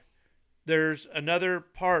home life. There's another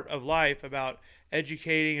part of life about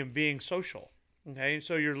educating and being social. Okay,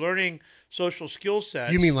 so you're learning social skill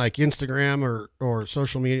sets. You mean like Instagram or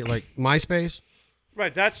social media, like MySpace?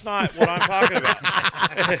 Right, that's not what I'm talking about.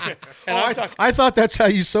 I thought that's how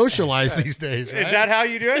you socialize these days, right? Is that how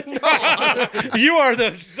you do it? You are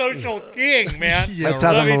the social king, man. Yeah, that's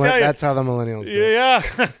how the millennials do it.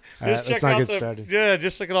 Yeah. Let's not get started. Yeah,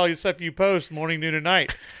 just look at all your stuff you post morning, noon, and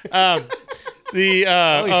night. Fire's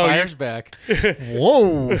back.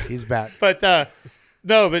 Whoa, he's back. But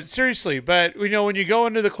no, but seriously, when you go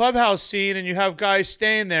into the clubhouse scene and you have guys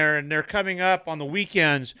staying there and they're coming up on the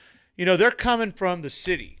weekends, they're coming from the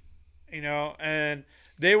city, and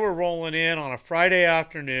they were rolling in on a Friday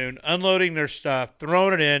afternoon, unloading their stuff,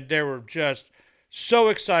 throwing it in. They were just so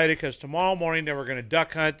excited because tomorrow morning they were going to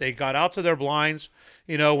duck hunt. They got out to their blinds,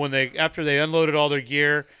 after they unloaded all their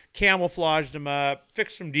gear, camouflaged them up,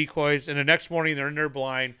 fixed some decoys, and the next morning they're in their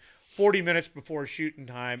blind 40 minutes before shooting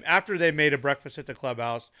time, after they made a breakfast at the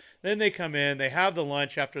clubhouse. Then they come in, they have the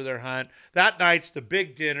lunch after their hunt. That night's the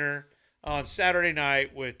big dinner on Saturday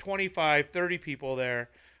night with 25, 30 people there.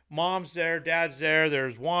 Mom's there, dad's there,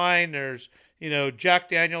 there's wine, there's Jack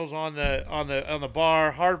Daniels on the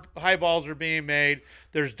bar, highballs are being made,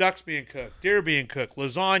 there's ducks being cooked, deer being cooked,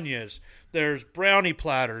 lasagnas, there's brownie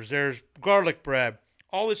platters, there's garlic bread,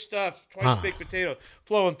 all this stuff, twice baked potato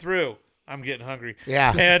flowing through. I'm getting hungry.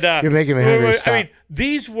 Yeah. And you're making me hungry. I mean,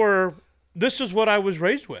 this is what I was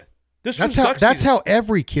raised with. That's how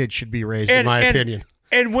every kid should be raised, in my opinion.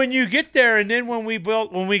 And when you get there, and then when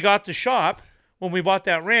we got the shop, when we bought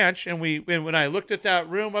that ranch, and when I looked at that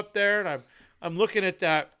room up there, and I'm looking at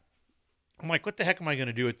that, I'm like, what the heck am I going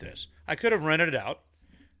to do with this? I could have rented it out.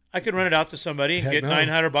 I could rent it out to somebody and get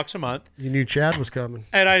 $900 a month. You knew Chad was coming.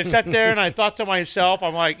 And I sat there and I thought to myself,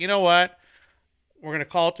 I'm like, you know what? We're going to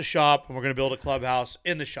call it the shop, and we're going to build a clubhouse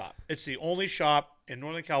in the shop. It's the only shop in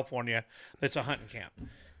Northern California that's a hunting camp.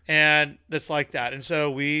 And it's like that. And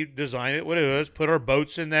so we designed it what it was, put our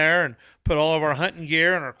boats in there and put all of our hunting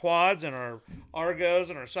gear and our quads and our Argos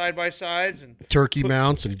and our side-by-sides. And turkey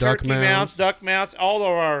mounts and duck mounts. Duck mounts, all of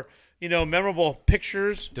our, memorable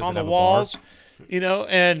pictures on the walls.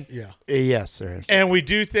 And yes, there is. And we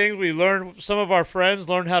do things. We learn. Some of our friends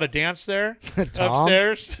learned how to dance there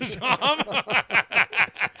upstairs.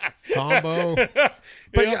 Tombo.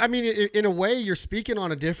 But I mean, in a way, you're speaking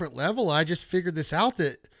on a different level. I just figured this out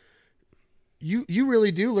that you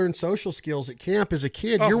really do learn social skills at camp as a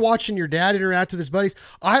kid. You're watching your dad interact with his buddies.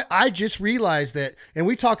 I just realized that, and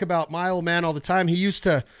we talk about my old man all the time. He used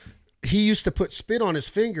to put spit on his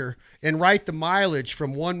finger and write the mileage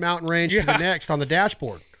from one mountain range to the next on the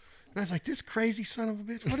dashboard. And I was like, this crazy son of a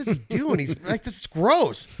bitch, what is he doing? He's like, this is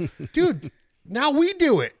gross. Dude, now we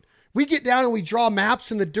do it. We get down and we draw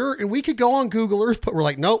maps in the dirt, and we could go on Google Earth, but we're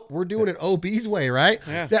like, nope, we're doing it OB's way, right?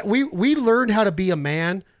 Yeah. That we learned how to be a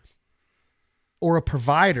man or a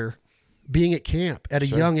provider being at camp at a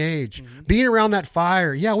young age, being around that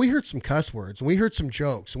fire. Yeah, we heard some cuss words and we heard some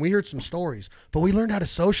jokes and we heard some stories, but we learned how to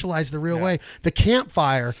socialize the real way. The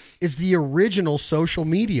campfire is the original social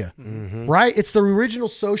media, right? It's the original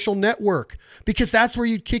social network, because that's where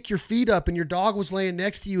you'd kick your feet up and your dog was laying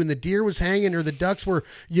next to you and the deer was hanging or the ducks were,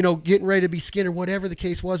 getting ready to be skinned or whatever the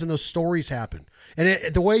case was. And those stories happen.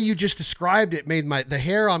 And the way you just described it made the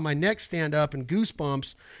hair on my neck stand up and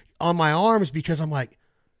goosebumps on my arms, because I'm like,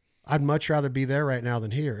 I'd much rather be there right now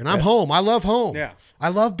than here. And I'm home. I love home. Yeah. I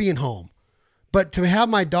love being home. But to have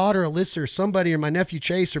my daughter Alyssa or somebody, or my nephew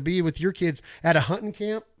Chase, or be with your kids at a hunting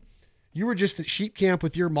camp, you were just at sheep camp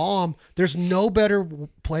with your mom. There's no better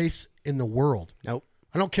place in the world. Nope.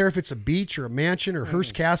 I don't care if it's a beach or a mansion or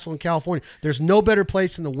Hearst Castle in California. There's no better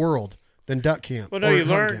place in the world than duck camp. Well, no, you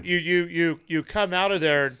learn, you come out of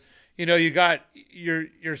there, you got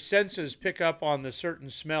your senses pick up on the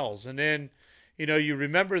certain smells, and then you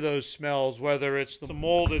remember those smells, whether it's the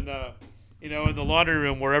mold in the, in the laundry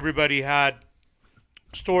room where everybody had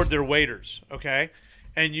stored their waders, okay?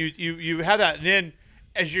 And you have that, and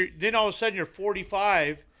then all of a sudden you're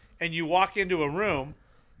 45 and you walk into a room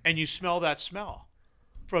and you smell that smell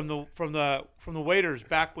from the waders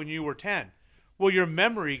back when you were 10. Well, your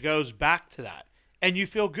memory goes back to that and you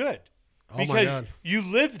feel good. Because you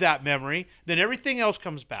lived that memory, then everything else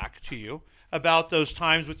comes back to you about those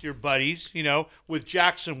times with your buddies, with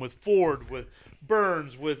Jackson, with Ford, with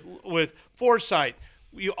Burns, with Forsyth.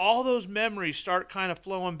 All those memories start kind of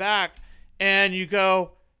flowing back, and you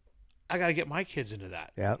go, I got to get my kids into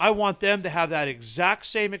that. Yep. I want them to have that exact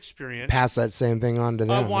same experience. Pass that same thing on to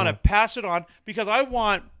them. I want to pass it on, because I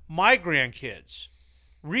want my grandkids,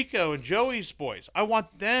 Rico and Joey's boys, I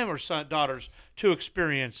want them or daughters to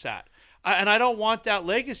experience that. And I don't want that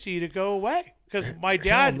legacy to go away, because my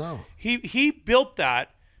dad, he built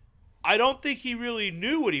that. I don't think he really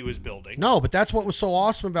knew what he was building. No, but that's what was so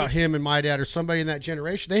awesome about him and my dad, or somebody in that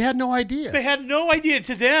generation. They had no idea. They had no idea.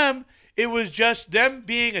 To them, it was just them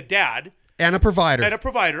being a dad and a provider,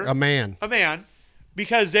 a man,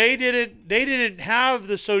 because they didn't have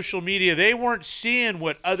the social media. They weren't seeing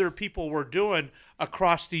what other people were doing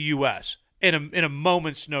across the U.S. in a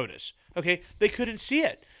moment's notice. Okay, they couldn't see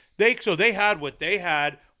it. So they had what they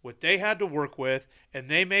had to work with,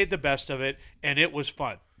 and they made the best of it, and it was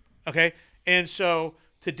fun. Okay? And so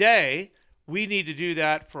today, we need to do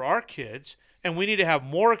that for our kids, and we need to have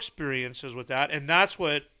more experiences with that. And that's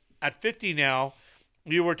what, at 50 now,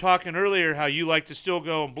 you were talking earlier how you like to still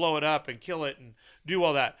go and blow it up and kill it and do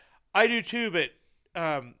all that. I do too, but,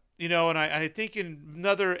 and I think in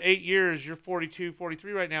another 8 years, you're 42,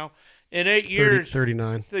 43 right now. In 8 years,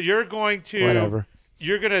 39. you're going to Whatever.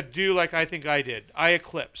 You're going to do like I think I did. I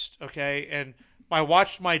eclipsed, okay? And I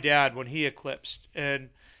watched my dad when he eclipsed. And,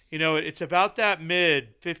 it's about that mid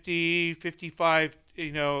 50, 55,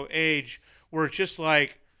 age where it's just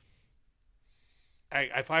like,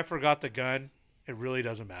 if I forgot the gun, it really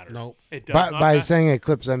doesn't matter. Nope. It does By not matter. saying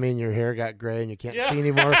eclipse, I mean your hair got gray and you can't Yeah. see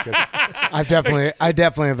anymore. 'Cause I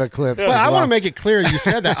definitely have eclipsed. But as I want well. to make it clear you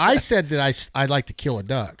said that. I said that I'd like to kill a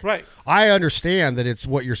duck. Right. I understand that it's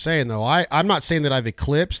what you're saying, though. I'm not saying that I've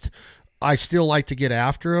eclipsed. I still like to get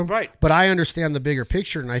after them. Right. But I understand the bigger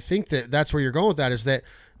picture, and I think that that's where you're going with that, is that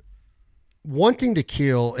wanting to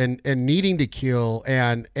kill and needing to kill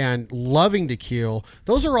and loving to kill,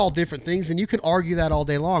 those are all different things, and you can argue that all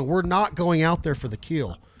day long. We're not going out there for the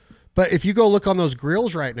kill. But if you go look on those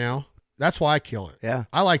grills right now, that's why I kill it. Yeah.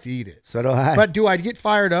 I like to eat it. So do I. But do I get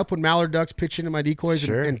fired up when mallard ducks pitch into my decoys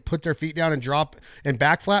Sure. and put their feet down and drop and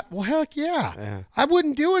back flap? Well, heck yeah. Yeah. I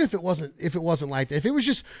wouldn't do it if it wasn't like that. If it was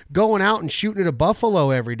just going out and shooting at a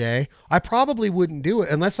buffalo every day, I probably wouldn't do it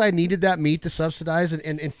unless I needed that meat to subsidize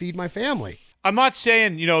and feed my family. I'm not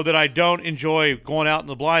saying, that I don't enjoy going out in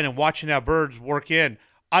the blind and watching that birds work in.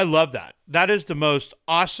 I love that. That is the most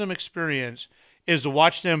awesome experience, is to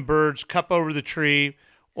watch them birds cup over the tree,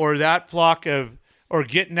 or that flock or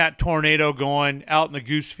getting that tornado going out in the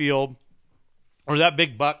goose field, or that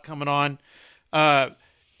big buck coming on.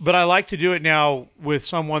 But I like to do it now with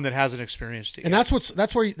someone that hasn't experienced it. And yet.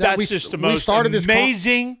 that's where That's just the we most started this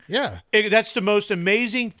amazing. yeah. That's the most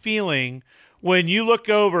amazing feeling when you look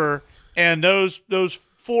over and those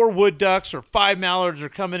 4 wood ducks or 5 mallards are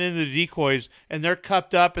coming into the decoys, and they're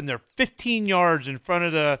cupped up and they're 15 yards in front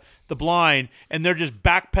of the blind, and they're just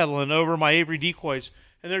backpedaling over my Avery decoys,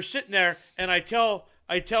 and they're sitting there, and I tell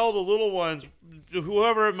the little ones,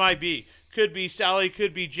 whoever it might be, could be Sally,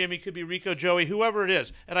 could be Jimmy, could be Rico, Joey, whoever it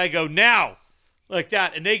is, and I go, now, like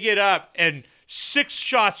that, and they get up and 6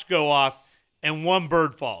 shots go off and 1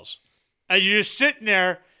 bird falls, and you're just sitting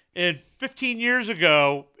there. And 15 years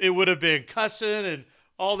ago, it would have been cussing and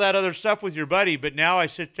all that other stuff with your buddy. But now I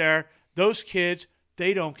sit there. Those kids,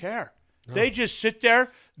 they don't care. No. They just sit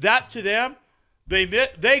there. That to them,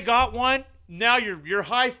 they got one. Now you're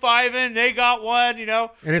high-fiving. They got one,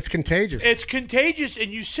 And it's contagious. It's contagious.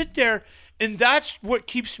 And you sit there, and that's what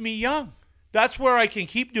keeps me young. That's where I can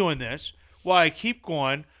keep doing this, why I keep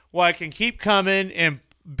going, why I can keep coming and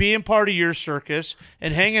being part of your circus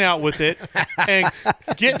and hanging out with it and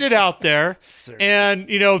getting it out there. And,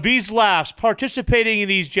 these laughs, participating in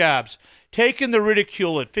these jabs, taking the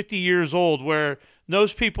ridicule at 50 years old, where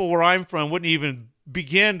those people where I'm from wouldn't even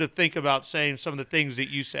begin to think about saying some of the things that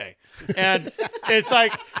you say. And it's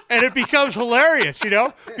like, and it becomes hilarious,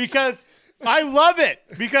 because I love it,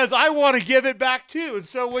 because I want to give it back too. And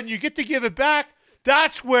so when you get to give it back,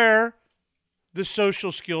 that's where the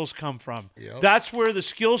social skills come from. Yep. That's where the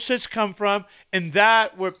skill sets come from, and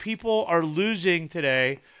that where people are losing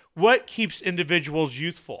today. What keeps individuals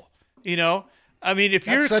youthful? I mean, if That's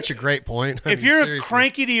you're such a great point. if you're seriously. a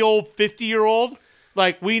cranky old 50-year-old,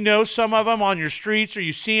 like we know some of them on your streets, or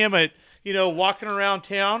you see them at walking around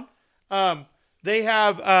town, they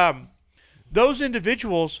have those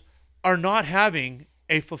individuals are not having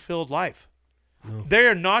a fulfilled life. No. They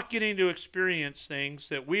are not getting to experience things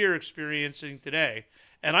that we are experiencing today.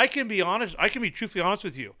 And I can be honest, I can be truthfully honest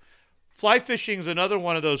with you. Fly fishing is another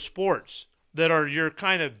one of those sports that you're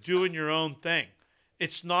kind of doing your own thing.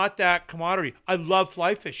 It's not that camaraderie. I love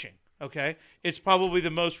fly fishing, okay? It's probably the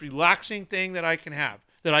most relaxing thing that I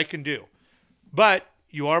can do. But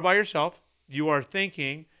you are by yourself. You are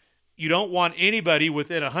thinking. You don't want anybody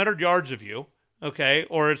within 100 yards of you, okay?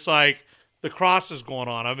 Or it's like the cross is going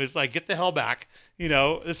on them. It's like, get the hell back.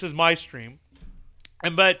 This is my stream.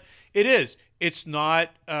 But it is. It's not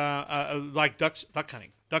like duck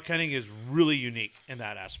hunting. Duck hunting is really unique in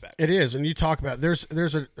that aspect. It is. And you talk about, there's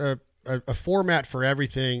a format for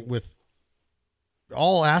everything with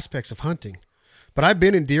all aspects of hunting. But I've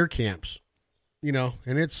been in deer camps, and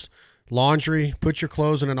it's laundry, put your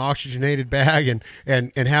clothes in an oxygenated bag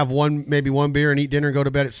and have maybe one beer and eat dinner and go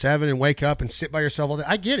to bed at 7 and wake up and sit by yourself all day.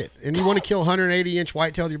 I get it. And you want to kill 180-inch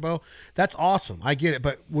whitetail with your bow. That's awesome. I get it.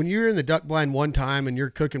 But when you're in the duck blind one time and you're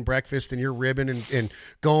cooking breakfast and you're ribbing and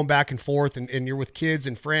going back and forth and you're with kids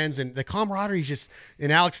and friends, and the camaraderie is just,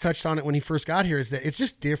 and Alex touched on it when he first got here, is that it's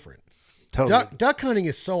just different. Totally. Duck hunting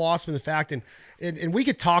is so awesome in the fact, and we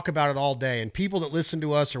could talk about it all day, and people that listen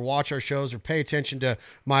to us or watch our shows or pay attention to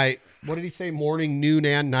my, what did he say, morning, noon,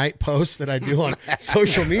 and night posts that I do on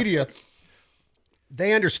social media,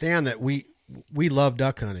 they understand that we love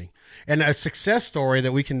duck hunting. And a success story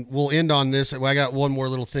that we'll end on this. I got one more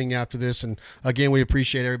little thing after this. And again, we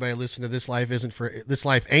appreciate everybody listening to This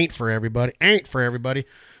Life Ain't For Everybody.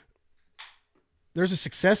 There's a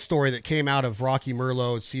success story that came out of Rocky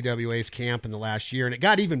Merlo at CWA's camp in the last year, and it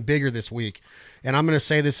got even bigger this week. And I'm going to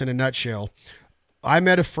say this in a nutshell. I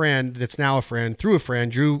met a friend that's now a friend, through a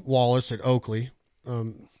friend, Drew Wallace at Oakley.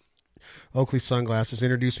 Oakley Sunglasses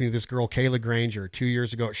introduced me to this girl, Kayla Granger, 2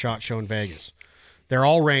 years ago at SHOT Show in Vegas. They're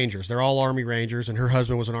all Rangers. They're all Army Rangers, and her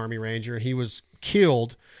husband was an Army Ranger, and he was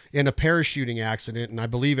killed in a parachuting accident in, I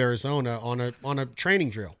believe, Arizona on a training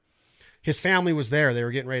drill. His family was there. They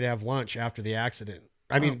were getting ready to have lunch after the accident.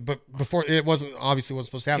 I mean, but before, it wasn't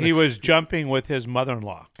supposed to happen. He was jumping with his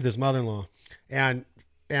mother-in-law. And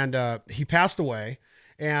he passed away.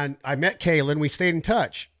 And I met Kaylin. We stayed in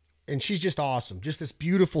touch. And she's just awesome. Just this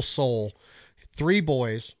beautiful soul. 3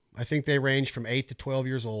 boys. I think they range from 8 to 12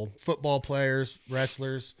 years old. Football players,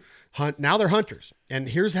 wrestlers. Now they're hunters. And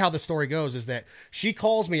here's how the story goes, is that she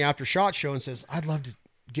calls me after SHOT Show and says, I'd love to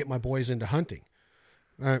get my boys into hunting.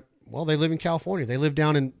 Well, they live in California. They live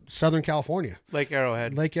down in Southern California. Lake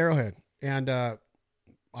Arrowhead. And I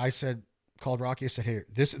called Rocky. I said, hey,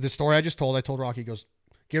 this story I just told, I told Rocky, he goes,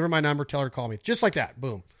 give her my number, tell her to call me. Just like that.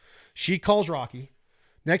 Boom. She calls Rocky.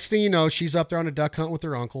 Next thing you know, she's up there on a duck hunt with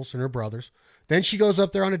her uncles and her brothers. Then she goes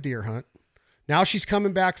up there on a deer hunt. Now she's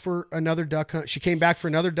coming back for another duck hunt. She came back for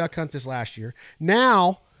another duck hunt this last year.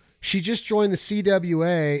 Now she just joined the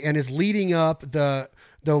CWA and is leading up the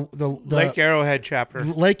Lake Arrowhead chapter.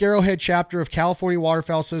 Lake Arrowhead chapter of California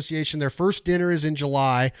Waterfowl Association. Their first dinner is in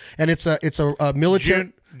July, and it's a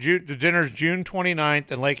military. The dinner's June 29th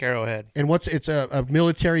in Lake Arrowhead. And it's a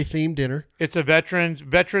military themed dinner. It's a veterans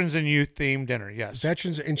and youth themed dinner. Yes,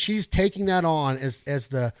 veterans, and she's taking that on as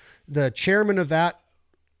the chairman of that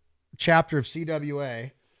chapter of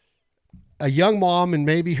CWA. A young mom in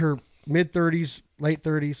maybe her mid-30s, late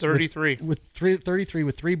 30s, 33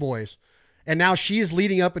 with 3 boys. And now she is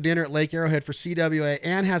leading up a dinner at Lake Arrowhead for CWA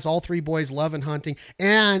and has all 3 boys loving hunting.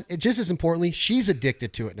 And just as importantly, she's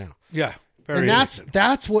addicted to it now. Yeah. And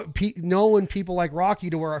that's what knowing people like Rocky,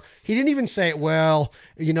 to where he didn't even say, well,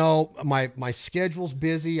 my schedule's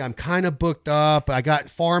busy. I'm kind of booked up. I got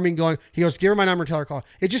farming going. He goes, give her my number and tell her to call.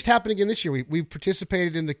 It just happened again this year. We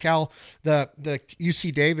participated in the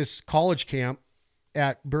UC Davis college camp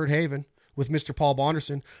at Bird Haven with Mr. Paul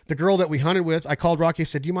Bonderson. The girl that we hunted with, I called Rocky. I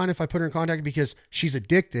said, do you mind if I put her in contact? Because she's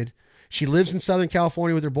addicted. She lives in Southern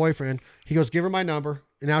California with her boyfriend. He goes, give her my number.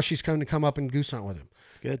 And now she's come up and goose hunt with him.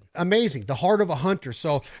 Good. Amazing. The heart of a hunter.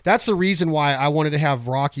 So that's the reason why I wanted to have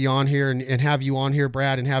Rocky on here and have you on here,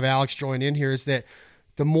 Brad, and have Alex join in here, is that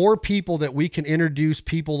the more people that we can introduce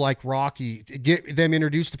people like Rocky, get them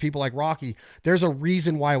introduced to people like Rocky, there's a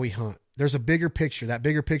reason why we hunt. There's a bigger picture, that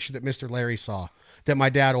bigger picture that Mr. Larry saw, that my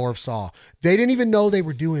dad Orv saw. They didn't even know they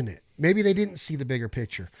were doing it. Maybe they didn't see the bigger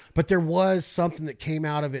picture, but there was something that came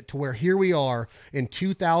out of it to where here we are in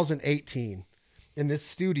 2018 in this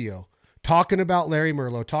studio talking about Larry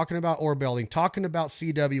Merlo, talking about Orr Belding, talking about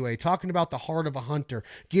CWA, talking about the heart of a hunter,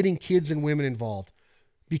 getting kids and women involved,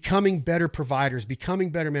 becoming better providers,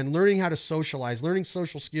 becoming better men, learning how to socialize, learning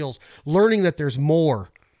social skills, learning that there's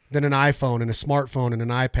more than an iPhone and a smartphone and an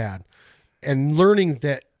iPad, and learning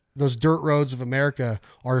that those dirt roads of America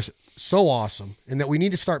are so awesome and that we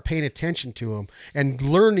need to start paying attention to them, and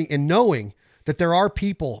learning and knowing that there are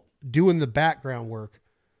people doing the background work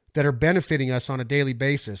that are benefiting us on a daily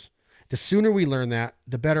basis. The sooner we learn that,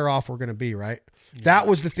 the better off we're going to be, right? Yeah. That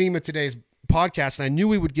was the theme of today's podcast, and I knew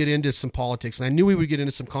we would get into some politics, and I knew we would get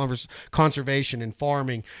into some conservation and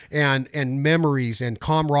farming and memories and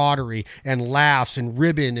camaraderie and laughs and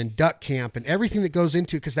ribbon and duck camp and everything that goes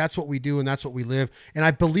into it, because that's what we do and that's what we live. And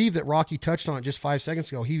I believe that Rocky touched on it just 5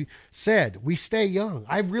 seconds ago. He said, we stay young.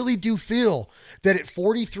 I really do feel that at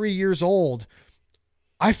 43 years old,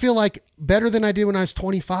 I feel like better than I did when I was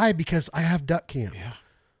 25 because I have duck camp. Yeah.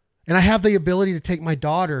 And I have the ability to take my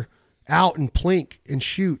daughter out and plink and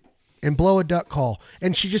shoot and blow a duck call.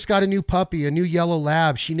 And she just got a new puppy, a new yellow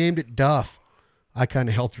lab. She named it Duff. I kind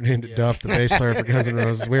of helped her name it Duff, the bass player for Guns N'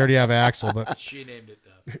 Roses. We already have Axel, but she named it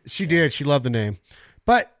Duff. She did. She loved the name.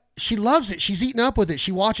 But she loves it. She's eaten up with it.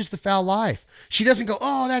 She watches The Foul Life. She doesn't go,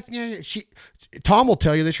 oh, that's, yeah. Tom will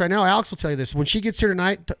tell you this right now. Alex will tell you this. When she gets here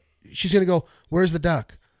tonight, she's going to go, where's the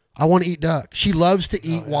duck? I want to eat duck. She loves to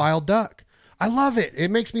eat wild duck. I love it.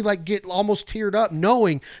 It makes me get almost teared up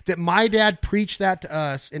knowing that my dad preached that to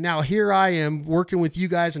us. And now here I am working with you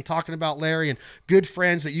guys and talking about Larry and good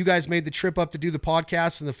friends that you guys made the trip up to do the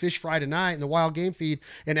podcast and the Fish Fry Tonight and the Wild Game Feed.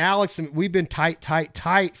 And Alex, and we've been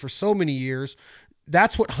tight for so many years.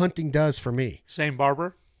 That's what hunting does for me. Same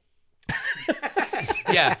barber?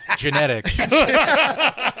 Yeah, genetics.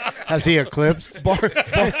 Has he eclipsed?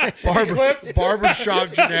 Barbershop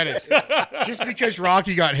genetics. Just because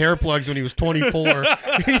Rocky got hair plugs when he was 24,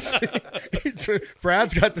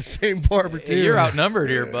 Brad's got the same barber too. You're outnumbered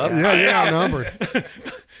here, bub. Yeah, you're outnumbered.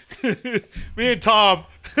 Me and Tom.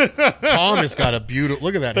 Tom has got a beautiful.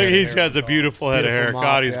 Look at that. Head He's of got hair. a beautiful head of hair. Beautiful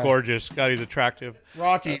God, mop, he's yeah. gorgeous. God, he's attractive.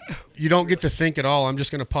 Rocky, you don't get to think at all. I'm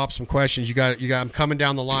just going to pop some questions. You got. I'm coming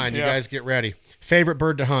down the line. You Yeah. guys get ready. Favorite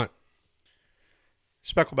bird to hunt?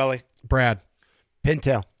 Speckle belly. Brad,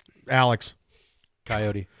 Pintail. Alex.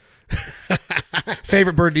 Coyote.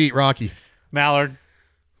 Favorite bird to eat? Rocky. Mallard.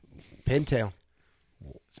 Pintail.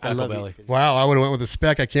 Speckle love belly. Wow, I would have went with a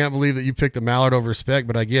speck. I can't believe that you picked a mallard over a speck,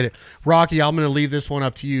 but I get it. Rocky, I'm going to leave this one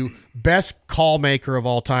up to you. Best call maker of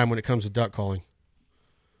all time when it comes to duck calling?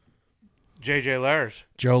 J.J. Lairs.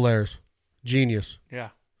 Joe Lairs. Genius. Yeah.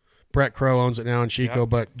 Brett Crow owns it now in Chico, Yep.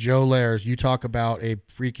 but Joe Lairs, you talk about a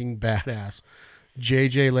freaking badass.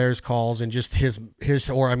 JJ Lairs calls and just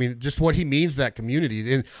just what he means to that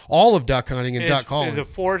community in all of duck hunting and duck calling.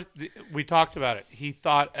 We talked about it. He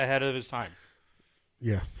thought ahead of his time.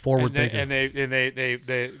 Yeah, forward thinking. And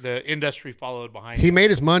the industry followed behind He him. made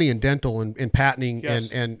his money in dental and patenting Yes.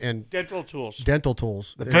 and Dental tools. dental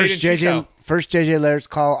tools. The Made first in Chico. JJ Laird's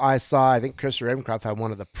call I saw, I think Chris Ravencroft had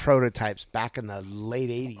one of the prototypes back in the late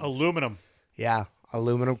 80s. Aluminum. Yeah,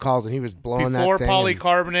 aluminum calls, and he was blowing Before that thing.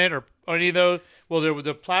 polycarbonate or any of those. Well, there were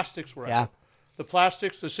the plastics were Yeah. out. The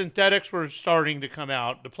plastics, the synthetics were starting to come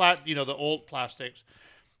out. The old plastics,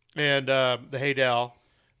 and the Haydell,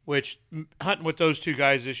 which hunting with those two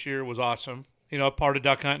guys this year was awesome. Part of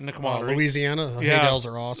duck hunting, the camaraderie. Louisiana, the Yeah. Haydells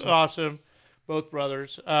are awesome. Awesome, both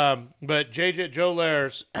brothers. But Joe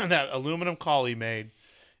Lairs, that aluminum call he made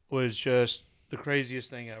was just the craziest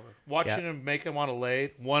thing ever. Watching Yeah. him make them on a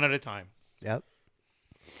lathe, one at a time. Yep.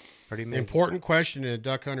 Pretty amazing. Important question in a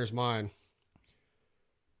duck hunter's mind.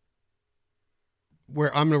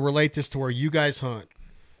 Where I'm going to relate this to where you guys hunt.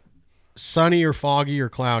 Sunny or foggy or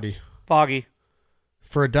cloudy? Foggy,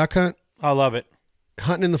 For a duck hunt, I love it.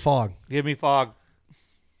 hunting in the fog. Give me fog.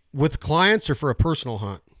 With clients or for a personal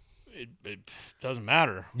hunt? It doesn't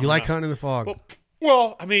matter. You like hunting in the fog?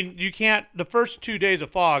 Well, I mean, you can't. The first 2 days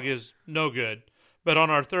of fog is no good, but on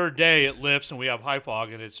our third day it lifts and we have high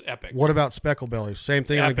fog and it's epic. What about speckle bellies? Same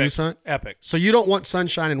thing on a Epic. goose hunt? Epic. So you don't want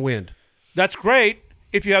sunshine and wind? That's great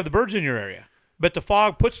if you have the birds in your area, but the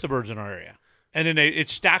fog puts the birds in our area, and then it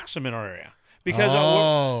stacks them in our area because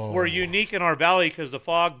Oh. we're unique in our valley because the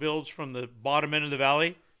fog builds from the bottom end of the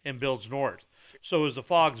valley and builds north. So as the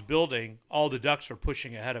fog's building, all the ducks are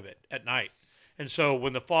pushing ahead of it at night. And so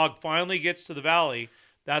when the fog finally gets to the valley,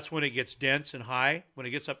 that's when it gets dense and high, when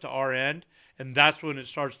it gets up to our end, and that's when it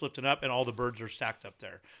starts lifting up and all the birds are stacked up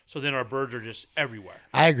there. So then our birds are just everywhere.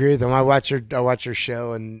 I agree with them. I watch your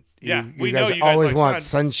show, and Yeah, you we guys know you guys always like want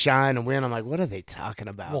sun. sunshine and wind. I'm like, what are they talking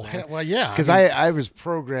about? Well, yeah. Because I was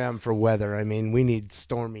programmed for weather. I mean, we need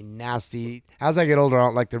stormy, nasty. As I get older, I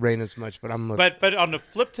don't like the rain as much, but I'm But on the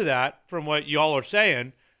flip to that, from what y'all are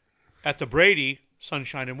saying, at the Brady,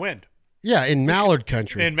 sunshine and wind. Yeah, in mallard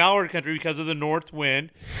country. In Mallard country because of the north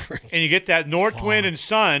wind. And you get that north wind and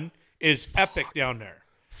sun is epic down there.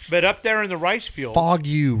 But up there in the rice field, Fog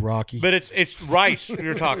you, Rocky. but it's rice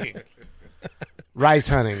you're talking. rice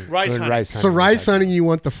hunting. Rice Doing hunting. so rice hunting, you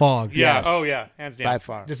want the fog. Yeah, Yes. oh yeah, hands down. by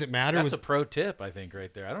far. Does it matter? That's With, a pro tip, I think,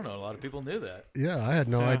 right there. I don't know. A lot of people knew that. yeah, I had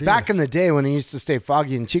no idea. Back in the day when it used to stay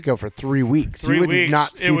foggy in Chico for 3 weeks, 3 you would weeks,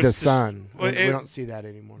 not it see was the just- sun. well, we it- don't see that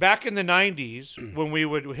anymore. Back in the 90s, when we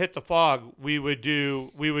would hit the fog, we would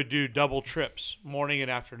do double trips, morning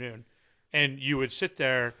and afternoon, and you would sit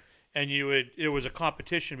there, and it was a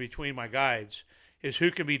competition between my guides, is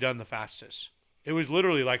who can be done the fastest. It was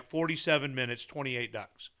literally like 47 minutes, 28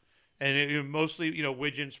 ducks, and it mostly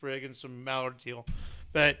widgeon, sprig, and some mallard teal,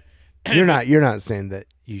 but You're not saying that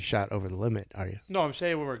you shot over the limit, are you? no, I'm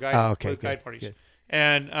saying when we're guiding Oh, okay, with guide good, parties, good.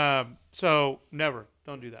 and so never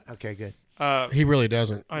don't do that. Okay, good. He really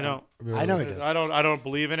doesn't. I know. I know he does. I don't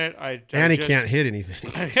believe in it. And he can't hit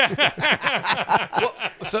anything.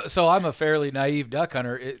 So I'm a fairly naive duck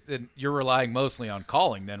hunter. And you're relying mostly on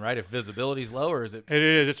calling, then, right? If visibility's low, or is it? It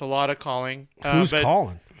is. It's a lot of calling. Who's but,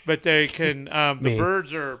 calling? But they can. The Me.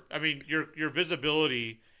 birds are. I mean, your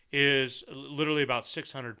visibility is literally about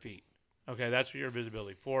 600 feet. Okay, that's your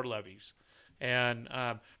visibility. 4 levees, and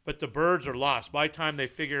but the birds are lost by the time they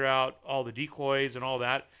figure out all the decoys and all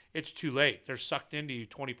that. It's too late. They're sucked into you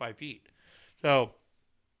 25 feet. So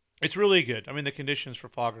it's really good. I mean, the conditions for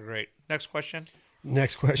fog are great. Next question.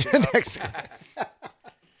 Next question. Next.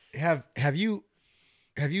 Have you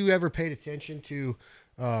ever paid attention to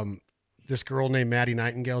this girl named Maddie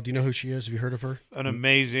Nightingale. Do you know who she is? Have you heard of her? An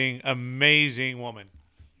amazing, amazing woman.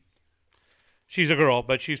 She's a girl,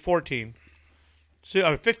 but she's 14.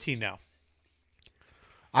 So, 15 now.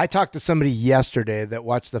 I talked to somebody yesterday that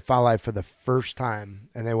watched the Foul Life for the first time,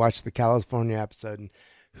 and they watched the California episode. And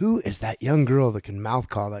who is that young girl that can mouth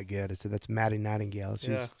call that good? I said, that's Maddie Nightingale.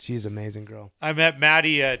 She's an amazing girl. I met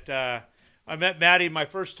Maddie my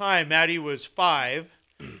first time. Maddie was 5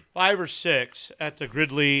 or 6 at the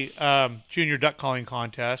Gridley Junior Duck Calling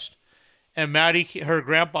Contest. And Maddie, her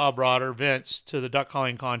grandpa brought her, Vince, to the duck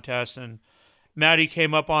calling contest. And Maddie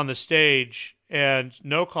came up on the stage and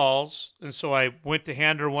no calls. And so I went to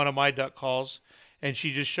hand her one of my duck calls, and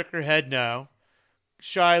she just shook her head no.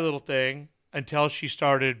 Shy little thing until she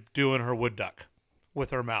started doing her wood duck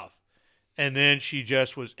with her mouth. And then she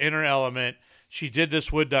just was in her element. She did this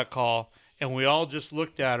wood duck call, and we all just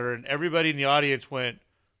looked at her, and everybody in the audience went,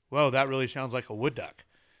 whoa, that really sounds like a wood duck.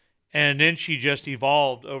 And then she just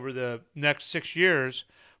evolved over the next 6 years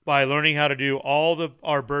by learning how to do all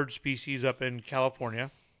our bird species up in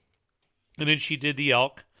California. And then she did the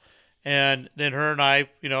elk. And then her and I,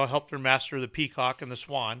 helped her master the peacock and the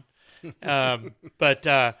swan.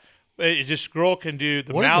 But this girl can do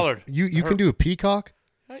the mallard. You can do a peacock?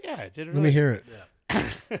 Yeah, I did it. Let me hear it. Yeah.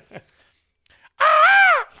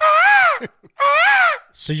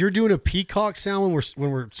 So you're doing a peacock sound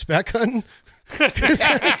when we're spec hunting? No,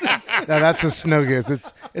 that's a snow goose.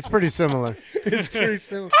 It's pretty similar. It's pretty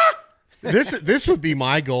similar. This would be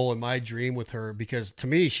my goal and my dream with her, because to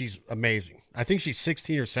me she's amazing. I think she's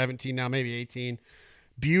 16 or 17 now, maybe 18.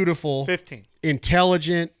 Beautiful, 15,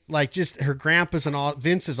 intelligent. Like, just her grandpa's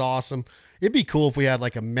Vince is awesome. It'd be cool if we had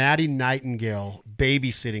like a Maddie Nightingale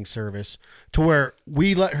babysitting service to where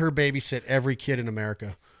we let her babysit every kid in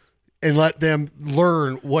America and let them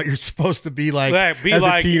learn what you're supposed to be like as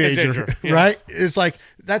a teenager, yeah. Right? It's like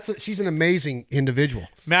she's an amazing individual.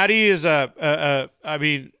 Maddie is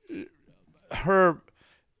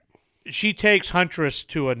she takes Huntress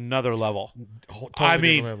to another level.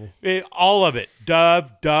 Totally different level. All of it: dove,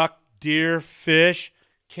 duck, deer, fish,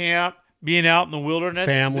 camp, being out in the wilderness,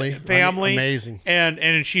 family, amazing.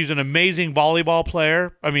 And she's an amazing volleyball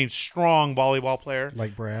player. Strong volleyball player,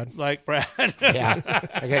 like Brad. Yeah,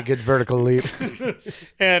 I got good vertical leap.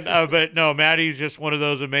 And but no, Maddie's just one of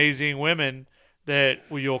those amazing women that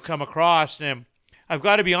you'll come across. And I've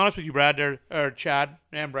got to be honest with you, Brad, or Chad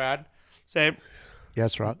and Brad, say.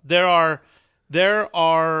 Yes, Rob. There are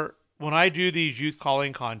when I do these youth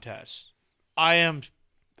calling contests, I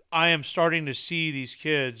am starting to see these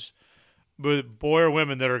kids, boy or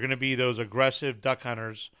women, that are going to be those aggressive duck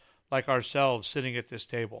hunters like ourselves sitting at this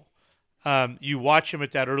table. You watch them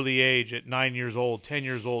at that early age, at 9 years old, 10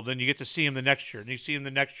 years old, then you get to see them the next year, and you see them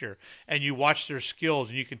the next year, and you watch their skills,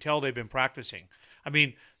 and you can tell they've been practicing.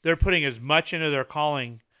 They're putting as much into their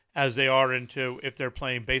calling as they are into if they're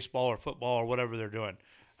playing baseball or football or whatever they're doing.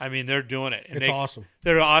 They're doing it. And it's awesome.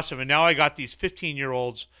 They're awesome. And now I got these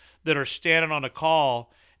 15-year-olds that are standing on a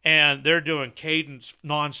call, and they're doing cadence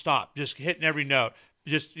nonstop, just hitting every note,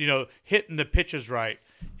 just, hitting the pitches right.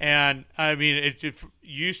 And, if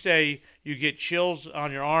you say you get chills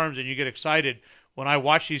on your arms and you get excited, when I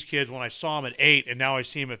watch these kids, when I saw them at 8 and now I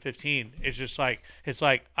see them at 15, it's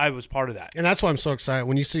like I was part of that. And that's why I'm so excited.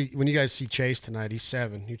 When you guys see Chase tonight, he's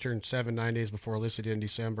 7. He turned 7 9 days before Alyssa did in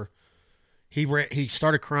December. He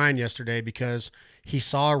started crying yesterday because he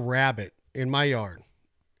saw a rabbit in my yard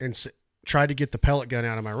and tried to get the pellet gun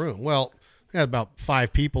out of my room. Well, I had about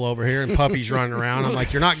 5 people over here and puppies running around. I'm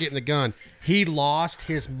like, you're not getting the gun. He lost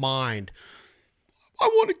his mind. I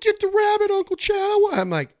want to get the rabbit, Uncle Chad. I'm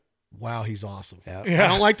like, wow, he's awesome. Yeah. I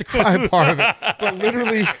don't like the crying part of it. But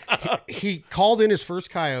literally, he called in his first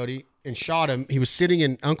coyote and shot him. He was sitting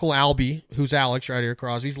in Uncle Albie, who's Alex right here,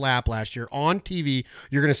 Crosby's lap last year on TV.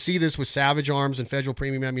 You're going to see this with Savage Arms and Federal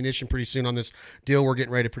Premium Ammunition pretty soon on this deal we're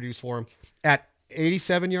getting ready to produce for him. At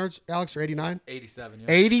 87 yards, Alex, or 89? 87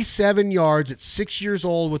 yards. 87 yards at 6 years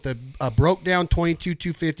old with a broke down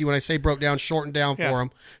 22-250. When I say broke down, shortened down for him.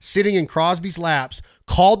 Sitting in Crosby's laps,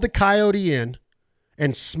 called the coyote in,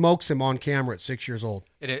 and smokes him on camera at 6 years old.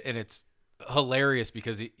 And it's hilarious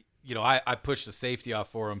because I pushed the safety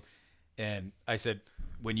off for him, and I said,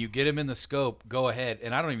 when you get him in the scope, go ahead.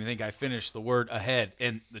 And I don't even think I finished the word ahead,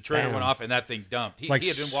 and the trigger went off, and that thing dumped. He had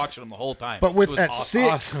been watching him the whole time. But with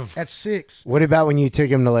awesome. at 6. What about when you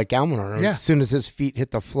take him to Lake Almanor? Yeah. As soon as his feet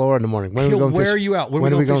hit the floor in the morning, when are we He'll going wear fish? you out.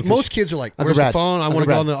 When are we going Most fish? kids are like, Uncle where's Brad. the phone? I want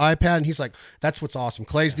to Uncle go on the iPad. And he's like, that's what's awesome.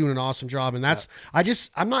 Clay's doing an awesome job. And that's,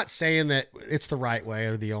 I'm not saying that it's the right way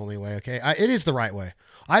or the only way. Okay. It is the right way.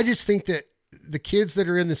 I just think that the kids that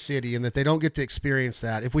are in the city and that they don't get to experience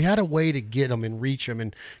that, if we had a way to get them and reach them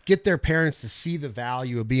and get their parents to see the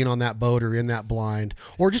value of being on that boat or in that blind,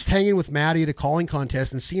 or just hanging with Maddie at a calling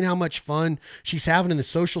contest and seeing how much fun she's having and the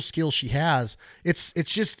social skills she has, it's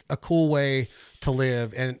just a cool way to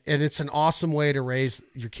live, and it's an awesome way to raise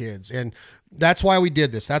your kids. And that's why we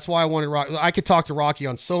did this. That's why I wanted Rocky. I could talk to Rocky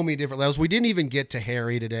on so many different levels. We didn't even get to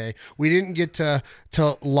Harry today. We didn't get to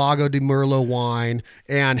Lago di Merlot wine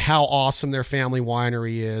and how awesome their family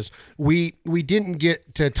winery is. We didn't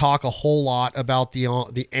get to talk a whole lot about the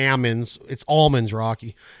almonds. It's almonds,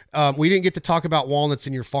 Rocky. We didn't get to talk about walnuts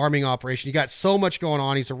in your farming operation. You got so much going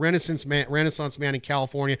on. He's a Renaissance man in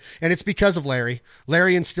California, and it's because of Larry.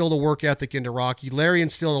 Larry instilled a work ethic into Rocky. Larry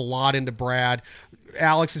instilled a lot into Brad.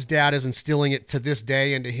 Alex's dad is instilling it to this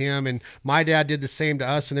day into him, and my dad did the same to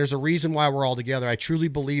us, and there's a reason why we're all together. I truly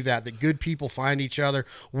believe that good people find each other,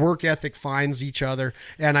 work ethic finds each other,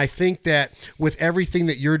 and I think that with everything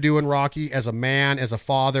that you're doing, Rocky, as a man, as a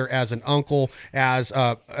father, as an uncle, as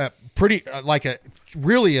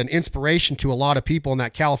really an inspiration to a lot of people in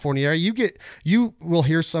that California area. You will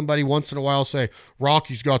hear somebody once in a while say,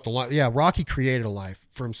 Rocky's got the life. Yeah, Rocky created a life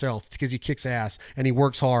for himself because he kicks ass and he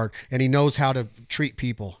works hard and he knows how to treat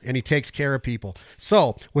people and he takes care of people.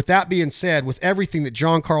 So with that being said, with everything that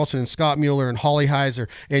John Carlson and Scott Mueller and Holly Heiser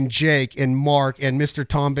and Jake and Mark and Mr.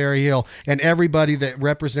 Tom Berryhill and everybody that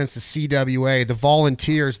represents the CWA, the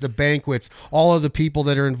volunteers, the banquets, all of the people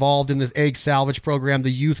that are involved in this egg salvage program,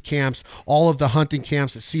 the youth camps, all of the hunting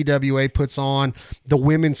camps that CWA puts on, the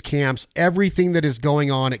women's camps, everything that is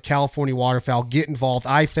going on at California Waterfowl, get involved.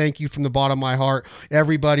 I thank you from the bottom of my heart.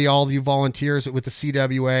 Everybody, all of you volunteers with the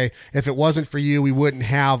CWA, if it wasn't for you, we wouldn't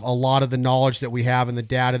have a lot of the knowledge that we have and the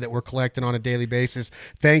data that we're collecting on a daily basis.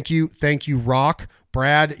 Thank you, Rock.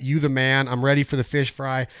 Brad, you the man. I'm ready for the fish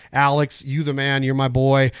fry. Alex, you the man. You're my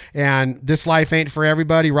boy. And this life ain't for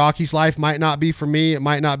everybody. Rocky's life might not be for me. It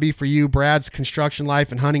might not be for you. Brad's construction life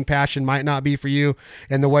and hunting passion might not be for you.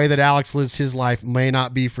 And the way that Alex lives his life may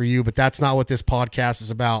not be for you. But that's not what this podcast is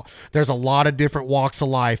about. There's a lot of different walks of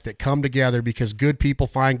life that come together because good people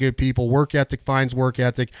find good people. Work ethic finds work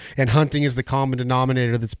ethic. And hunting is the common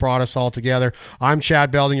denominator that's brought us all together. I'm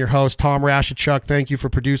Chad Belding, your host. Tom Rashachuk, thank you for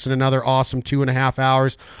producing another awesome 2.5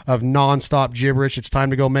 hours of nonstop gibberish. It's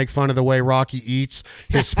time to go make fun of the way Rocky eats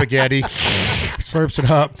his spaghetti. Slurps it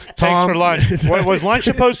up. Tom, thanks for lunch. Was lunch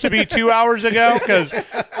supposed to be 2 hours ago? Because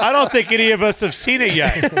I don't think any of us have seen it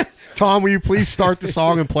yet. Tom, will you please start the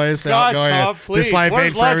song and play us out? Go ahead. Tom, please. This life Where's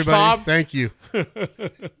ain't for lunch, everybody. Tom? Thank you.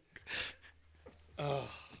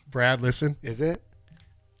 Brad, listen. Is it?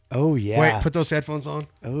 Oh, yeah. Wait, put those headphones on.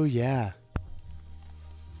 Oh, yeah.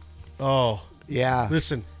 Oh, Yeah.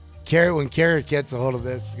 listen. When Carrot gets a hold of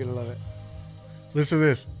this, he's going to love it. Listen to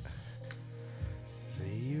this.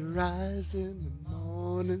 See you rise in the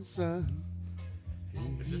morning sun.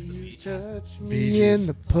 Is this the Bee Gees? Touch me Bee Gees. in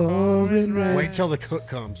the pouring rain. Wait till the hook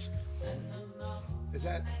comes. Is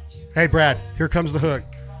that? Hey, Brad, here comes the hook.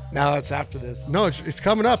 No, it's after this. No, it's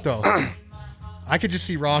coming up, though. I could just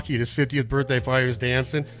see Rocky at his 50th birthday party. He was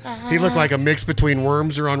dancing. He looked like a mix between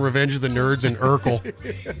Wormser on Revenge of the Nerds and Urkel.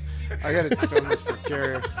 I got to film this for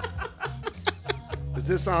Carrot. Is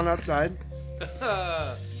this on outside?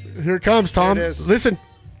 Here it comes, Tom. There it is. Listen.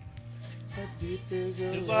 How deep is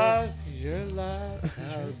your love? Your love.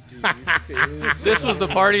 How deep is This was the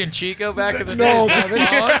party in Chico back in the No, day. this-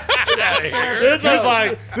 Get out of here. This is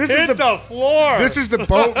like this hit is the floor. This is the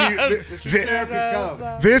boat.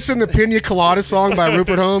 This and the Pina Colada song by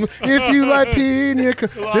Rupert Holmes. If you like Pina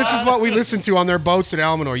Colada. This is what we listen to on their boats at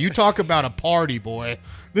Almanor. You talk about a party, boy.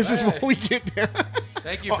 This is what we get down.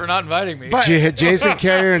 Thank you for not inviting me. But- Jason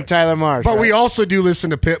Carrier and Tyler Marsh. But we right? also do listen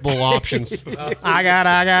to Pitbull options. I got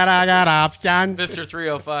options. Mr.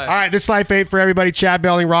 305. All right, this life ain't for everybody. Chad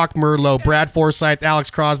Belding, Rock Merlot, Brad Forsyth, Alex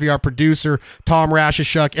Crosby, our producer, Tom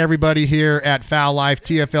Rashachuk, everybody here at Foul Life,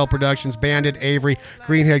 TFL Productions, Bandit, Avery,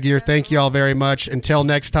 Greenhead Gear. Thank you all very much. Until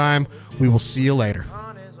next time, we will see you later.